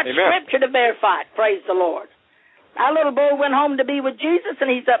 I got Scripture to verify it, praise the Lord. Our little boy went home to be with Jesus,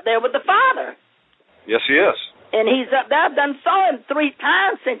 and he's up there with the Father. Yes, he is. And he's up there. I've done saw him 3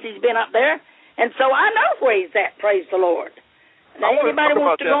 times since he's been up there, and so I know where he's at, praise the Lord. Now, I want to talk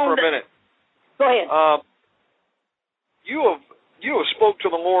about that for a minute. Go ahead. You have spoke to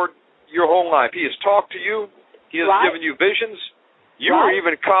the Lord your whole life. He has talked to you. He has given you visions. You were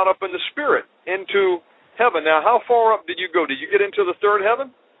even caught up in the Spirit into heaven. Now, how far up did you go? Did you get into the 3rd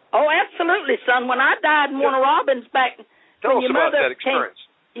heaven? Oh, absolutely, son. When I died in Warner Robins back, Tell when us your about mother that experience.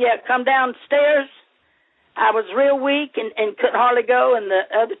 come downstairs, I was real weak and couldn't hardly go, and the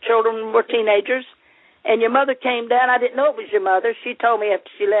other children were teenagers. And your mother came down. I didn't know it was your mother. She told me after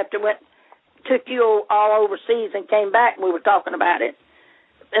she left and took you all overseas and came back, and we were talking about it.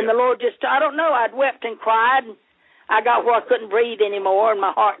 And the Lord just, I don't know, I'd wept and cried, and I got where I couldn't breathe anymore, and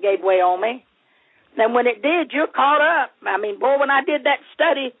my heart gave way on me. And when it did, you're caught up. I mean, boy, when I did that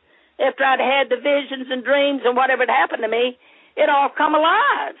study, after I'd had the visions and dreams and whatever had happened to me, it all come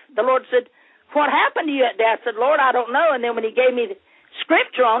alive. The Lord said, what happened to you at that? I said, Lord, I don't know. And then when he gave me the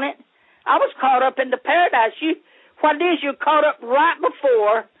Scripture on it, I was caught up into paradise. What it is, you're caught up right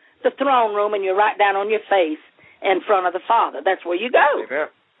before the throne room, and you're right down on your face in front of the Father. That's where you go. Amen.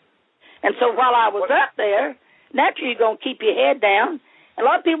 And so while I was up there, naturally you're going to keep your head down. A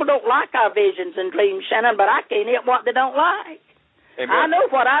lot of people don't like our visions and dreams, Shannon, but I can't help what they don't like. Amen. I know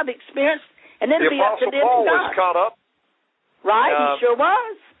what I've experienced, and then it'll be up to them. The Apostle Paul was caught up. Right, he sure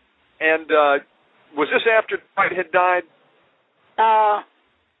was. And was this after Dwight had died?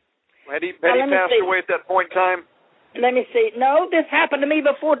 Had he passed away at that point in time? Let me see. No, this happened to me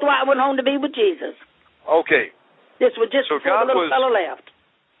before Dwight went home to be with Jesus. Okay. This was just before the little fellow left.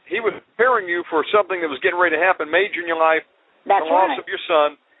 He was preparing you for something that was getting ready to happen major in your life. That's the loss of your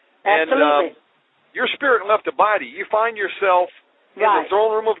son. Absolutely. And your spirit left a body. You find yourself in the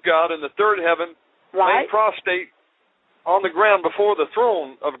throne room of God in the 3rd heaven, laying prostrate on the ground before the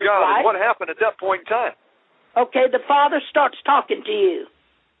throne of God. And what happened at that point in time? Okay, the Father starts talking to you.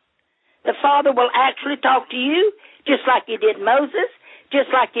 The Father will actually talk to you just like he did Moses,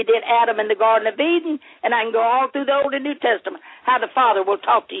 just like he did Adam in the Garden of Eden, and I can go all through the Old and New Testament, how the Father will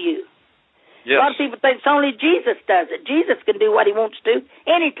talk to you. Yes. A lot of people think it's only Jesus does it. Jesus can do what he wants to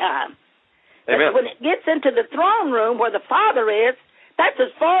anytime. Amen. Amen. But when it gets into the throne room where the Father is, that's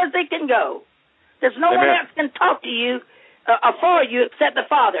as far as it can go. There's no one else can talk to you for you except the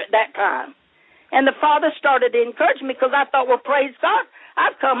Father at that time. And the Father started to encourage me because I thought, well, praise God,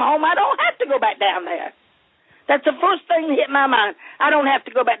 I've come home. I don't have to go back down there. That's the first thing that hit my mind. I don't have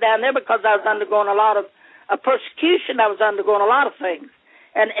to go back down there because I was undergoing a lot of persecution. I was undergoing a lot of things.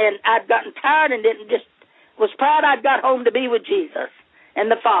 And I'd gotten tired and was proud I'd got home to be with Jesus and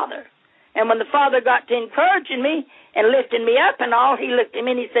the Father. And when the Father got to encouraging me and lifting me up and all, he looked at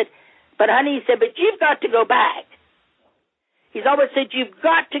me and he said, but you've got to go back. He's always said, you've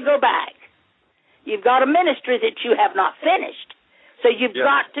got to go back. You've got a ministry that you have not finished. So you've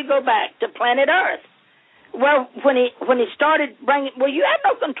got to go back to planet Earth. Well, when he started bringing, you have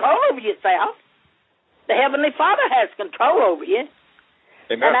no control over yourself. The Heavenly Father has control over you.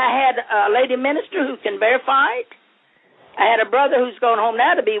 Amen. And I had a lady minister who can verify it. I had a brother who's going home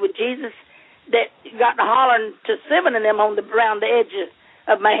now to be with Jesus that got to hollering to Sivan and them around the edge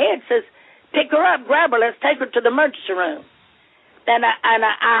of my head, says, pick her up, grab her, let's take her to the emergency room. And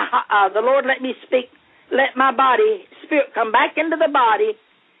the Lord let me speak, let my spirit come back into the body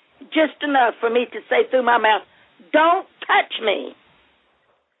just enough for me to say through my mouth, don't touch me.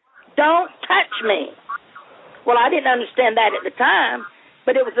 Don't touch me. Well, I didn't understand that at the time,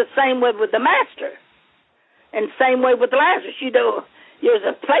 but it was the same way with the Master. And same way with Lazarus. You know, there's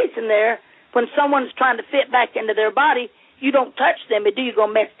a place in there when someone's trying to fit back into their body, you don't touch them, but you're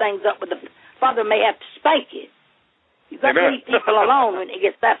going to mess things up with the Father may have to spank you. You've got to leave people alone when it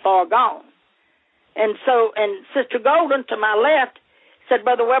gets that far gone. And Sister Golden to my left said,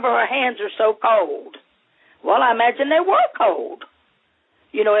 Brother Weber, her hands are so cold. Well, I imagine they were cold,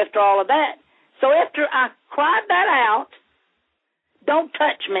 after all of that. So after I cried that out, don't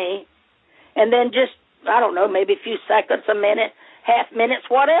touch me, and then just, I don't know, maybe a few seconds, a minute, half minutes,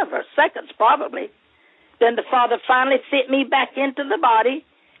 whatever, seconds probably. Then the Father finally fit me back into the body.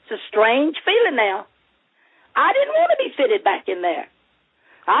 It's a strange feeling now. I didn't want to be fitted back in there.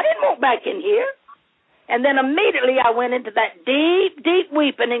 I didn't want back in here. And then immediately I went into that deep, deep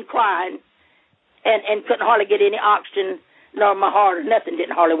weeping and crying and couldn't hardly get any oxygen, nor my heart or nothing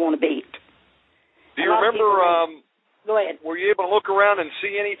didn't hardly want to beat. Do you remember... Go ahead. Were you able to look around and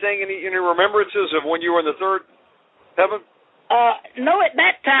see anything, any remembrances of when you were in the third heaven? No, at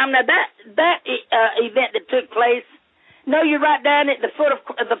that time, now that event that took place, no, you're right down at the foot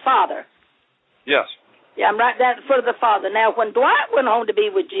of the Father. Yes. Yeah, I'm right down at the foot of the Father. Now, when Dwight went home to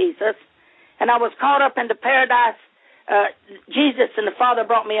be with Jesus, and I was caught up into paradise, Jesus and the Father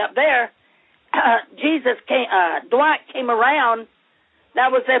brought me up there, Dwight came around.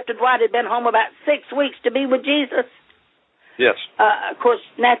 That was after Dwight had been home about 6 weeks to be with Jesus. Yes. Of course,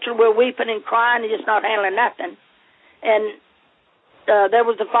 naturally, we're weeping and crying and just not handling nothing. And there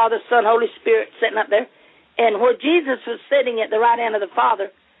was the Father, Son, Holy Spirit sitting up there. And where Jesus was sitting at the right hand of the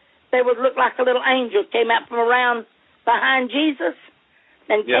Father, they would look like a little angel came out from around behind Jesus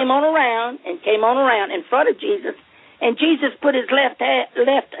and came on around in front of Jesus. And Jesus put his left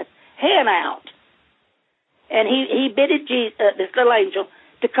hand out. And he bidded this little angel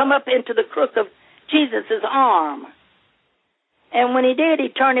to come up into the crook of Jesus' arm. And when he did, he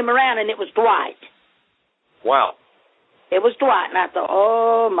turned him around, and it was Dwight. Wow. It was Dwight, and I thought,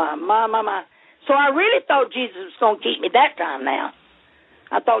 oh, my. So I really thought Jesus was going to keep me that time now.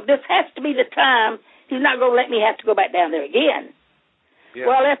 I thought, this has to be the time. He's not going to let me have to go back down there again. Yeah.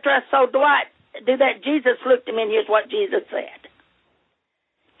 Well, after I saw Dwight do that, Jesus looked at me, and here's what Jesus said.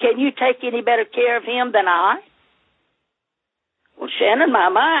 Can you take any better care of him than I? Well, Shannon, my,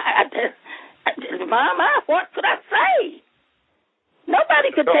 what could I say?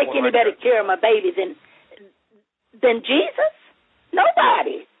 Nobody could take any better care of my baby than Jesus.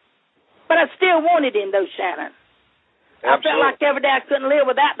 Nobody. But I still wanted him, though, Shannon. Absolutely. I felt like every day I couldn't live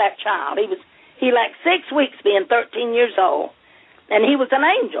without that child. He like 6 weeks being 13 years old, and he was an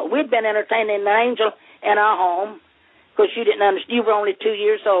angel. We'd been entertaining an angel in our home because you didn't understand. You were only 2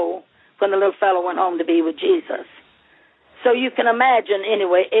 years old when the little fellow went home to be with Jesus. So you can imagine,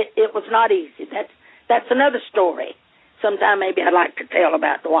 anyway, it was not easy. That's another story. Sometime maybe I'd like to tell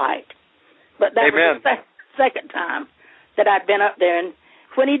about Dwight. But that was the second time that I'd been up there. And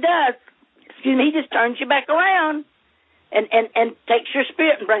when he does, he just turns you back around and takes your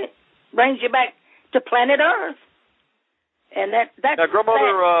spirit and brings you back to planet Earth. And that's now,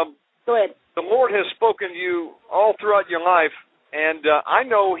 Grandmother, go ahead. The Lord has spoken to you all throughout your life, and I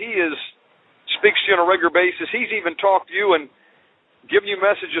know He speaks to you on a regular basis. He's even talked to you and given you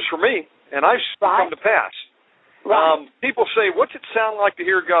messages from me, and I've come to pass. Right. People say, what's it sound like to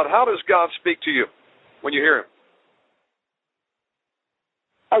hear God? How does God speak to you when you hear Him?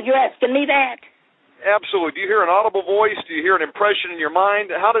 Oh, you're asking me that? Absolutely. Do you hear an audible voice? Do you hear an impression in your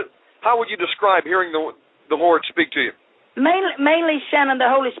mind? How would you describe hearing the Lord speak to you? Mainly, Shannon, the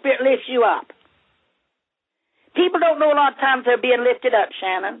Holy Spirit lifts you up. People don't know a lot of times they're being lifted up,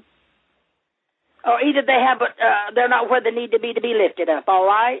 Shannon. Or either they have, but they're not where they need to be lifted up, all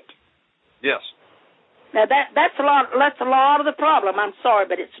right? Yes. Now, that's a lot of the problem. I'm sorry,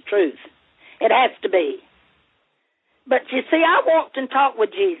 but it's the truth. It has to be. But, you see, I walked and talked with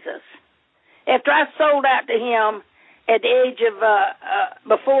Jesus. After I sold out to him at the age of,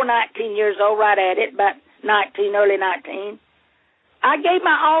 before 19 years old, right at it, about 19, early 19, I gave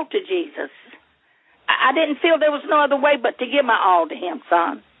my all to Jesus. I didn't feel there was no other way but to give my all to him,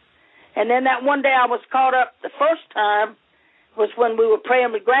 son. And then that one day I was caught up, the first time was when we were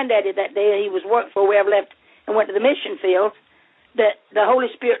praying with Granddaddy that day. He was working before we ever left and went to the mission field. That the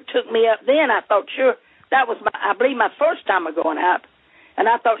Holy Spirit took me up then. I thought, sure, that was, I believe, my first time of going up. And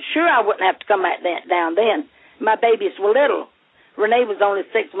I thought, sure, I wouldn't have to come back down then. My babies were little. Renee was only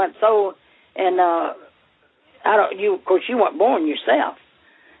 6 months old. And, of course, you weren't born yourself.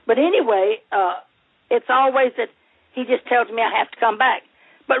 But anyway, it's always that he just tells me I have to come back.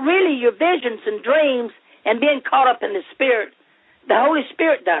 But really, your visions and dreams and being caught up in the Spirit, the Holy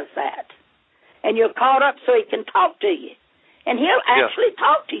Spirit does that. And you're caught up so he can talk to you. And he'll actually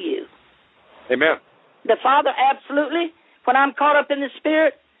talk to you. Amen. The Father, absolutely. When I'm caught up in the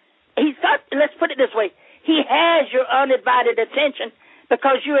Spirit, he's got, let's put it this way, he has your undivided attention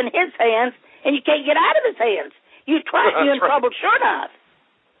because you're in his hands and you can't get out of his hands. You try, you're in trouble, sure enough.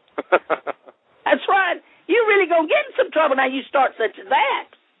 That's right. You're really going to get in some trouble now you start such as that.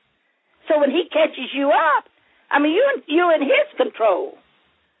 So when he catches you up, I mean, you're in his control.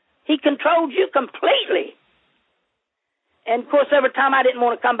 He controls you completely. And, of course, every time I didn't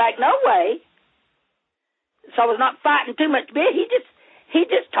want to come back no way, so I was not fighting too much. He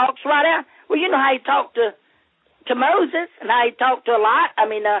just talks right out. Well, you know how he talked to Moses and how he talked to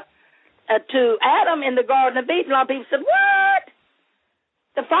to Adam in the Garden of Eden. A lot of people said, what?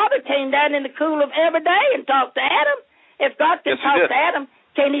 The Father came down in the cool of every day and talked to Adam. If God can talk to Adam,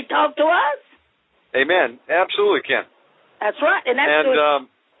 can he talk to us? Amen. Absolutely can. That's right. And that's good.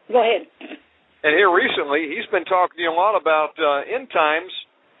 Go ahead. And here recently, he's been talking to you a lot about end times.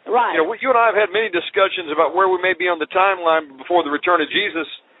 Right. You know, you and I have had many discussions about where we may be on the timeline before the return of Jesus.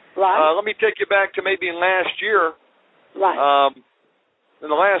 Right. Let me take you back to maybe in last year. Right. In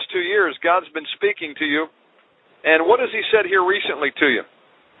the last 2 years, God's been speaking to you. And what has he said here recently to you?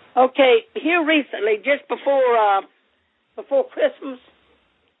 Okay, here recently, just before Christmas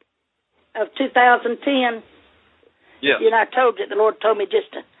of 2010, yes. You know, I told you, the Lord told me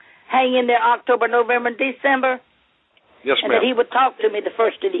just to hang in there October, November, and December. Yes, and ma'am. that he would talk to me the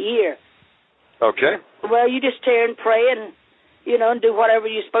first of the year. Okay. Well, you just tear and pray and, you know, and do whatever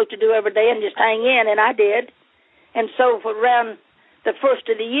you're supposed to do every day and just hang in, and I did. And so for around the first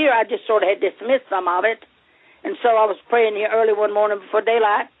of the year, I just sort of had dismissed some of it. And so I was praying here early one morning before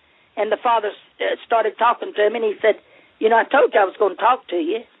daylight, and the Father started talking to me, and he said, you know, I told you I was going to talk to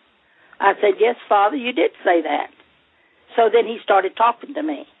you. I said, yes, Father, you did say that. So then he started talking to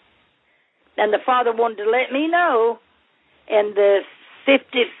me. And the Father wanted to let me know in the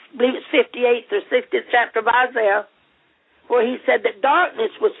 58th or 60th chapter of Isaiah, where he said that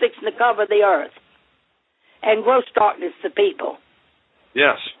darkness was fixing to cover the earth and gross darkness to people.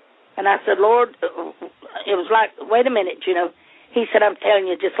 Yes. And I said, Lord, it was like, wait a minute, you know. He said, I'm telling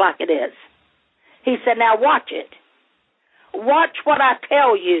you just like it is. He said, now watch it. Watch what I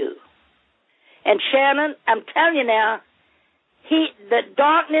tell you. And Shannon, I'm telling you now, the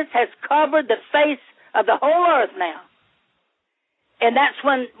darkness has covered the face of the whole earth now. And that's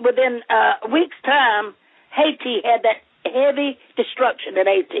when, within a week's time, Haiti had that heavy destruction in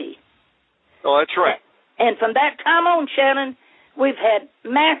Haiti. Oh, that's right. And from that time on, Shannon, we've had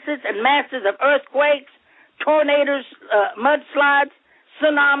masses and masses of earthquakes, tornadoes, mudslides,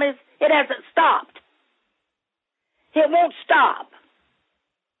 tsunamis. It hasn't stopped. It won't stop.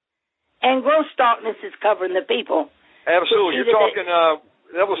 And gross darkness is covering the people. Absolutely. You're talking,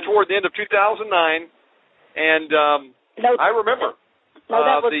 that was toward the end of 2009, and I remember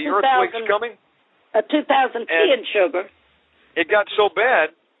that was the earthquakes coming. 2010, sugar. It got so bad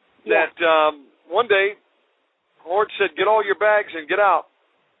that one day, the Lord said, get all your bags and get out.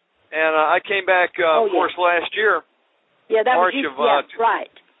 And I came back, of course, last year, March of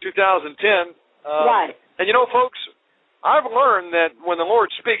 2010. Right. And you know, folks, I've learned that when the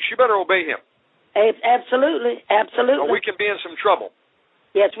Lord speaks, you better obey him. Absolutely, absolutely. Or we can be in some trouble.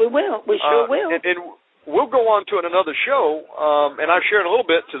 Yes, we will. We sure will. And we'll go on to it in another show, and I've shared a little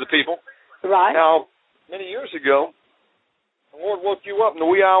bit to the people. Right. Now, many years ago, the the Lord woke you up in the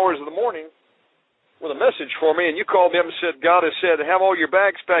wee hours of the morning with a message for me, and you called me up and said, God has said, have all your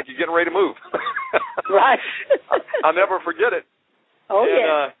bags packed, you're getting ready to move. Right. I'll never forget it. Oh, and,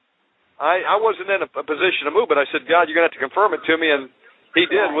 yeah. I wasn't in a position to move, but I said, God, you're going to have to confirm it to me, and he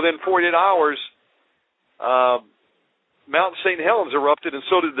did. Right. Within 48 hours, Mount St. Helens erupted, and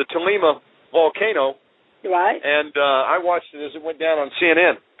so did the Tolima volcano. Right. And I watched it as it went down on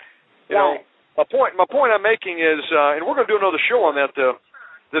CNN. You right. know, my point I'm making is, and we're going to do another show on that,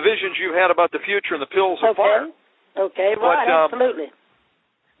 the visions you've had about the future and the pills of fire. Okay, right, absolutely.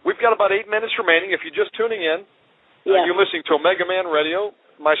 We've got about 8 minutes remaining. If you're just tuning in, you're listening to Omegaman Radio.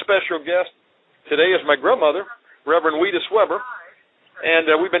 My special guest today is my grandmother, Reverend Wedis Weber, and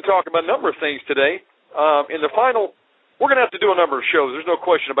we've been talking about a number of things today. In the final, we're going to have to do a number of shows. There's no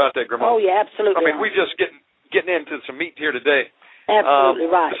question about that, Grandma. Oh, yeah, absolutely. I mean, we're just getting into some meat here today.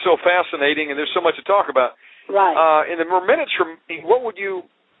 Absolutely right. It's so fascinating, and there's so much to talk about. Right. In the more minutes remaining, what would you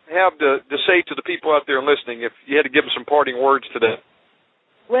have to say to the people out there listening if you had to give them some parting words today?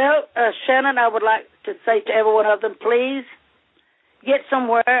 Well, Shannon, I would like to say to every one of them, please get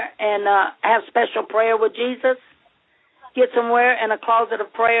somewhere and have special prayer with Jesus. Get somewhere in a closet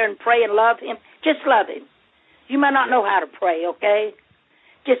of prayer and pray and love him. Just love him. You may not know how to pray, okay?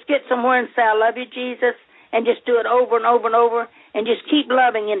 Just get somewhere and say, I love you, Jesus, and just do it over and over and over, and just keep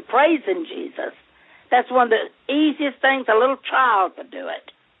loving and praising Jesus. That's one of the easiest things a little child could do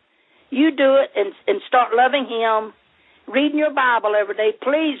it. You do it and start loving him, reading your Bible every day.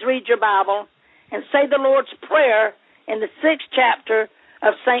 Please read your Bible and say the Lord's Prayer in the 6th chapter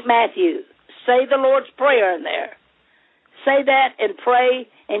of St. Matthew. Say the Lord's Prayer in there. Say that and pray,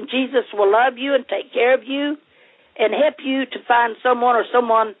 and Jesus will love you and take care of you and help you to find someone, or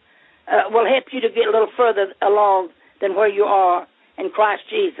someone will help you to get a little further along than where you are in Christ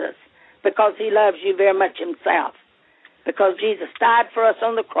Jesus, because he loves you very much himself, because Jesus died for us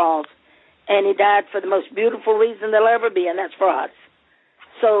on the cross. And he died for the most beautiful reason there'll ever be, and that's for us.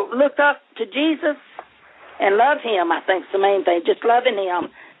 So look up to Jesus and love him, I think, is the main thing, just loving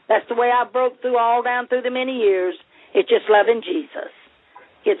him. That's the way I broke through all down through the many years. It's just loving Jesus.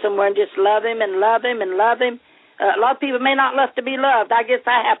 Get somewhere and just love him and love him and love him. A lot of people may not love to be loved. I guess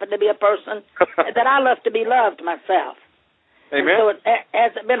I happen to be a person that I love to be loved myself. Amen. And so it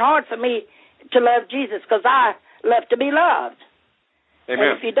has been hard for me to love Jesus because I love to be loved. Amen.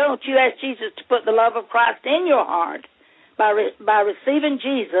 And if you don't, you ask Jesus to put the love of Christ in your heart by receiving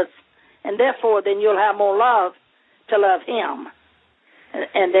Jesus, and therefore then you'll have more love to love him.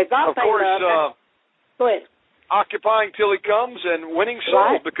 And they're God. Of course, go ahead. Occupying till he comes and winning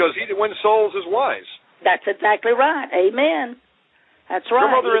souls, because he that wins souls is wise. That's exactly right. Amen. That's right.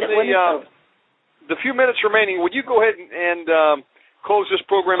 Grandmother, in the few minutes remaining, would you go ahead and close this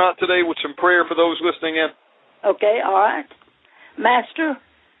program out today with some prayer for those listening in? Okay, all right. Master,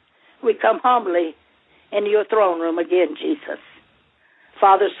 we come humbly into your throne room again, Jesus.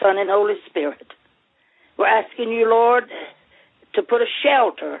 Father, Son, and Holy Spirit. We're asking you, Lord, to put a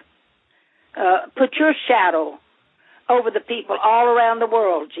shelter, put your shadow over the people all around the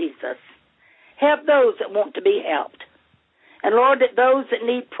world, Jesus. Help those that want to be helped. And, Lord, that those that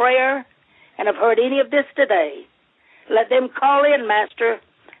need prayer and have heard any of this today, let them call in, Master,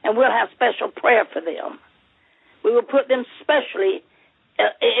 and we'll have special prayer for them. We will put them specially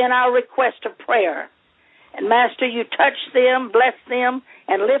in our request of prayer. And, Master, you touch them, bless them,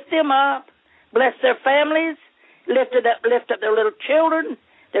 and lift them up. Bless their families, lift up their little children,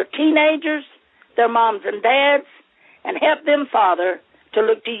 their teenagers, their moms and dads, and help them, Father, to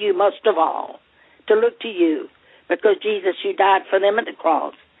look to you most of all, to look to you, because, Jesus, you died for them at the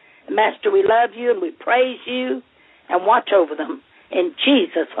cross. And, Master, we love you and we praise you, and watch over them in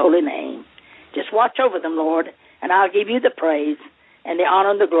Jesus' holy name. Just watch over them, Lord, and I'll give you the praise and the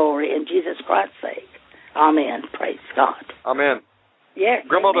honor and the glory in Jesus Christ's sake. Amen. Praise God. Amen. Yes.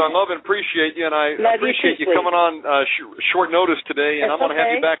 Grandmother, amen. I love and appreciate you, and I love appreciate you too, coming on short notice today, and That's I'm going to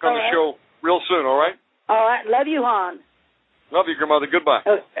have you back on the show real soon, all right? All right. Love you, hon. Love you, Grandmother. Goodbye.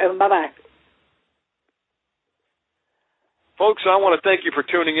 Bye-bye. Folks, I want to thank you for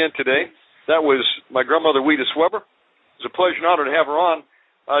tuning in today. That was my grandmother, Wedis Weber. It was a pleasure and honor to have her on.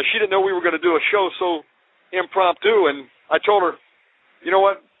 She didn't know we were going to do a show so impromptu, and I told her, you know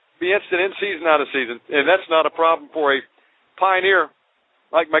what, be instant in season, out of season, and that's not a problem for a pioneer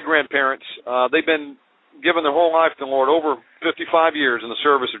like my grandparents. They've been giving their whole life to the Lord, over 55 years in the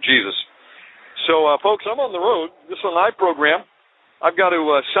service of Jesus. So, folks, I'm on the road. This is a live program. I've got to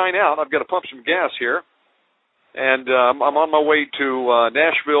sign out. I've got to pump some gas here, and I'm on my way to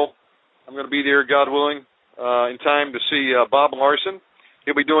Nashville. I'm going to be there, God willing, in time to see Bob Larson.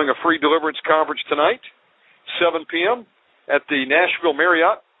 He'll be doing a free deliverance conference tonight, 7 p.m. at the Nashville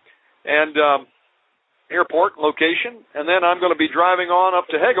Marriott and Airport location. And then I'm going to be driving on up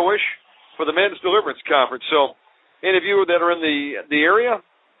to Hegewisch for the Men's Deliverance Conference. So any of you that are in the area,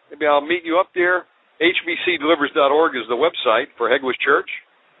 maybe I'll meet you up there. HBCdelivers.org is the website for Hegewisch Church.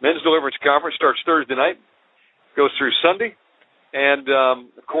 Men's Deliverance Conference starts Thursday night, goes through Sunday. And,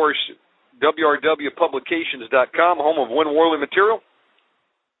 of course, WRWpublications.com, home of Win Worley material.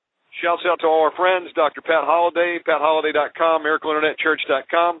 Shouts out to all our friends, Dr. Pat Holliday, PatHolliday.com,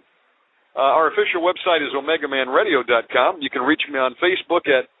 MiracleInternetChurch.com. Our official website is OmegamanRadio.com. You can reach me on Facebook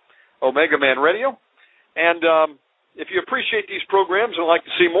at Omegaman Radio. And if you appreciate these programs and would like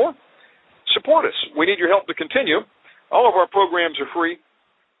to see more, support us. We need your help to continue. All of our programs are free.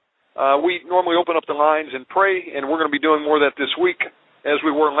 We normally open up the lines and pray, and we're going to be doing more of that this week. As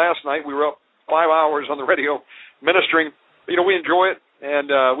we were last night, we were up 5 hours on the radio ministering. We enjoy it.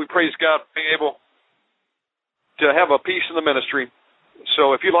 And we praise God for being able to have a piece in the ministry.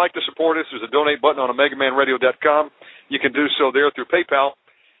 So if you'd like to support us, there's a donate button on OmegamanRadio.com. You can do so there through PayPal.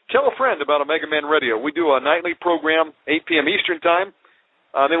 Tell a friend about Omegaman Radio. We do a nightly program, 8 p.m. Eastern Time.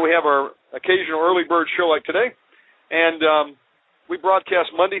 Then we have our occasional early bird show like today. And we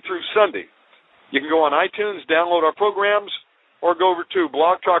broadcast Monday through Sunday. You can go on iTunes, download our programs, or go over to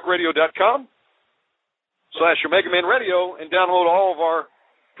blogtalkradio.com/Omegaman Radio and download all of our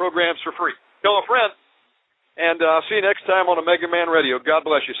programs for free. Tell a friend, and I'll see you next time on Omegaman Radio. God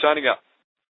bless you. Signing out.